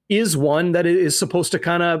is one that is supposed to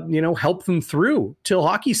kind of, help them through till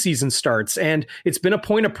hockey season starts. And it's been a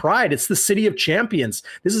point of pride. It's the city of champions.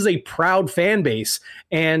 This is a proud fan base.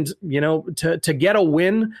 And, to get a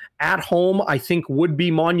win at home, I think would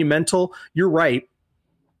be monumental. You're right.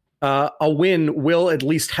 A win will at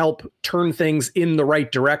least help turn things in the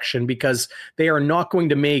right direction, because they are not going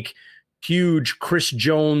to make huge Chris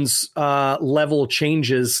Jones level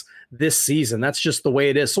changes this season. That's just the way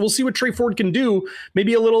it is. So we'll see what Trey Ford can do.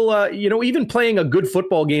 Maybe a little, even playing a good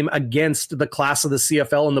football game against the class of the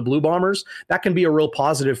CFL and the Blue Bombers, that can be a real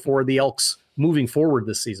positive for the Elks moving forward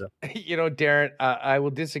this season. Darren, I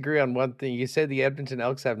will disagree on one thing. You said the Edmonton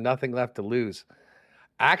Elks have nothing left to lose.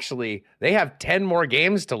 Actually, they have 10 more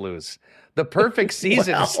games to lose. The perfect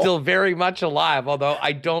season is still very much alive, although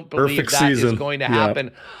I don't believe that is going to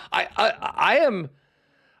happen. Yeah.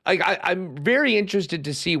 I'm very interested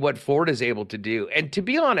to see what Ford is able to do. And to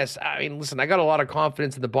be honest, I got a lot of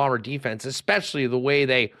confidence in the Bomber defense, especially the way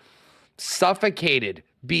they suffocated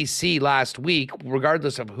BC last week,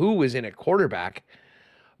 regardless of who was in at quarterback.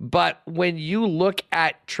 But when you look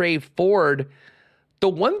at Trey Ford, the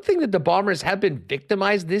one thing that the Bombers have been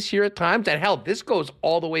victimized this year at times, and hell, this goes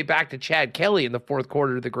all the way back to Chad Kelly in the fourth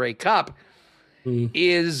quarter of the Grey Cup,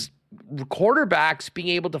 is quarterbacks being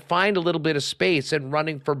able to find a little bit of space and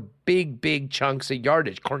running for big chunks of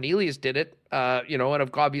yardage. Cornelius did it, and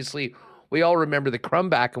obviously we all remember the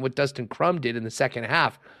Crumback and what Dustin Crum did in the second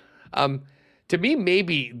half. To me,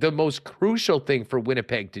 maybe the most crucial thing for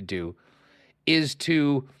Winnipeg to do is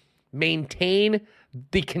to maintain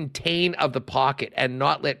the contain of the pocket and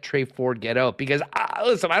not let Trey Ford get out. Because,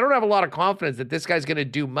 listen, I don't have a lot of confidence that this guy's going to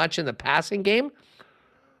do much in the passing game.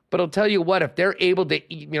 But I'll tell you what, if they're able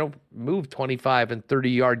to, move 25 and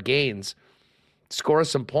 30-yard gains, score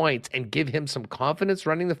some points, and give him some confidence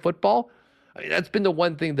running the football, that's been the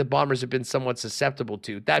one thing the Bombers have been somewhat susceptible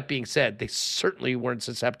to. That being said, they certainly weren't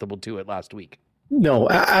susceptible to it last week. No,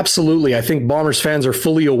 absolutely. I think Bombers fans are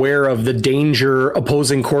fully aware of the danger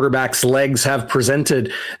opposing quarterbacks' legs have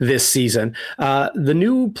presented this season. The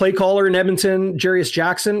new play caller in Edmonton, Jarius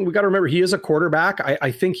Jackson, we got to remember he is a quarterback.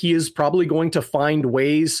 I think he is probably going to find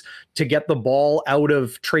ways to get the ball out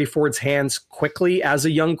of Trey Ford's hands quickly as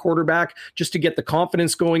a young quarterback, just to get the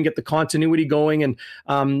confidence going, get the continuity going, and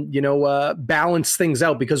balance things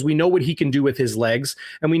out, because we know what he can do with his legs.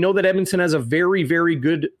 And we know that Edmonton has a very, very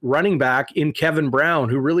good running back in Kevin Brown,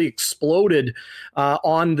 who really exploded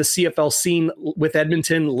on the CFL scene with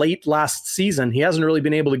Edmonton late last season. He hasn't really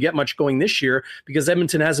been able to get much going this year because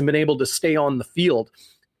Edmonton hasn't been able to stay on the field.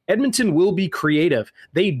 Edmonton will be creative.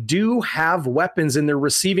 They do have weapons in their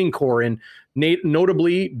receiving core, and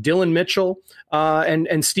notably Dylan Mitchell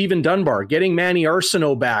and Steven Dunbar. Getting Manny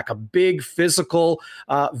Arsenault back, a big physical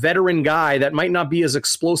veteran guy that might not be as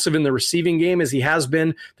explosive in the receiving game as he has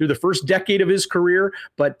been through the first decade of his career,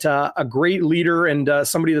 but a great leader and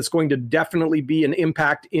somebody that's going to definitely be an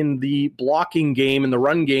impact in the blocking game and the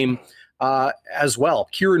run game as well.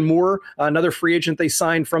 Kieran Moore, another free agent they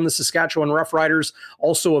signed from the Saskatchewan Roughriders,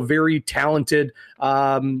 also a very talented,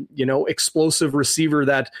 explosive receiver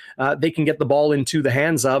that they can get the ball into the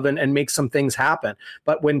hands of and make some things happen.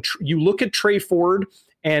 But when you look at Trey Ford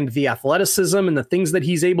and the athleticism and the things that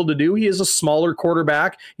he's able to do, he is a smaller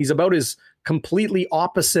quarterback. He's about as completely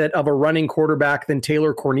opposite of a running quarterback than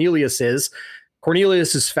Taylor Cornelius is.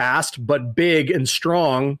 Cornelius is fast, but big and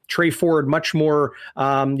strong. Trey Ford, much more,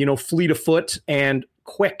 fleet of foot and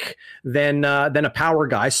quick than a power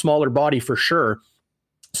guy, smaller body for sure.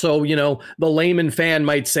 So, the layman fan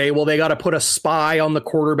might say, well, they got to put a spy on the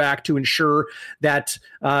quarterback to ensure that,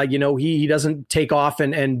 he doesn't take off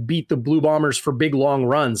and beat the Blue Bombers for big, long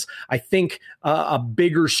runs. I think a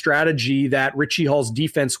bigger strategy that Richie Hall's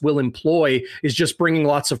defense will employ is just bringing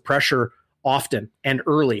lots of pressure often and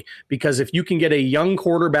early, because if you can get a young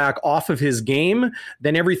quarterback off of his game,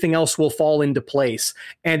 then everything else will fall into place.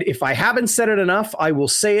 And if I haven't said it enough, I will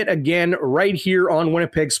say it again right here on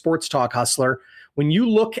Winnipeg Sports Talk, Hustler. When you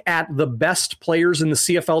look at the best players in the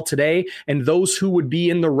CFL today and those who would be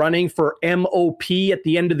in the running for MOP at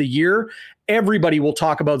the end of the year, everybody will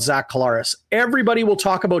talk about Zach Collaros. Everybody will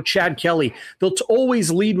talk about Chad Kelly. They'll always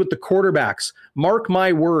lead with the quarterbacks. Mark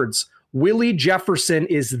my words. Willie Jefferson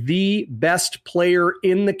is the best player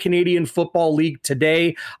in the Canadian Football League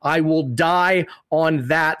today. I will die on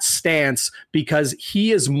that stance because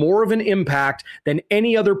he is more of an impact than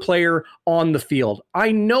any other player on the field.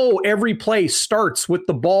 I know every play starts with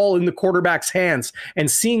the ball in the quarterback's hands,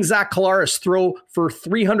 and seeing Zach Collaros throw for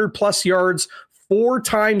 300-plus yards 4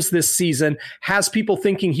 times this season has people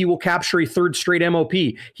thinking he will capture a third straight MOP.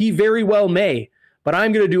 He very well may. But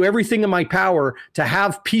I'm going to do everything in my power to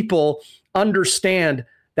have people understand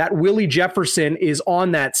that Willie Jefferson is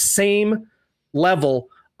on that same level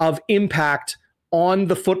of impact on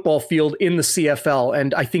the football field in the CFL.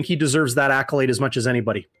 And I think he deserves that accolade as much as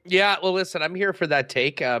anybody. Yeah, well, listen, I'm here for that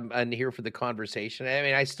take and here for the conversation. I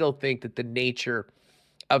mean, I still think that the nature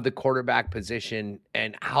of the quarterback position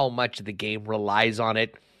and how much the game relies on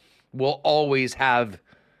it will always have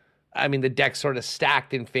the deck sort of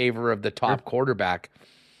stacked in favor of the top quarterback.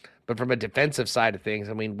 But from a defensive side of things,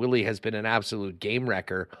 Willie has been an absolute game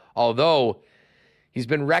wrecker, although he's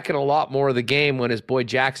been wrecking a lot more of the game when his boy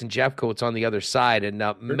Jackson Jeffcoat's on the other side. And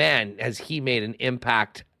man, has he made an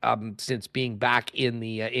impact since being back in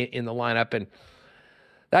the lineup. And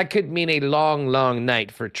that could mean a long, long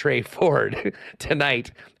night for Trey Ford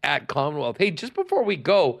tonight at Commonwealth. Hey, just before we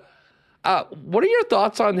go, what are your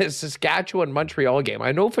thoughts on this Saskatchewan-Montreal game?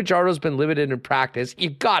 I know Fajardo's been limited in practice.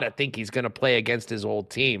 You got to think he's going to play against his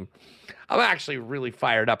old team. I'm actually really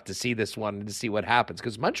fired up to see this one and to see what happens,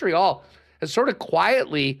 because Montreal has sort of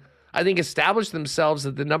quietly, I think, established themselves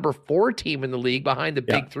as the number 4 team in the league behind the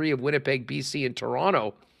big 3 of Winnipeg, BC, and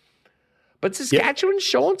Toronto. But Saskatchewan's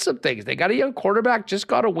showing some things. They got a young quarterback, just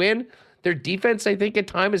got a win. Their defense, I think, at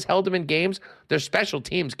times has held them in games. Their special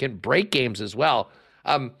teams can break games as well.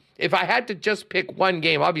 If I had to just pick one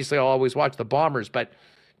game, obviously I'll always watch the Bombers, but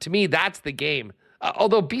to me, that's the game.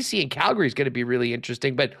 Although BC and Calgary is going to be really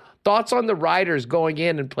interesting. But thoughts on the Riders going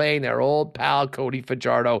in and playing their old pal Cody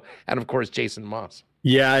Fajardo and, of course, Jason Moss?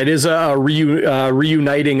 Yeah, it is a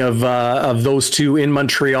reuniting of those two in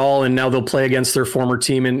Montreal, and now they'll play against their former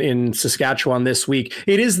team in Saskatchewan this week.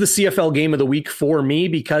 It is the CFL game of the week for me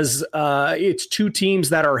because it's two teams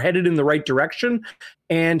that are headed in the right direction,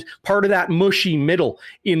 and part of that mushy middle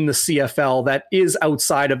in the CFL that is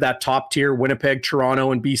outside of that top tier, Winnipeg,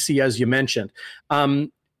 Toronto, and BC, as you mentioned.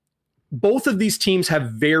 Both of these teams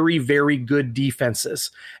have very, very good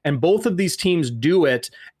defenses, and both of these teams do it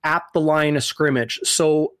at the line of scrimmage.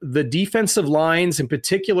 So the defensive lines, in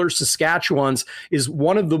particular Saskatchewan's, is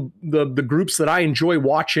one of the groups that I enjoy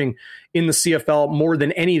watching in the CFL more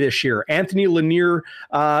than any this year. Anthony Lanier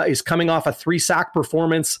is coming off a 3-sack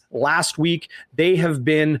performance last week. They have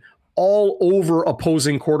been all over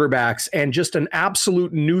opposing quarterbacks and just an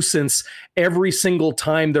absolute nuisance every single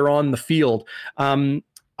time they're on the field.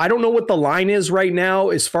 I don't know what the line is right now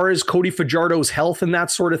as far as Cody Fajardo's health and that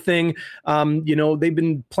sort of thing. They've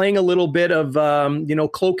been playing a little bit of,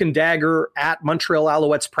 cloak and dagger at Montreal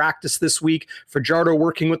Alouettes practice this week. Fajardo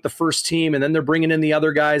working with the first team, and then they're bringing in the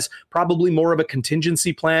other guys, probably more of a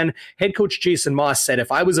contingency plan. Head coach Jason Moss said,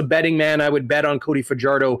 if I was a betting man, I would bet on Cody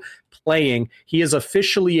Fajardo playing. He is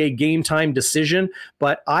officially a game time decision,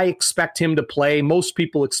 but I expect him to play. Most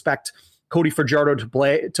people expect Cody Fajardo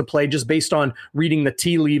to play just based on reading the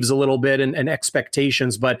tea leaves a little bit and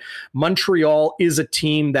expectations. But Montreal is a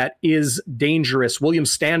team that is dangerous. William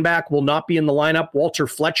Stanback will not be in the lineup. Walter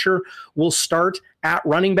Fletcher will start at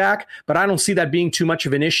running back, but I don't see that being too much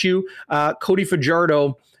of an issue. Cody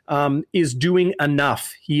Fajardo is doing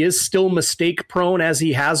enough. He is still mistake prone as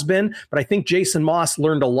he has been, but I think Jason Moss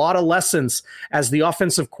learned a lot of lessons as the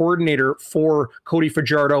offensive coordinator for Cody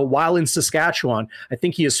Fajardo while in Saskatchewan. I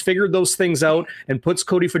think he has figured those things out and puts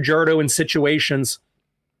Cody Fajardo in situations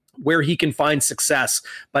where he can find success.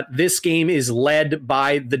 But this game is led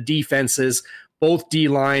by the defenses, both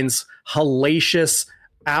D-lines, hellacious,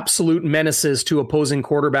 absolute menaces to opposing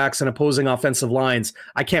quarterbacks and opposing offensive lines.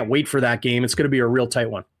 I can't wait for that game. It's going to be a real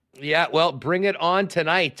tight one. Yeah, well, bring it on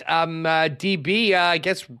tonight. DB, I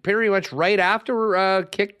guess pretty much right after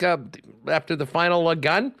kick, after the final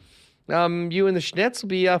gun, you and the Schnitz will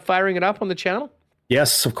be firing it up on the channel?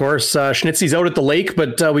 Yes, of course. Schnitzy's out at the lake,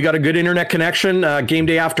 but we got a good internet connection. Game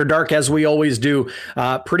day after dark, as we always do.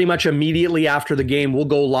 Pretty much immediately after the game, we'll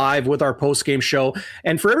go live with our post-game show.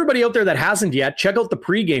 And for everybody out there that hasn't yet, check out the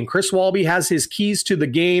pregame. Chris Walby has his keys to the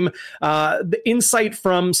game. The insight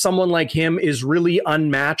from someone like him is really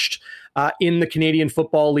unmatched in the Canadian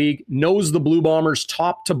Football League, knows the Blue Bombers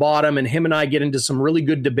top to bottom, and him and I get into some really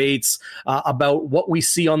good debates about what we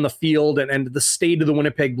see on the field and the state of the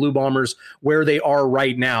Winnipeg Blue Bombers, where they are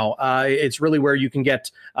right now. It's really where you can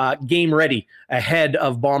get game ready ahead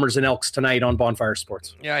of Bombers and Elks tonight on Bonfire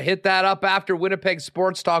Sports. Yeah, hit that up after Winnipeg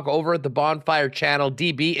Sports Talk over at the Bonfire channel.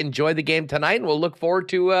 DB, enjoy the game tonight, and we'll look forward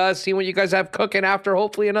to seeing what you guys have cooking after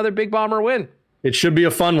hopefully another big Bomber win. It should be a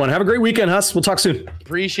fun one. Have a great weekend, Huss. We'll talk soon.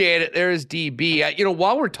 Appreciate it. There's DB.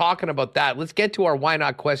 While we're talking about that, let's get to our why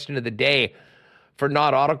not question of the day for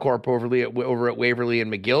Not Autocorp over at Waverly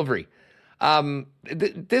and McGillivray.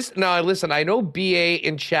 Listen, I know BA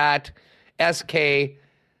in chat, SK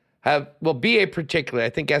BA particularly, I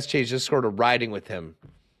think SJ is just sort of riding with him.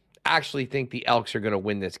 Actually think the Elks are going to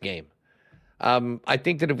win this game. I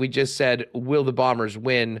think that if we just said, will the Bombers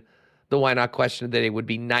win, the why not question of the day would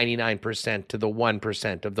be 99% to the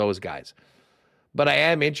 1% of those guys. But I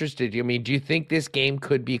am interested. Do you think this game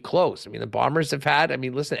could be close? The Bombers have had,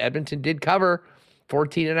 listen, Edmonton did cover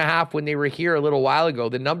 14.5 when they were here a little while ago.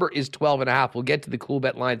 The number is 12.5. We'll get to the cool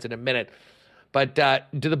bet lines in a minute. But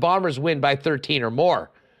do the Bombers win by 13 or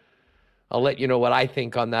more? I'll let you know what I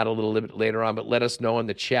think on that a little bit later on, but let us know in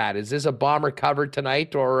the chat. Is this a Bomber cover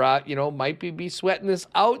tonight, or, might be sweating this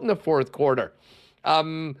out in the fourth quarter?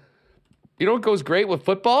 You know what goes great with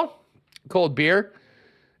football? Cold beer.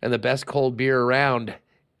 And the best cold beer around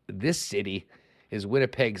this city is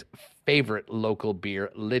Winnipeg's favorite local beer,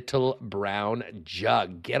 Little Brown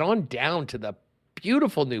Jug. Get on down to the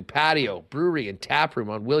beautiful new patio, brewery, and tap room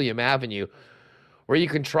on William Avenue, where you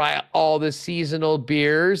can try all the seasonal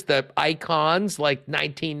beers, the icons like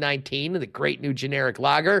 1919 and the great new generic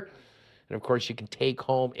lager. And, of course, you can take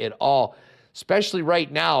home it all, especially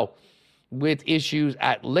right now with issues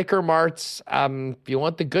at liquor marts. If you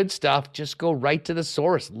want the good stuff, just go right to the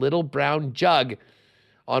source, Little Brown Jug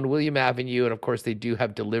on William Avenue. And of course, they do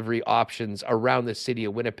have delivery options around the city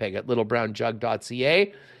of Winnipeg at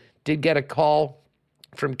littlebrownjug.ca. Did get a call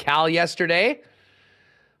from Cal yesterday.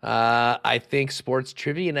 I think Sports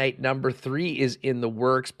Trivia Night number 3 is in the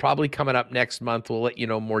works, probably coming up next month. We'll let you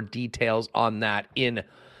know more details on that in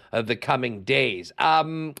the coming days.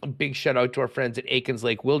 Big shout out to our friends at Aikens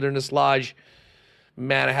Lake Wilderness Lodge.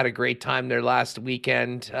 Man, I had a great time there last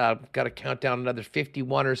weekend. Got to count down another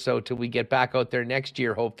 51 or so till we get back out there next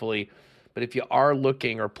year, hopefully. But if you are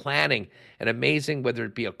looking or planning an amazing, whether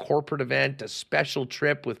it be a corporate event, a special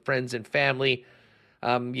trip with friends and family,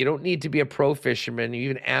 you don't need to be a pro fisherman.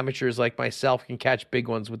 Even amateurs like myself can catch big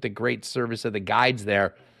ones with the great service of the guides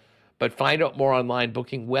there. But find out more online,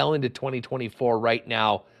 booking well into 2024 right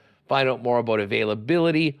now. Find out more about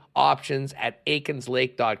availability, options at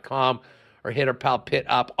aikenslake.com, or hit our pal Pitt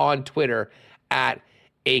up on Twitter at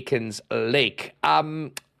Aikens Lake.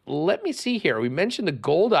 Let me see here. We mentioned the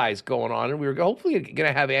Gold Eyes going on, and we were hopefully going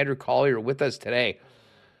to have Andrew Collier with us today.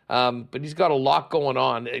 But he's got a lot going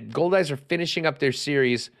on. Gold Eyes are finishing up their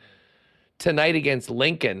series tonight against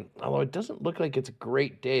Lincoln, although it doesn't look like it's a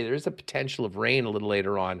great day. There is a potential of rain a little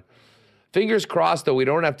later on. Fingers crossed, though, we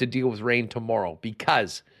don't have to deal with rain tomorrow,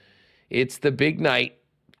 because it's the big night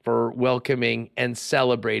for welcoming and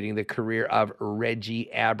celebrating the career of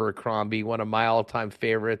Reggie Abercrombie, one of my all-time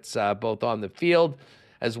favorites, both on the field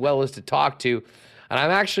as well as to talk to. And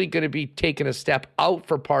I'm actually going to be taking a step out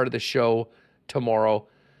for part of the show tomorrow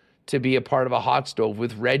to be a part of a hot stove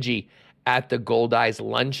with Reggie at the Gold Eyes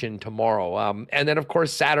Luncheon tomorrow. And then, of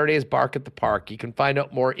course, Saturday is Bark at the Park. You can find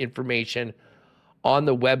out more information on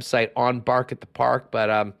the website on Bark at the Park.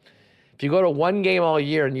 But if you go to one game all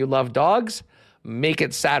year and you love dogs, make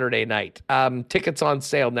it Saturday night. Tickets on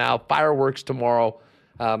sale now. Fireworks tomorrow.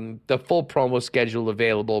 The full promo schedule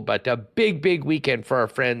available. But a big, big weekend for our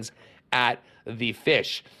friends at the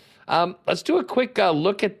Fish. Let's do a quick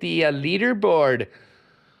look at the leaderboard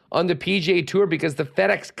on the PGA Tour, because the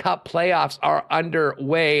FedEx Cup playoffs are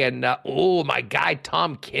underway. And, my guy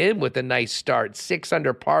Tom Kim with a nice start. 6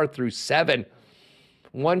 under par through 7.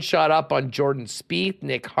 One shot up on Jordan Spieth,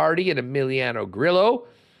 Nick Hardy, and Emiliano Grillo.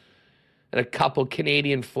 And a couple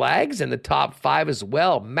Canadian flags in the top 5 as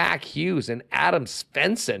well. Mac Hughes and Adam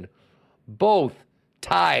Svensson both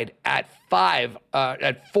tied at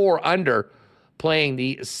 4 under, playing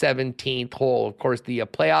the 17th hole. Of course, the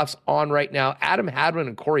playoffs on right now. Adam Hadwin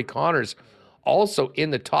and Corey Connors also in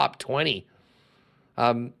the top 20.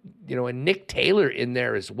 And Nick Taylor in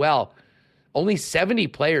there as well. Only 70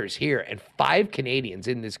 players here and 5 Canadians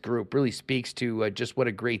in this group. Really speaks to just what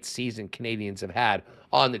a great season Canadians have had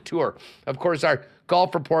on the tour. Of course, our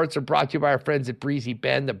golf reports are brought to you by our friends at Breezy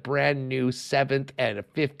Bend. The brand new 7th and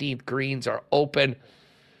 15th greens are open.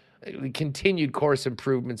 Continued course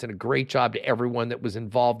improvements, and a great job to everyone that was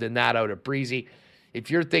involved in that out at Breezy.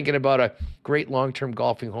 If you're thinking about a great long-term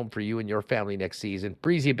golfing home for you and your family next season,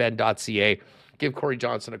 breezybend.ca. Give Corey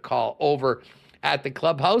Johnson a call over at the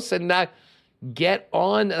clubhouse and get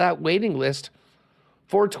on that waiting list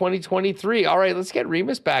for 2023. All right, let's get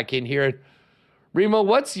Remus back in here. Remo,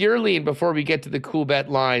 what's your lean before we get to the cool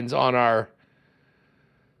bet lines on our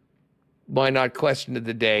why not question of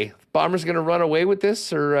the day? Bombers going to run away with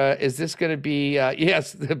this, or is this going to be,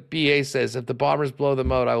 yes, the BA says, if the Bombers blow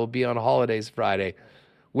them out, I will be on holidays Friday.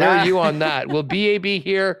 Where are you on that? Will BA be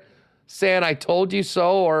here saying, I told you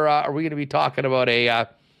so, or are we going to be talking about a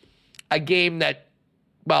game that,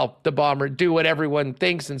 well, the Bomber do what everyone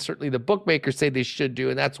thinks, and certainly the bookmakers say they should do,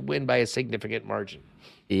 and that's win by a significant margin?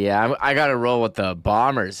 Yeah, I got to roll with the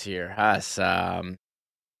Bombers here.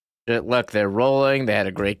 Look, they're rolling. They had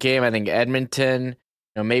a great game. I think Edmonton,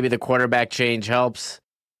 maybe the quarterback change helps,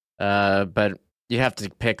 but you have to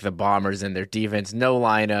pick the Bombers and their defense. No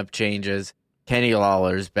lineup changes. Kenny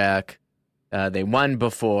Lawler's back. They won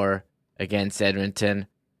before against Edmonton.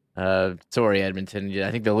 Sorry, Edmonton.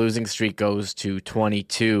 I think the losing streak goes to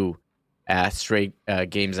 22 straight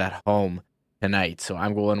games at home tonight. So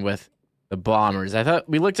I'm going with the Bombers. I thought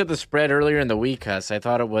we looked at the spread earlier in the week, Huss. I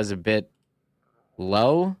thought it was a bit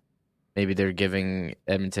low. Maybe they're giving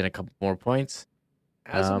Edmonton a couple more points.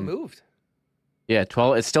 Hasn't moved. Yeah,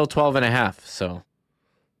 12. It's still 12.5. So,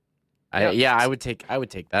 I would take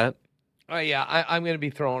that. Oh yeah, I'm going to be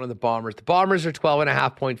throwing in the Bombers. The Bombers are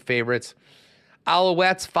 12.5 point favorites.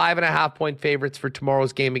 Alouettes 5.5 point favorites for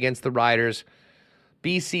tomorrow's game against the Riders.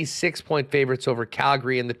 BC 6 point favorites over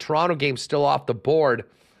Calgary, and the Toronto game still off the board,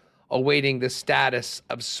 awaiting the status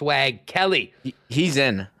of Swag Kelly. He's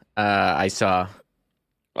in. I saw.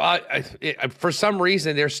 For some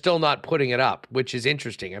reason, they're still not putting it up, which is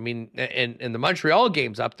interesting. I mean, in the Montreal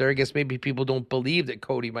game's up there. I guess maybe people don't believe that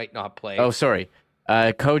Cody might not play. Oh, sorry.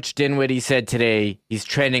 Coach Dinwiddie said today he's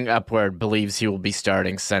trending upward, believes he will be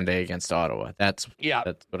starting Sunday against Ottawa. That's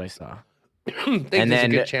what I saw. Think and there's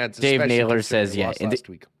then a good chance, Dave especially Naylor considering says, they lost last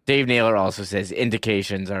week. Dave Naylor also says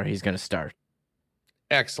indications are he's going to start.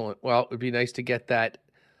 Excellent. Well, it would be nice to get that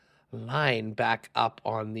line back up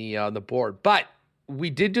on the board. But we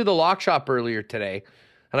did do the lock shop earlier today,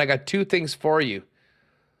 and I got two things for you.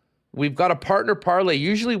 We've got a partner parlay.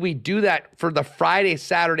 Usually we do that for the Friday,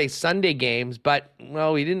 Saturday, Sunday games, but,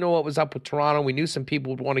 well, we didn't know what was up with Toronto. We knew some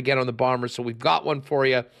people would want to get on the Bombers, so we've got one for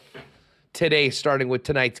you today, starting with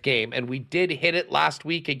tonight's game. And we did hit it last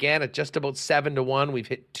week again at just about 7-1. We've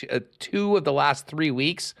hit two of the last 3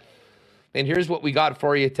 weeks. And here's what we got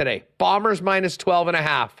for you today. Bombers minus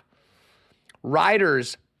 12.5.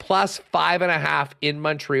 Riders plus 5.5 in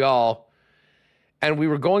Montreal. And we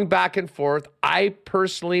were going back and forth. I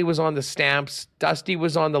personally was on the Stamps. Dusty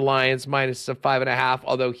was on the Lions minus 5.5,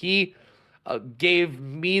 although he gave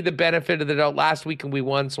me the benefit of the doubt last week and we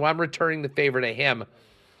won. So I'm returning the favor to him.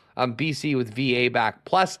 BC with VA back.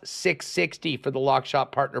 Plus 660 for the Lock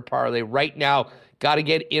Shop Partner Parlay. Right now, got to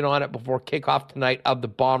get in on it before kickoff tonight of the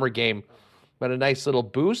Bomber game. But a nice little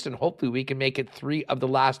boost, and hopefully we can make it 3 of the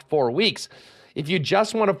last 4 weeks. If you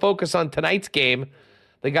just want to focus on tonight's game,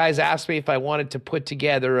 the guys asked me if I wanted to put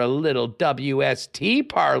together a little WST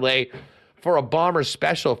parlay for a Bomber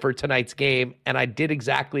special for tonight's game, and I did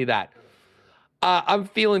exactly that. I'm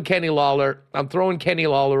feeling Kenny Lawler. I'm throwing Kenny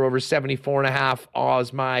Lawler over 74.5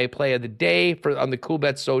 as my play of the day on the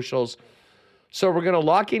Coolbet socials. So we're going to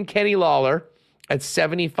lock in Kenny Lawler at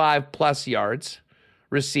 75 plus yards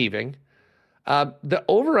receiving. The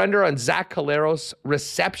over-under on Zach Collaros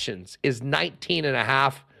receptions is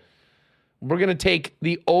 19.5. We're going to take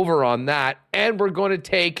the over on that, and we're going to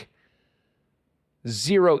take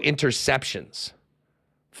 0 interceptions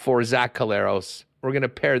for Zach Collaros. We're going to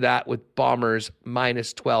pair that with Bombers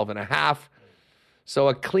minus 12.5. So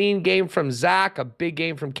a clean game from Zach, a big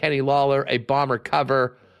game from Kenny Lawler, a Bomber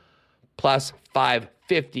cover, plus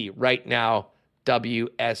 550 right now,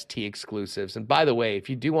 WST exclusives. And by the way, if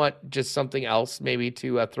you do want just something else maybe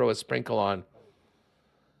to throw a sprinkle on,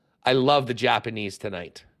 I love the Japanese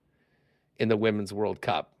tonight in the Women's World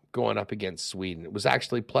Cup going up against Sweden. It was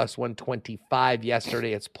actually plus 125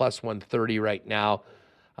 yesterday. It's plus 130 right now.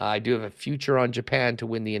 I do have a future on Japan to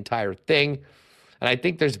win the entire thing. And I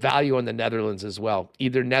think there's value on the Netherlands as well.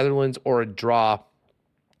 Either Netherlands or a draw.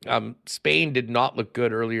 Spain did not look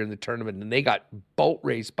good earlier in the tournament, and they got boat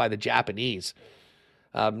raced by the Japanese.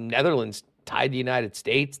 Netherlands tied the United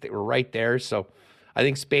States. They were right there. So I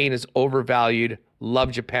think Spain is overvalued. Love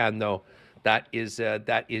Japan, though. That is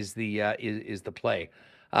the play.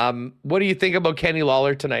 What do you think about Kenny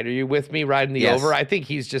Lawler tonight? Are you with me riding the over? I think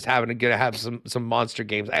he's just going to have some monster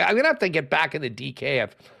games. I'm going to have to get back in the DK.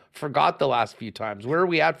 I've forgot the last few times. Where are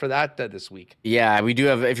we at for that this week? Yeah, we do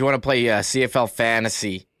have, if you want to play CFL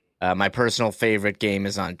Fantasy, my personal favorite game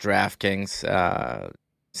is on DraftKings.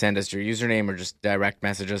 Send us your username or just direct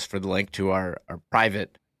message us for the link to our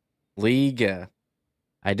private league.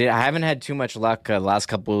 I haven't had too much luck the last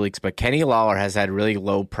couple of weeks, but Kenny Lawler has had really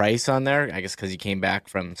low price on there, I guess because he came back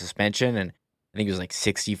from suspension, and I think he was like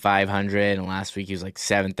 6,500, and last week he was like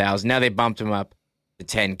 7,000. Now they bumped him up to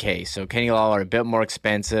 10K. So Kenny Lawler a bit more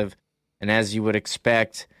expensive, and as you would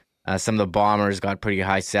expect, some of the Bombers got pretty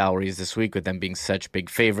high salaries this week with them being such big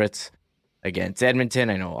favorites against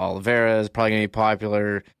Edmonton. I know Oliveira is probably going to be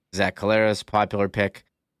popular. Zach Collaros, popular pick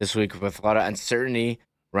this week with a lot of uncertainty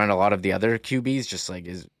around a lot of the other QBs, just like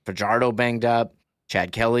is Fajardo banged up,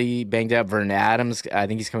 Chad Kelly banged up, Vernon Adams, I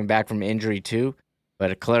think he's coming back from injury too.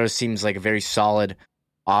 But Collaros seems like a very solid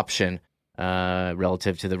option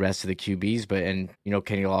relative to the rest of the QBs.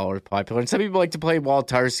 Kenny Lawler is popular. And some people like to play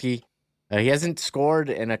Waltarski. He hasn't scored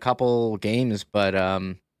in a couple games, but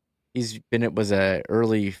it was a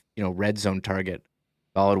early, red zone target,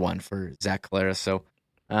 solid one for Zach Collaros. So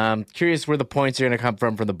curious where the points are going to come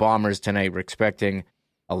from the Bombers tonight. We're expecting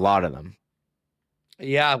a lot of them.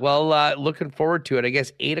 Yeah, well, looking forward to it. I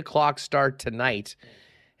guess 8 o'clock start tonight.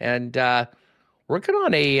 And working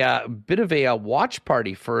on a bit of a watch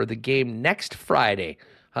party for the game next Friday.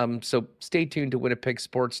 So stay tuned to Winnipeg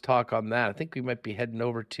Sports Talk on that. I think we might be heading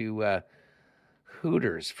over to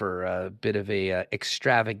Hooters for a bit of a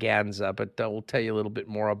extravaganza, but we'll tell you a little bit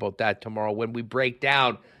more about that tomorrow when we break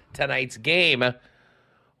down tonight's game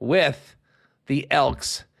with the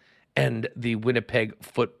Elks and the Winnipeg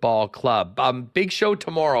Football Club. Big show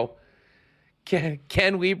tomorrow. Ken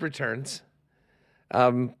Wiebe returns.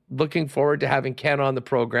 Looking forward to having Ken on the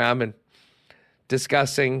program and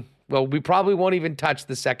discussing Well, we probably won't even touch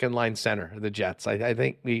the second line center of the Jets. I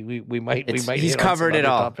think we might. He's covered it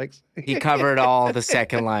all. Topics. He covered all the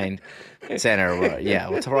second line center.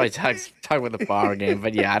 We'll probably talk about the Bomber game.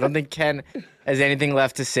 But yeah, I don't think Ken has anything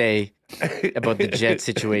left to say about the Jet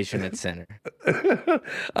situation at center.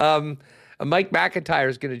 Mike McIntyre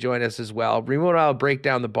is going to join us as well. Remo and I will break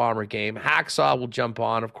down the Bomber game. Hacksaw will jump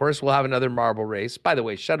on. Of course, we'll have another marble race. By the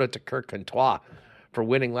way, shout out to Kirk Contois for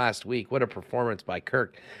winning last week. What a performance by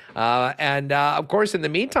Kirk. Of course, in the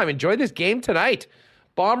meantime, enjoy this game tonight.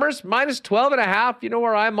 Bombers minus 12.5. You know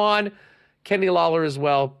where I'm on. Kenny Lawler as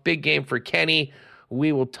well. Big game for Kenny.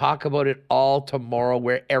 We will talk about it all tomorrow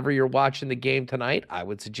wherever you're watching the game tonight. I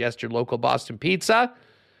would suggest your local Boston Pizza.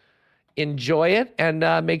 Enjoy it and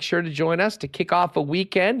make sure to join us to kick off a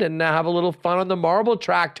weekend and have a little fun on the marble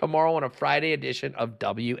track tomorrow on a Friday edition of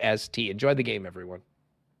WST. Enjoy the game, everyone.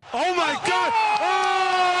 Oh my God!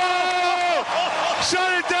 Oh!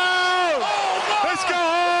 Shut it down! Let's go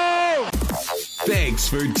home! Thanks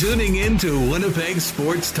for tuning in to Winnipeg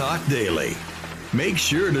Sports Talk Daily. Make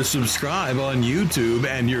sure to subscribe on YouTube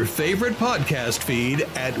and your favorite podcast feed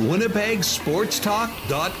at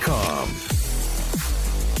winnipegsportstalk.com.